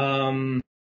 Ooh,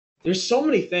 there's so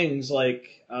many things,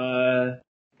 like,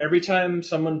 every time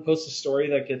someone posts a story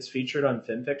that gets featured on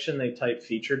FinFiction, they type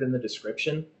featured in the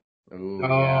description. Ooh,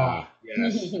 yeah.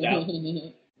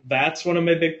 Yes. That's one of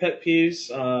my big pet peeves.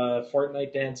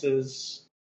 Fortnite dances.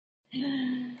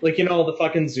 Like, all the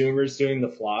fucking Zoomers doing the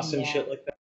floss and shit like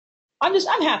that. I'm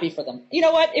happy for them. You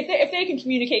know what? If they can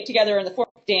communicate together in the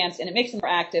Fortnite dance and it makes them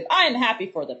more active, I am happy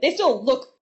for them. They still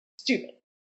look stupid.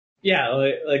 Yeah,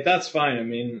 like that's fine. I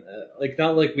mean, like,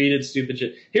 not like we did stupid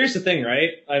shit. Here's the thing, right?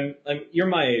 You're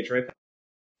my age, right?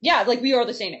 Yeah, like we are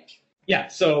the same age. Yeah,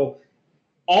 so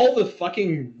all the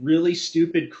fucking really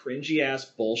stupid, cringy ass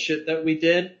bullshit that we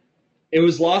did, it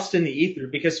was lost in the ether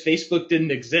because Facebook didn't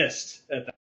exist at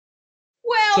that.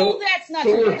 Well, that's not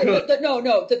true.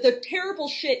 The terrible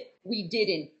shit we did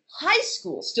in high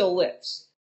school still lives.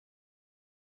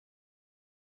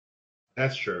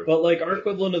 That's true. But like our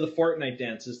equivalent of the Fortnite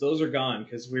dances, those are gone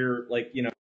because we're like,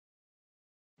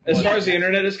 as far as the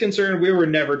internet is concerned, we were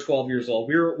never 12 years old.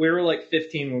 We were like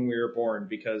 15 when we were born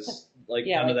because like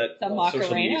none of that. The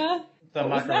Macarena. The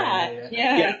Macarena.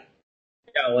 Yeah.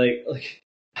 Yeah, like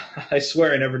I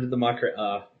swear I never did the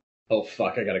Macarena. Oh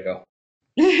fuck, I gotta go.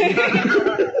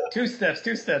 Two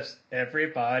steps.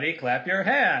 Everybody clap your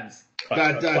hands.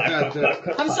 I'm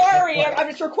sorry, I'm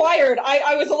just required.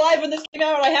 I was alive when this came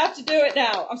out. I have to do it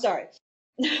now. I'm sorry.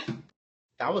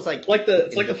 That was like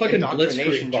it's like the fucking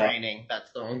Blitzkrieg bop. Training,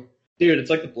 that song. Dude, it's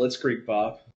like the Blitzkrieg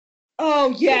bop.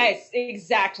 Oh yes,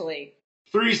 exactly.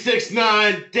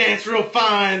 369, dance real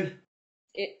fine.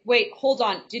 Wait, hold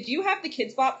on. Did you have the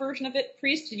Kids Bop version of it,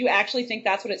 Priest? Did you actually think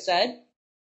that's what it said?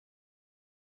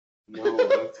 No,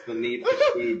 that's the Need for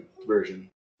Speed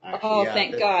version. Actually. Oh, yeah,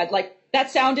 thank God. Like,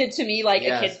 that sounded to me like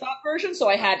a Kids Bop version, so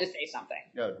I had to say something.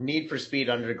 No, Need for Speed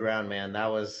Underground, man. That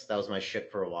was my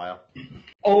shit for a while.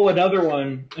 Oh, another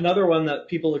one that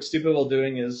people look stupid while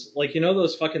doing is, like,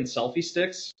 those fucking selfie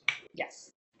sticks?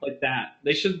 Yes. Like that.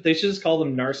 They should just call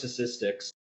them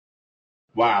narcissistics.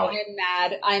 Wow.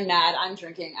 I'm mad. I'm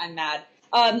drinking. I'm mad.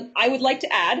 I would like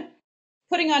to add,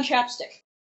 putting on chapstick.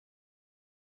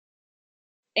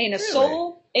 Ain't a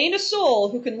soul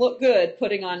who can look good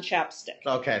putting on chapstick.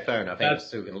 Okay, fair enough.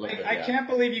 I can't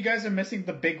believe you guys are missing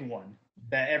the big one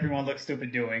that everyone looks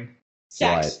stupid doing.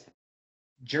 Sex.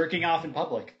 Jerking off in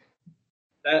public.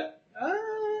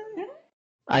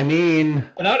 I mean,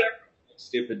 not everyone looks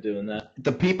stupid doing that.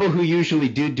 The people who usually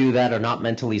do that are not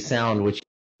mentally sound, which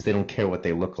they don't care what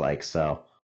they look like. So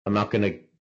I'm not gonna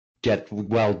get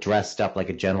well dressed up like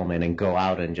a gentleman and go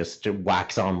out and just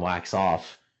wax on, wax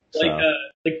off. So.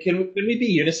 Can we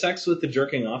be unisex with the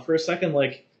jerking off for a second?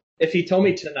 Like, if he told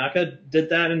me Tanaka did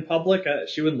that in public,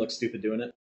 she wouldn't look stupid doing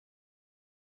it.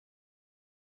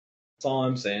 That's all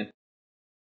I'm saying.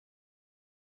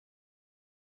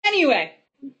 Anyway.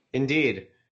 Indeed.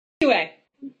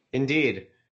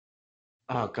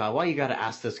 Oh God, why you gotta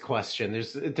ask this question?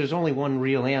 There's only one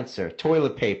real answer.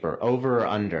 Toilet paper, over or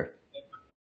under?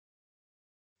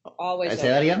 Always. I say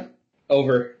that again?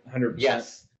 Over, 100%.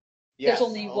 Yes. There's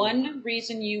only one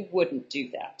reason you wouldn't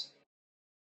do that.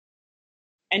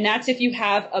 And that's if you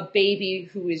have a baby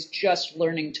who is just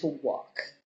learning to walk.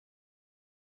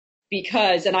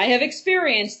 Because, and I have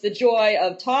experienced the joy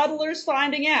of toddlers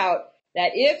finding out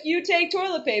that if you take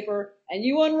toilet paper and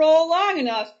you unroll long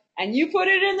enough and you put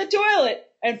it in the toilet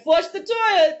and flush the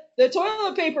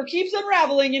toilet paper keeps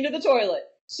unraveling into the toilet.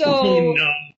 So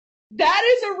that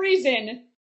is a reason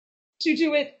to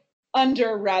do it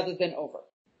under rather than over.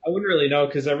 I wouldn't really know,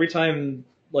 because every time,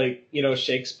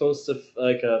 Shakes posts a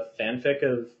fanfic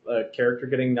of a character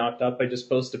getting knocked up, I just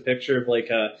post a picture of,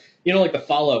 the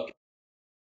Fallout.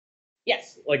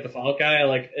 Yes. Like the Fallout guy,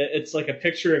 it's like a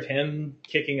picture of him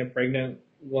kicking a pregnant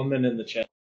woman in the chest,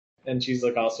 and she's,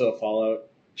 also a Fallout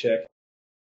chick.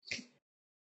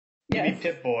 Yeah. Maybe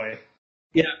Pip Boy.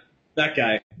 Yeah, that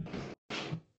guy.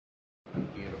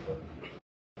 Beautiful.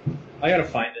 I gotta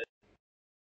find it.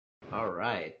 All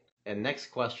right. And next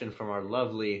question from our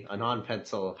lovely Anon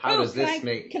Pencil. How does this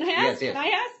make... Can I ask? Yes.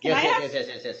 Can I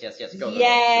ask? Yes. Go.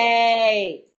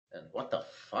 Yay! And what the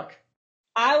fuck?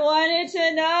 I wanted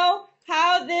to know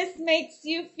how this makes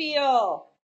you feel.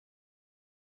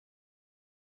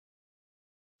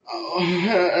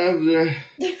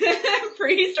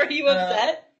 Priest, are you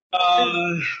upset?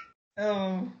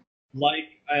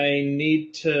 I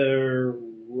need to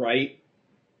write.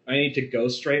 I need to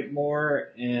ghostwrite more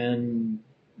and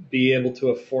be able to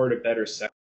afford a better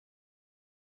sex.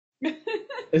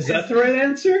 Is that the right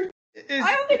answer?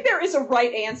 I don't think there is a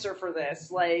right answer for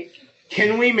this.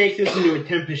 Can we make this into a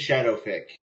Tempest Shadow fic?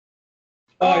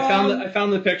 Oh, I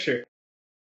found the picture.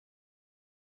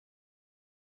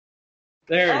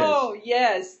 There it is. Oh,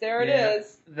 yes, there it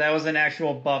is. That was an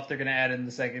actual buff they're going to add in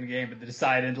the second game, but they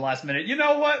decided in the last minute, you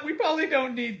know what? We probably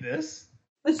don't need this.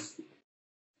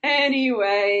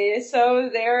 Anyway, so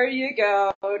there you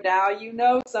go. Now you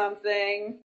know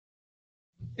something.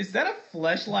 Is that a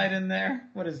fleshlight in there?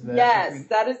 What is that? Yes,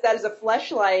 that is a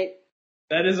fleshlight.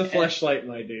 That is a fleshlight,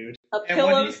 my dude. A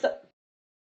pillow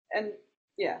and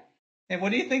yeah. And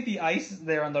what do you think the ice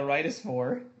there on the right is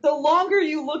for? The longer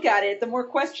you look at it, the more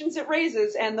questions it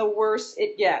raises and the worse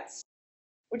it gets.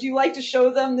 Would you like to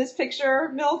show them this picture,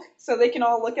 Milk, so they can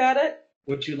all look at it?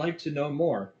 Would you like to know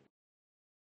more?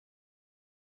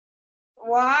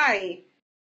 Why?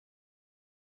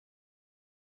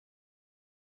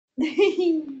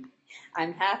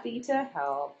 I'm happy to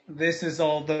help. This is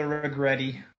all the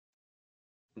regretty.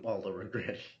 All the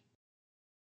regretty.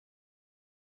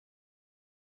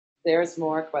 There's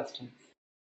more questions.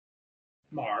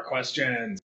 More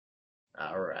questions.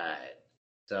 All right.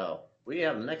 So we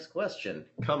have the next question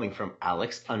coming from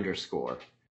Alex _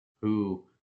 who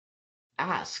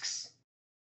asks,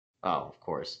 of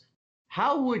course,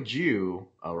 how would you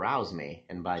arouse me?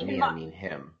 And by me, I mean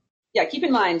him. Yeah, keep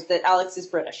in mind that Alex is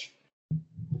British.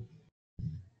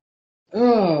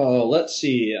 Oh, let's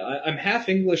see. I'm half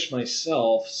English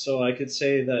myself, so I could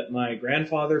say that my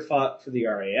grandfather fought for the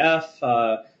RAF.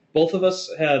 Both of us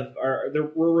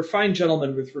we're refined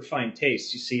gentlemen with refined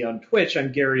taste. You see, on Twitch,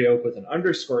 I'm GaryOak with an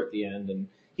underscore at the end, and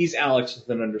he's Alex with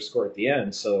an underscore at the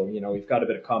end. So, we've got a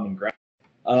bit of common ground.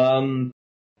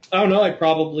 I don't know. I'd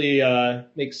probably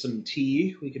make some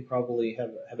tea. We could probably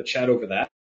have a chat over that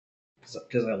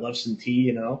because I love some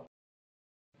tea,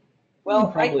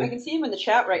 Well, I can see him in the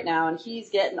chat right now, and he's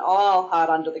getting all hot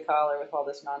under the collar with all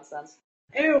this nonsense.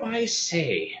 Oh, I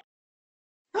say.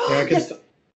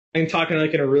 I'm talking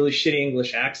in a really shitty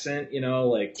English accent,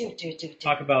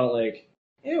 talk about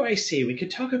oh, I say, we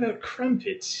could talk about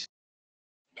crumpets.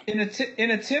 In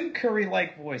a Tim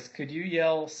Curry-like voice, could you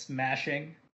yell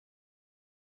smashing?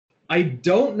 I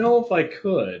don't know if I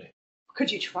could.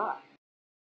 Could you try?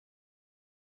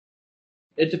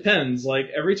 It depends.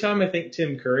 Every time I think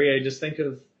Tim Curry, I just think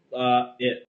of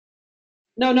it.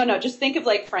 No. Just think of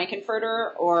like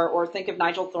Frankenfurter, or think of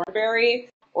Nigel Thornberry,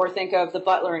 or think of The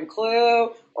Butler and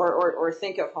Clue, or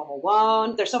think of Home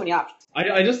Alone. There's so many options.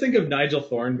 I just think of Nigel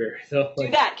Thornberry though. Do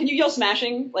that. Can you yell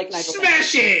smashing like Nigel?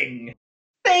 Smashing.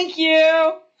 Thank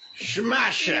you.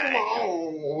 Smashing.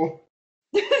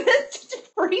 That's such a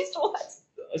priest. What?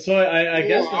 So I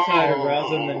guess that's how it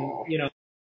aroused him, and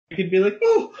you could be like,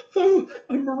 oh,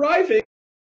 I'm arriving.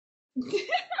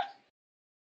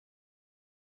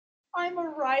 I'm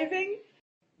arriving.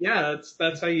 Yeah,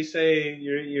 that's how you say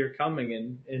you're coming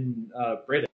in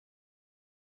Britain.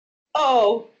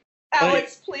 Oh,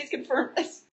 Alex, please confirm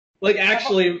this. Like,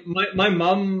 actually, my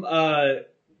mom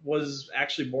was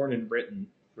actually born in Britain.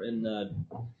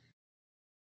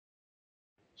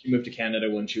 She moved to Canada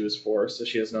when she was 4, so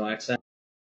she has no accent.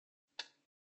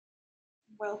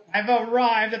 Well, I've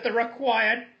arrived at the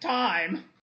required time.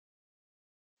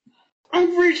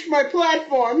 I've reached my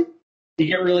platform. You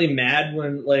get really mad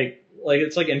when like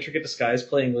it's like Intricate Disguise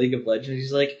playing League of Legends.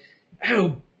 He's like,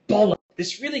 oh bollocks,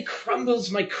 this really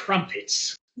crumbles my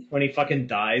crumpets when he fucking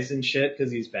dies and shit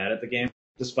because he's bad at the game,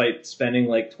 despite spending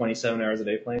like 27 hours a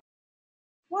day playing.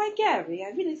 why, Gary,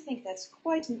 I really think that's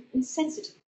quite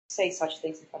insensitive to say such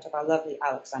things in front of our lovely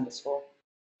Alex _.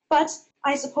 But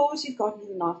I suppose you've gotten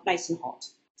him nice and hot.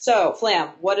 So, Flam,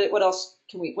 what else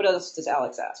does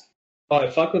Alex ask? Oh, I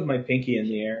fuck with my pinky in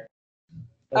the air.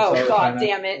 That's Oh, all god the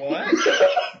damn time. it.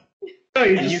 What? No,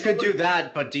 And you could do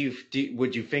that, but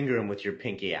would you finger him with your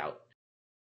pinky out?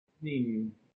 I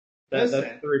mean, that's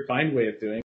Listen. the refined way of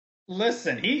doing it.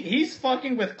 Listen, he's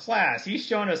fucking with class. He's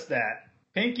shown us that.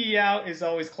 Pinky out is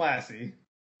always classy.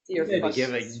 Dear Gonna fuck-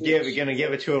 give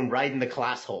it to him right in the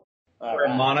class hole. Or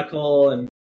a monocle and...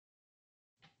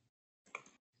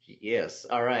 Yes,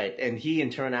 all right. And he in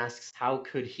turn asks, how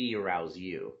could he arouse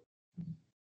you?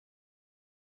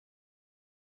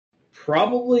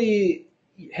 Probably,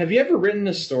 have you ever written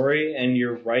a story and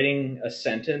you're writing a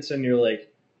sentence and you're like,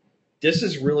 this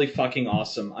is really fucking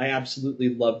awesome. I absolutely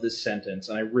love this sentence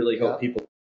and I really hope people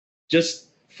just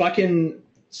fucking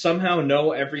somehow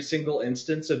know every single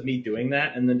instance of me doing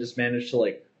that and then just manage to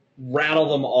like rattle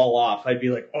them all off. I'd be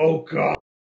like, oh god.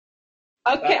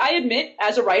 Okay, I admit,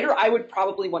 as a writer, I would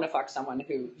probably want to fuck someone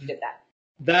who did that.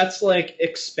 That's like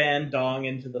expand dong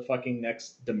into the fucking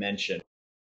next dimension.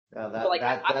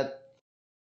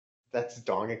 That's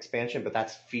dong expansion, but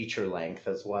that's feature length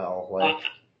as well. Like,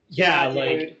 yeah, dude.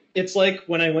 like it's like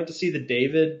when I went to see the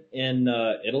David in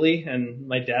Italy, and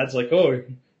my dad's like, "Oh,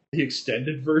 the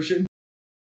extended version."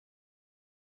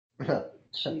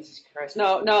 Jesus Christ.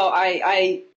 No,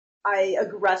 I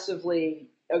aggressively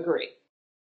agree.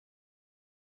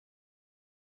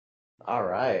 all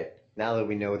right. Now that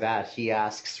we know that, he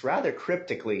asks rather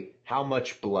cryptically, how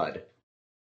much blood?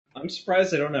 I'm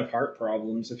surprised I don't have heart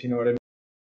problems, if you know what I mean.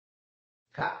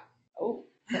 Ha. Oh.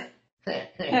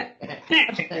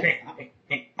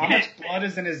 How much blood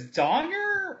is in his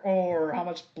donger, or how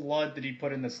much blood did he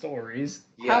put in the stories?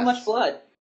 How Yes. much blood?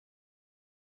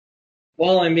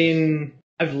 Well, I mean,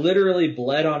 I've literally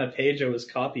bled on a page I was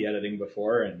copy editing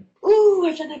before, and Ooh,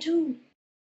 I've done that too.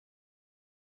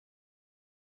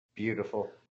 Beautiful.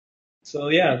 so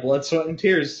yeah, blood, sweat, and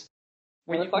tears.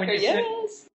 Motherfucker,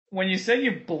 yes. When you say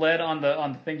you bled on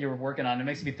the thing you were working on, it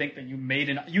makes me think that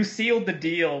you sealed the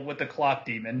deal with the clock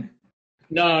demon.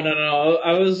 No.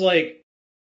 I was like,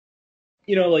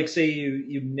 like say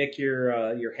you nick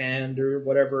your hand or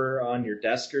whatever on your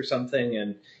desk or something,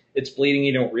 and it's bleeding.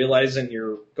 You don't realize it. And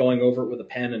you're going over it with a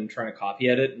pen and trying to copy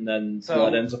edit, and then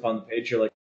blood ends up on the page. You're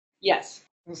like, Yes.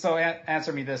 So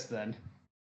answer me this then.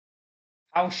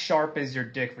 How sharp is your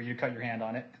dick for you to cut your hand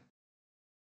on it?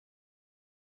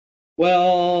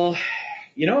 well,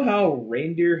 you know how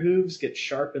reindeer hooves get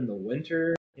sharp in the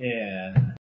winter? Yeah,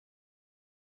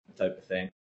 that type of thing.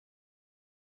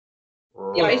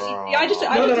 Yeah, I just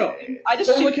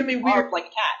Don't shoot look at me barb weird. like a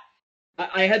cat.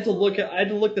 I had to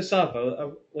look this up.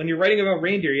 When you're writing about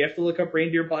reindeer, you have to look up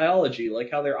reindeer biology,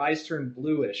 like how their eyes turn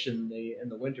bluish in the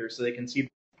winter so they can see.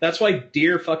 That's why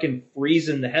deer fucking freeze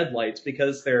in the headlights,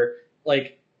 because they're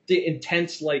like the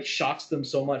intense light shocks them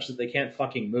so much that they can't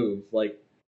fucking move. Like,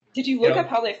 Did you look up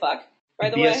how they fuck, by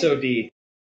the way? BSOD.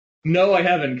 No, I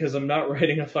haven't, because I'm not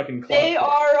writing a fucking clock. They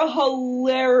are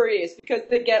hilarious because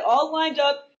they get all lined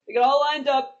up,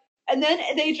 and then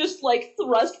they just like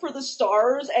thrust for the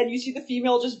stars, and you see the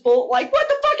female just bolt like, what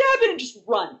the fuck happened, and just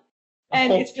run.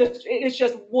 And it's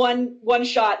just one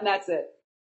shot, and that's it.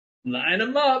 Line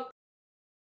them up.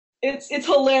 It's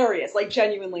hilarious, like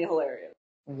genuinely hilarious.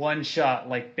 One shot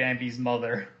like Bambi's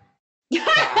mother. Good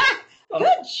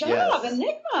job, yes.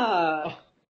 Enigma.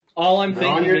 All I'm You're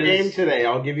thinking on your is game today.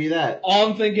 I'll give you that. all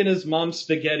I'm thinking is mom's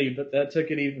spaghetti, but that took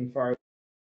it even farther.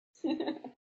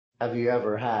 Have you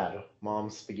ever had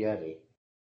mom's spaghetti?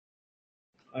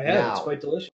 I have. It's Now. quite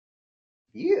delicious.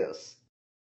 Yes.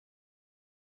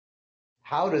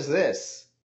 How does this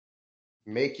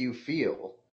make you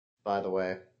feel, by the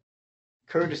way?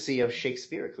 Courtesy of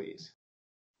Shakespearecles.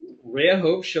 Rhea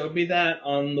Hope showed me that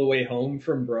on the way home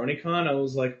from BronyCon. I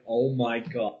was like, oh my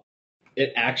god.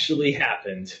 It actually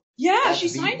happened. Yeah, That's she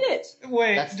the- signed it.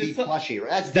 Wait, That's the plushie, right?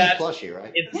 That's That- the plushie,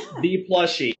 right? It's Yeah. the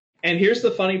plushie. And here's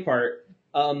the funny part.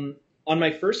 On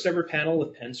my first ever panel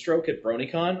with Penstroke at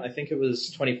BronyCon, I think it was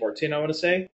 2014, I want to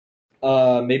say,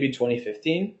 maybe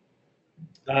 2015,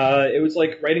 it was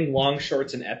like writing long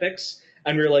shorts and epics.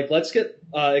 And we were like, let's get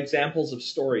examples of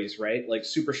stories, right? Like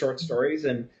super short stories.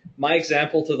 And my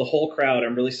example to the whole crowd,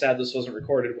 I'm really sad this wasn't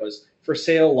recorded, was for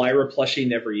sale, Lyra plushie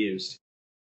never used.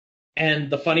 And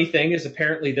the funny thing is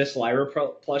apparently this Lyra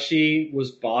plushie was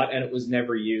bought and it was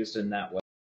never used in that way.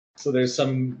 So there's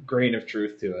some grain of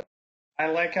truth to it. I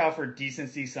like how for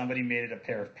decency somebody made it a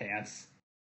pair of pants.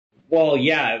 Well,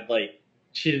 yeah, like,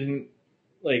 she didn't,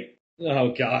 like,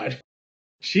 oh god.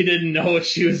 She didn't know what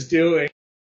she was doing.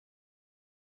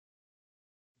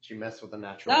 She messed with the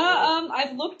natural order.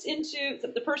 I've looked into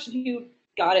the person who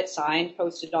got it signed,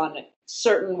 posted on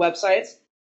certain websites,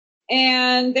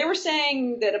 and they were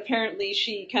saying that apparently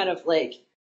she kind of like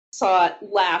saw it,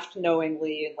 laughed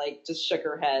knowingly, and like just shook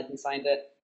her head and signed it.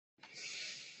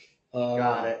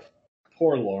 Got it.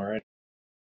 Poor Lauren.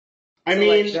 I So,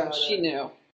 mean, like, she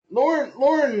knew.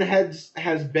 Lauren has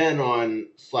been on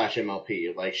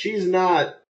 /MLP. Like, she's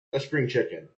not a spring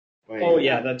chicken. Like, Oh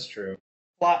yeah, that's true.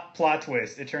 Plot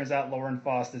twist. It turns out Lauren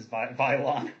Faust is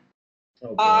Vylon. Oh,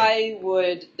 boy. I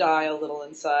would die a little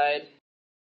inside.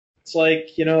 It's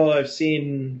like, you know, I've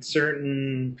seen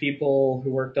certain people who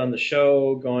worked on the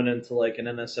show going into like an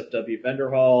NSFW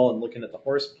vendor hall and looking at the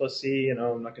horse pussy. You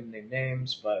know, I'm not going to name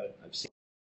names, but I've seen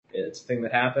it's a thing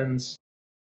that happens.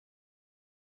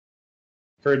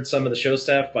 Heard some of the show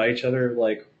staff buy each other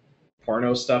like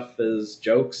porno stuff as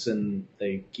jokes and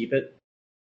they keep it.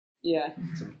 Yeah.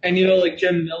 And you know, like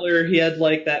Jim Miller, he had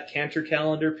like that Cantor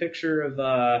calendar picture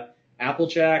of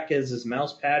Applejack as his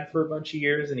mouse pad for a bunch of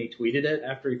years, and he tweeted it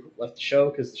after he left the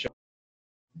show because the show,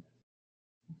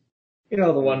 you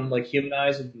know, the one like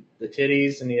humanized with the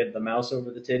titties, and he had the mouse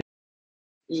over the titties.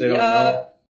 So they don't know.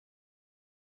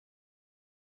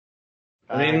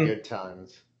 I mean, Good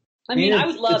times. I mean, Yeah, I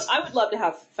would love to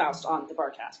have Faust on the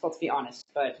Barcast. Let's be honest,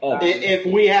 but Oh. If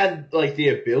we had like the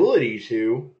ability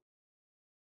to,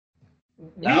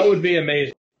 that would be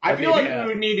amazing. I feel like Yeah. we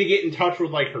would need to get in touch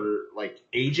with like her like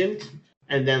agent,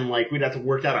 and then like we'd have to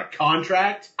work out a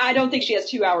contract. I don't think she has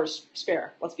 2 hours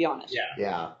spare. Let's be honest. Yeah.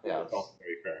 Yeah. That's also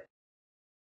very fair.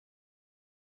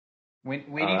 We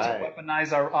need Alright. to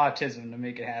weaponize our autism to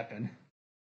make it happen.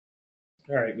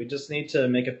 All right, we just need to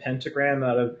make a pentagram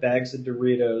out of bags of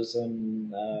Doritos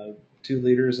and 2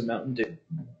 liters of Mountain Dew.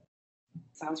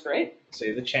 Sounds great.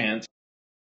 Say the chant.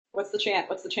 What's the chant?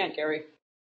 What's the chant, Gary?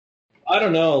 I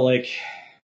don't know, like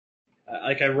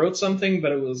I wrote something,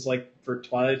 but it was like for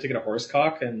Twilight to get a horse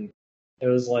cock, and it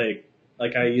was like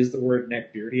I used the word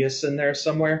neckbeardius in there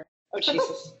somewhere. Oh,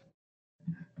 Jesus.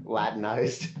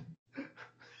 Latinized.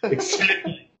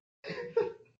 Exactly.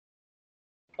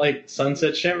 Like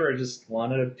Sunset Shimmer just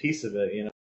wanted a piece of it, you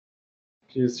know.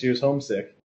 She was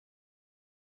homesick.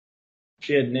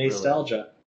 She had nostalgia.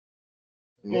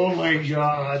 Oh my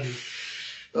god!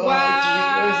 Oh,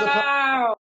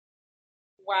 Wow.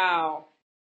 Wow.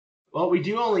 Well, we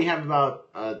do only have about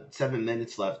 7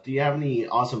 minutes left. Do you have any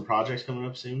awesome projects coming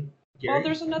up soon, Gary? Well,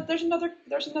 there's another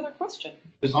question.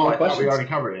 There's Oh, more I thought we questions. already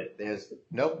covered it.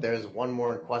 There's one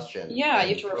more question. Yeah,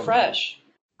 you have to refresh.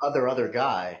 Other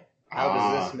guy. How Ah.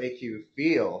 does this make you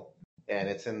feel? And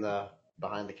it's in the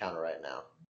behind the counter right now.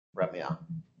 Rep me out.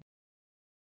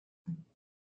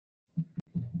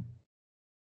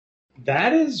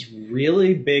 That is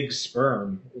really big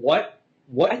sperm. What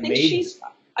I think made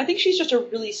she's just a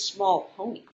really small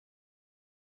pony.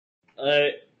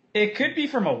 It could be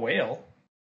from a whale.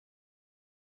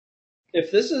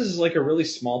 if this is like a really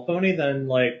small pony, then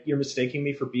like you're mistaking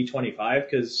me for B25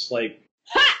 because like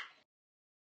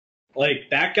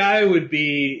that guy would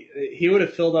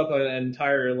have filled up an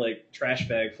entire like trash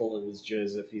bag full of his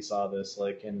jizz if he saw this,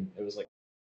 like, and it was like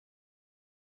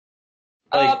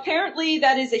apparently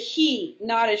that is a he,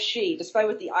 not a she, despite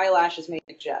what the eyelashes may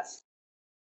suggest.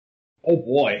 oh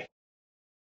boy.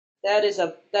 That is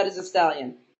a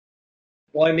stallion.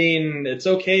 Well, I mean, it's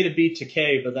okay to be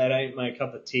TK, but that ain't my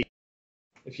cup of tea,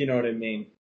 if you know what I mean.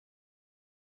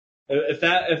 If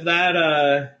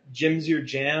that gym's your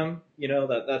jam,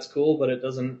 that's cool, but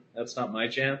that's not my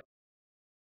jam.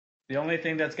 The only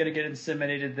thing that's going to get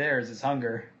inseminated there is his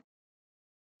hunger.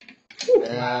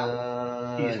 He's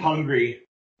hungry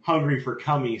for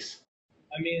cummies.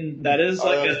 I mean, that is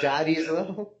like daddies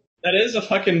though. That is a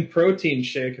fucking protein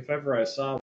shake if ever I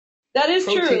saw one. That is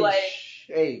Protein true. Like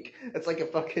shake. It's like a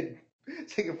fucking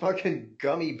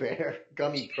gummy protein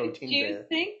do you bear.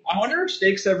 think? I wonder if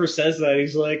Shakes ever says that.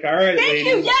 He's like, all right, Thank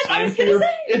you. ladies, Yes, I was gonna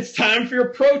say. it's time for your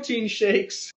protein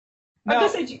shakes. I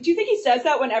was gonna say, do you think he says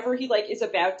that whenever he like is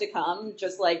about to come,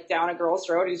 just like down a girl's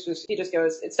throat? He just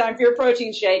goes, "It's time for your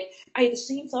protein shake." I had the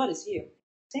same thought as you.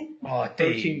 Same. Oh,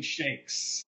 Protein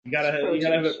shakes. You gotta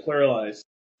have it pluralized.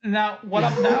 Now, when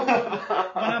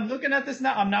I'm looking at this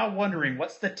now, I'm now wondering,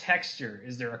 what's the texture?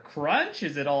 Is there a crunch?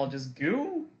 Is it all just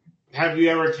goo? Have you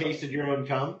ever tasted your own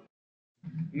cum?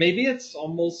 Maybe it's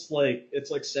almost like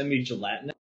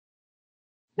semi-gelatinous.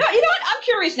 No, you know what? I'm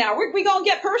curious now. We gonna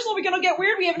get personal. We gonna get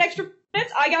weird. We have an extra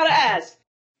minutes. I gotta ask.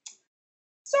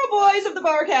 So, boys of the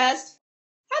Barcast,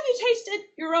 have you tasted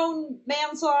your own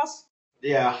man sauce?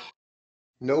 Yeah.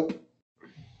 Nope.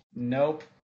 Nope.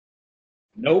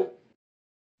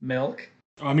 Milk.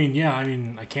 I mean, yeah. I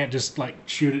mean, I can't just like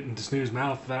shoot it into Snoo's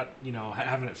mouth without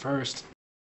having it first.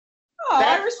 Oh,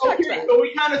 I respect that. But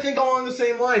we kind of think along the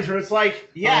same lines, where it's like,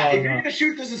 if you're gonna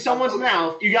shoot this in someone's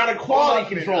mouth, you gotta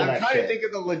quality control that I'm trying shit. to think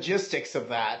of the logistics of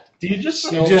that. Do you just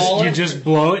snowball You just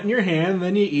blow it in your hand,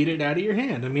 then you eat it out of your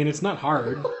hand. I mean, it's not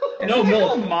hard. No,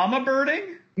 Milk. Mama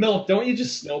birding? Milk, don't you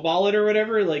just snowball it or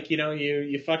whatever? Like,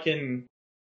 you fucking,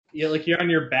 you're on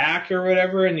your back or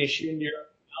whatever, and you shoot in your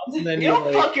mouth, and then You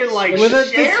don't fucking like Well,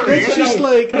 share that's it. just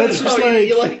like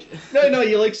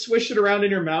you swish it around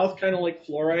in your mouth, kind of like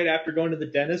fluoride after going to the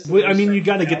dentist. Well, I mean, you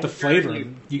got to get the flavor.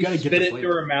 You got to spit it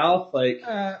through her mouth, like.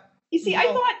 You see, I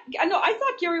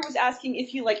thought Gary was asking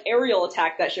if you like aerial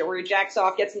attack that shit, where he jacks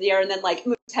off, gets in the air, and then like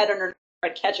moves his head under to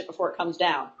catch it before it comes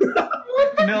down.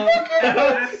 Milk.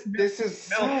 This is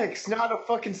sex, not a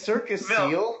fucking circus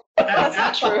seal. That's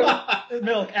not true.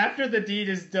 Milk, after the deed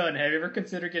is done, have you ever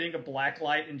considered getting a black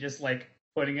light and just like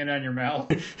putting it on your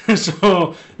mouth?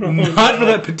 So, not for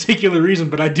that particular reason,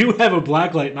 but I do have a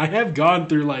black light, and I have gone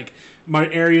through like my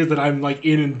areas that I'm like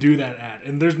in and do that at,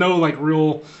 and there's no like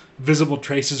real visible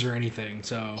traces or anything.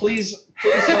 So please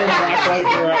shine a black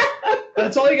light.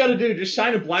 That's all you got to do. Just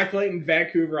shine a black light in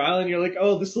Vancouver Island. You're like,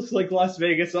 oh, this looks like Las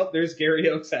Vegas. Oh, there's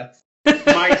GaryOak's house.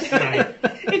 Mike's Snipe.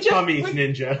 Tommy's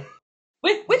Ninja.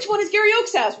 Which one is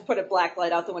GaryOak's house? We put a black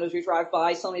light out the windows we drive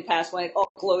by. Somebody passed when it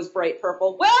all glows bright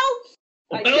purple. Well,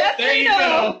 I guess there you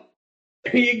go.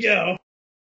 There you go.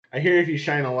 I hear if you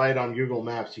shine a light on Google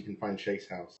Maps, you can find Shake's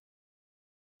house.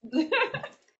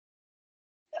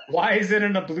 Why is it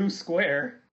in a blue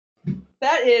square?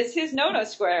 That is his no-no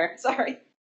square. Sorry.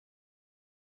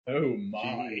 Oh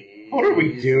my. What are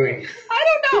we doing? I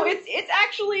don't know. It's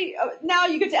actually now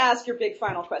you get to ask your big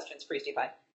final questions, Priesty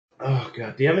Pie. Oh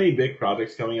god, do you have any big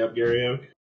projects coming up, GaryOak?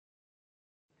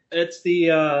 It's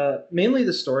the mainly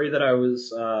the story that I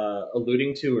was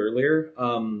alluding to earlier.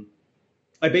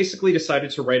 I basically decided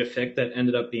to write a fic that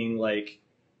ended up being like,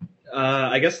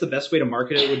 I guess the best way to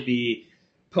market it would be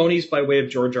Ponies by way of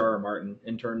George R.R. Martin,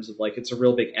 in terms of like, it's a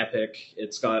real big epic.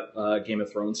 It's got Game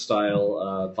of Thrones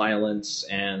style violence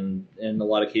and in a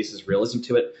lot of cases realism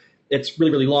to it. It's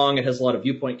really, really long. It has a lot of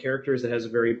viewpoint characters. It has a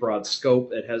very broad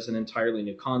scope. It has an entirely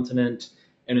new continent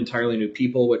and entirely new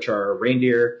people, which are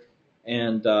reindeer.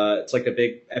 And it's like a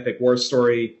big epic war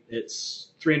story. It's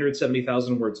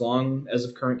 370,000 words long as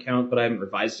of current count, but I haven't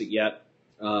revised it yet.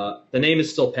 The name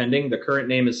is still pending. The current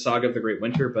name is Saga of the Great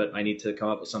Winter, but I need to come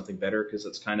up with something better because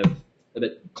it's kind of a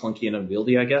bit clunky and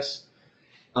unwieldy, I guess.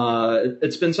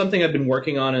 It's been something I've been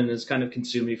working on and has kind of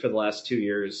consumed me for the last 2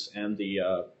 years. And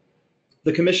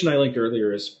the commission I linked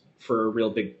earlier is for a real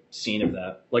big scene of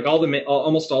that. Like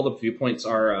almost all the viewpoints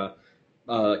are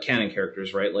canon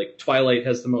characters, right? Like Twilight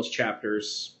has the most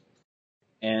chapters,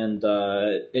 and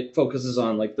it focuses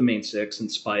on like the main six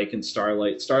and Spike and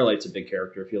Starlight. Starlight's a big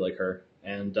character if you like her.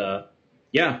 And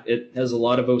yeah, it has a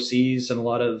lot of OCs and a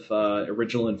lot of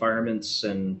original environments,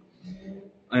 and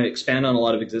I expand on a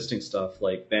lot of existing stuff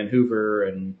like Vancouver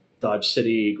and Dodge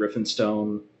City,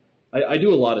 Griffinstone. I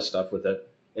do a lot of stuff with it.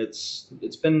 It's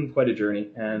been quite a journey,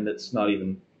 and it's not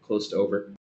even close to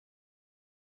over.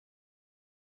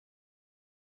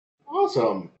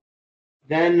 Awesome.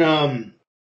 Then,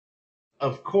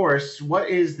 of course, what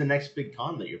is the next big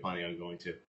con that you're planning on going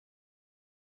to?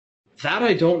 That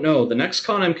I don't know. The next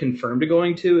con I'm confirmed to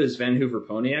going to is Vancouver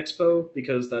Pony Expo,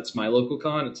 because that's my local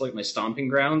con. It's like my stomping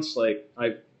grounds. Like,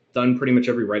 I've done pretty much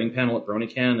every writing panel at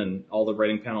BronyCon and all the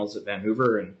writing panels at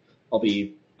Vancouver, and I'll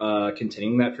be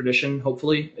continuing that tradition,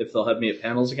 hopefully, if they'll have me at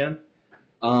panels again.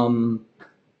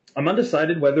 I'm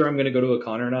undecided whether I'm going to go to a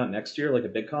con or not next year, like a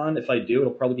big con. If I do,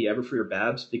 it'll probably be Everfree or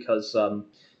Babs, because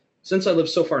since I live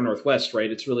so far northwest,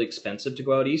 right, it's really expensive to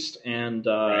go out east, and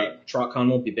TrotCon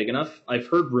won't be big enough. I've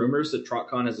heard rumors that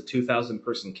TrotCon has a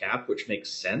 2,000-person cap, which makes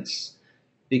sense,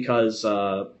 because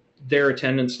their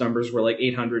attendance numbers were like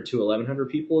 800 to 1,100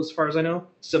 people, as far as I know.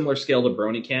 Similar scale to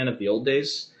BronyCon of the old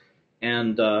days.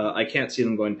 And I can't see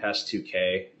them going past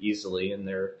 2K easily in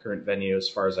their current venue, as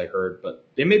far as I heard. But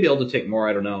they may be able to take more,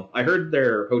 I don't know. I heard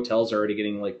their hotels are already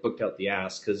getting like booked out the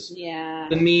ass, because the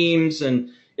memes, and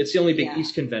it's the only big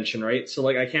East convention, right? So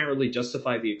like I can't really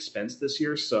justify the expense this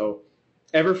year. So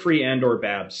Everfree and or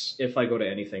Babs, if I go to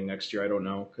anything next year, I don't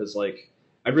know. Because like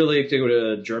I'd really like to go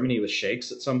to Germany with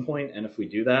Shakes at some point, and if we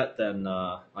do that, then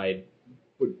I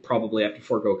would probably have to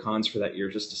forego cons for that year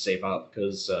just to save up,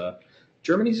 because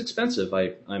Germany's expensive,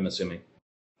 I'm assuming.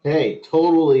 Hey,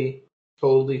 totally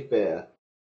fair.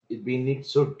 It'd be nicht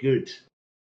so good.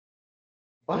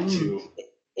 What?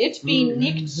 It's been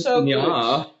nicked so good.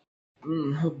 Yeah.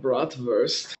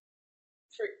 Bratwurst.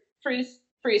 Priest,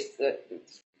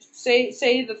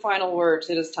 say the final words.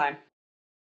 It is time.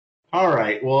 All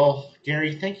right. Well,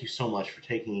 Gary, thank you so much for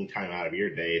taking time out of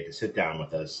your day to sit down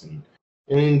with us and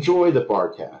enjoy the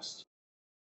Barcast.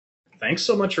 Thanks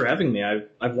so much for having me.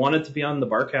 I've wanted to be on the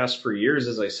Barcast for years,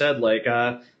 as I said. Like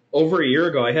over a year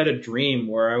ago, I had a dream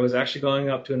where I was actually going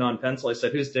up to a non-pencil. I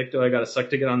said, "Whose dick do I got to suck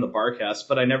to get on the Barcast?"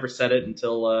 But I never said it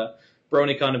until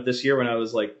BronyCon of this year, when I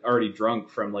was like already drunk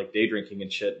from like day drinking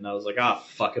and shit, and I was like,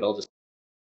 fuck it, I'll just.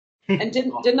 And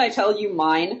didn't I tell you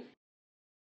mine?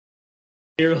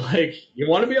 You're like, you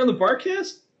want to be on the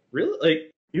Barcast? Really?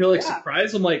 Like, you're like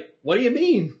surprised? I'm like, what do you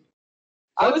mean?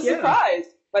 I was surprised.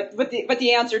 But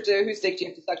the answer to whose dick do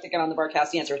you have to suck to get on the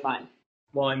Barcast, the answer is mine.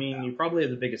 Well, I mean, you probably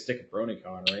have the biggest dick at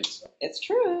BronyCon, right? So. It's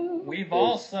true. We've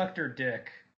all sucked her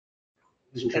dick.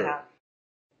 It's true. I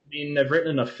mean, I've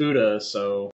written enough Fuda,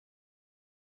 so.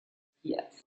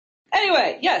 Yes.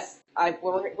 Anyway, yes,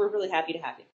 we're really happy to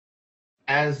have you.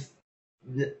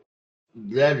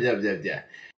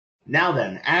 Now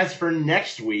then, as for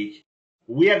next week,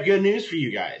 we have good news for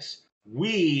you guys.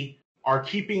 We are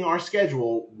keeping our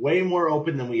schedule way more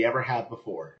open than we ever have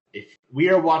before. If we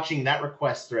are watching that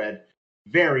request thread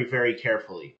very, very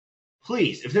carefully,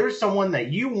 please, if there's someone that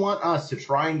you want us to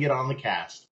try and get on the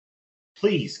cast,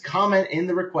 please comment in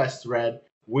the request thread.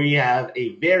 We have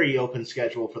a very open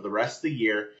schedule for the rest of the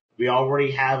year. We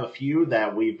already have a few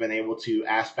that we've been able to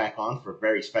ask back on for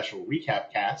very special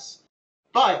recap casts.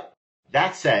 But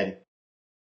that said,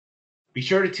 be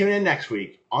sure to tune in next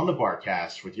week on the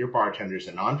Barcast with your bartenders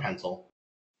at Non-Pencil,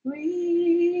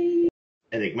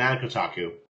 Enigmatic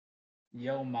Otaku,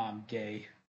 Yo, mom, gay.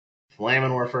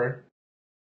 Flammenwerfer,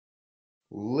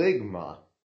 Ligma,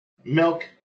 Milk,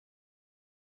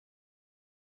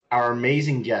 our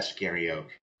amazing guest, GaryOak.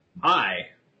 Hi.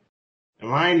 And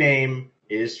my name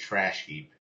is Trash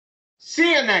Heap.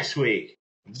 See you next week.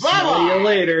 Bye-bye. See you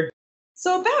later.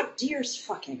 So about Deer's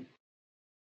fucking.